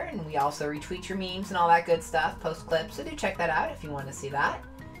live there, and we also retweet your memes and all that good stuff, post clips, so do check that out if you want to see that.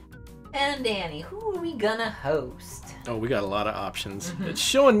 And Danny, who are we gonna host? Oh, we got a lot of options. It's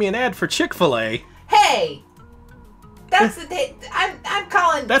showing me an ad for Chick-fil-A. Hey! That's the day. I'm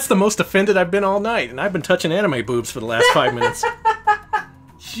calling. That's the most offended I've been all night, and I've been touching anime boobs for the last 5 minutes.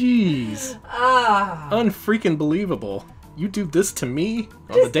 Jeez. Unfreaking believable. You do this to me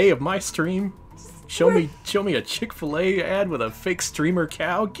on the day of my stream? Show me a Chick-fil-A ad with a fake streamer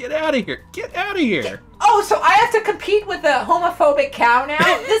cow? Get out of here. Get out of here. Oh, so I have to compete with the homophobic cow now?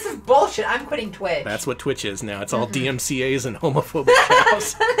 This is bullshit. I'm quitting Twitch. That's what Twitch is now. It's all DMCAs and homophobic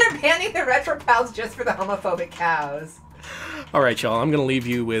cows. They're banning the Retro Pals just for the homophobic cows. Alright, y'all. I'm going to leave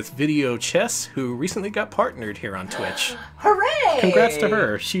you with Video Chess, who recently got partnered here on Twitch. Hooray! Congrats to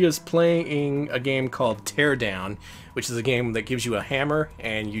her. She is playing a game called Teardown, which is a game that gives you a hammer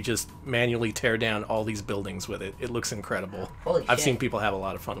and you just manually tear down all these buildings with it. It looks incredible. Holy I've shit. seen people have a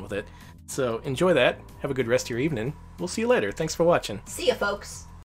lot of fun with it. So enjoy that. Have a good rest of your evening. We'll see you later. Thanks for watching. See ya, folks.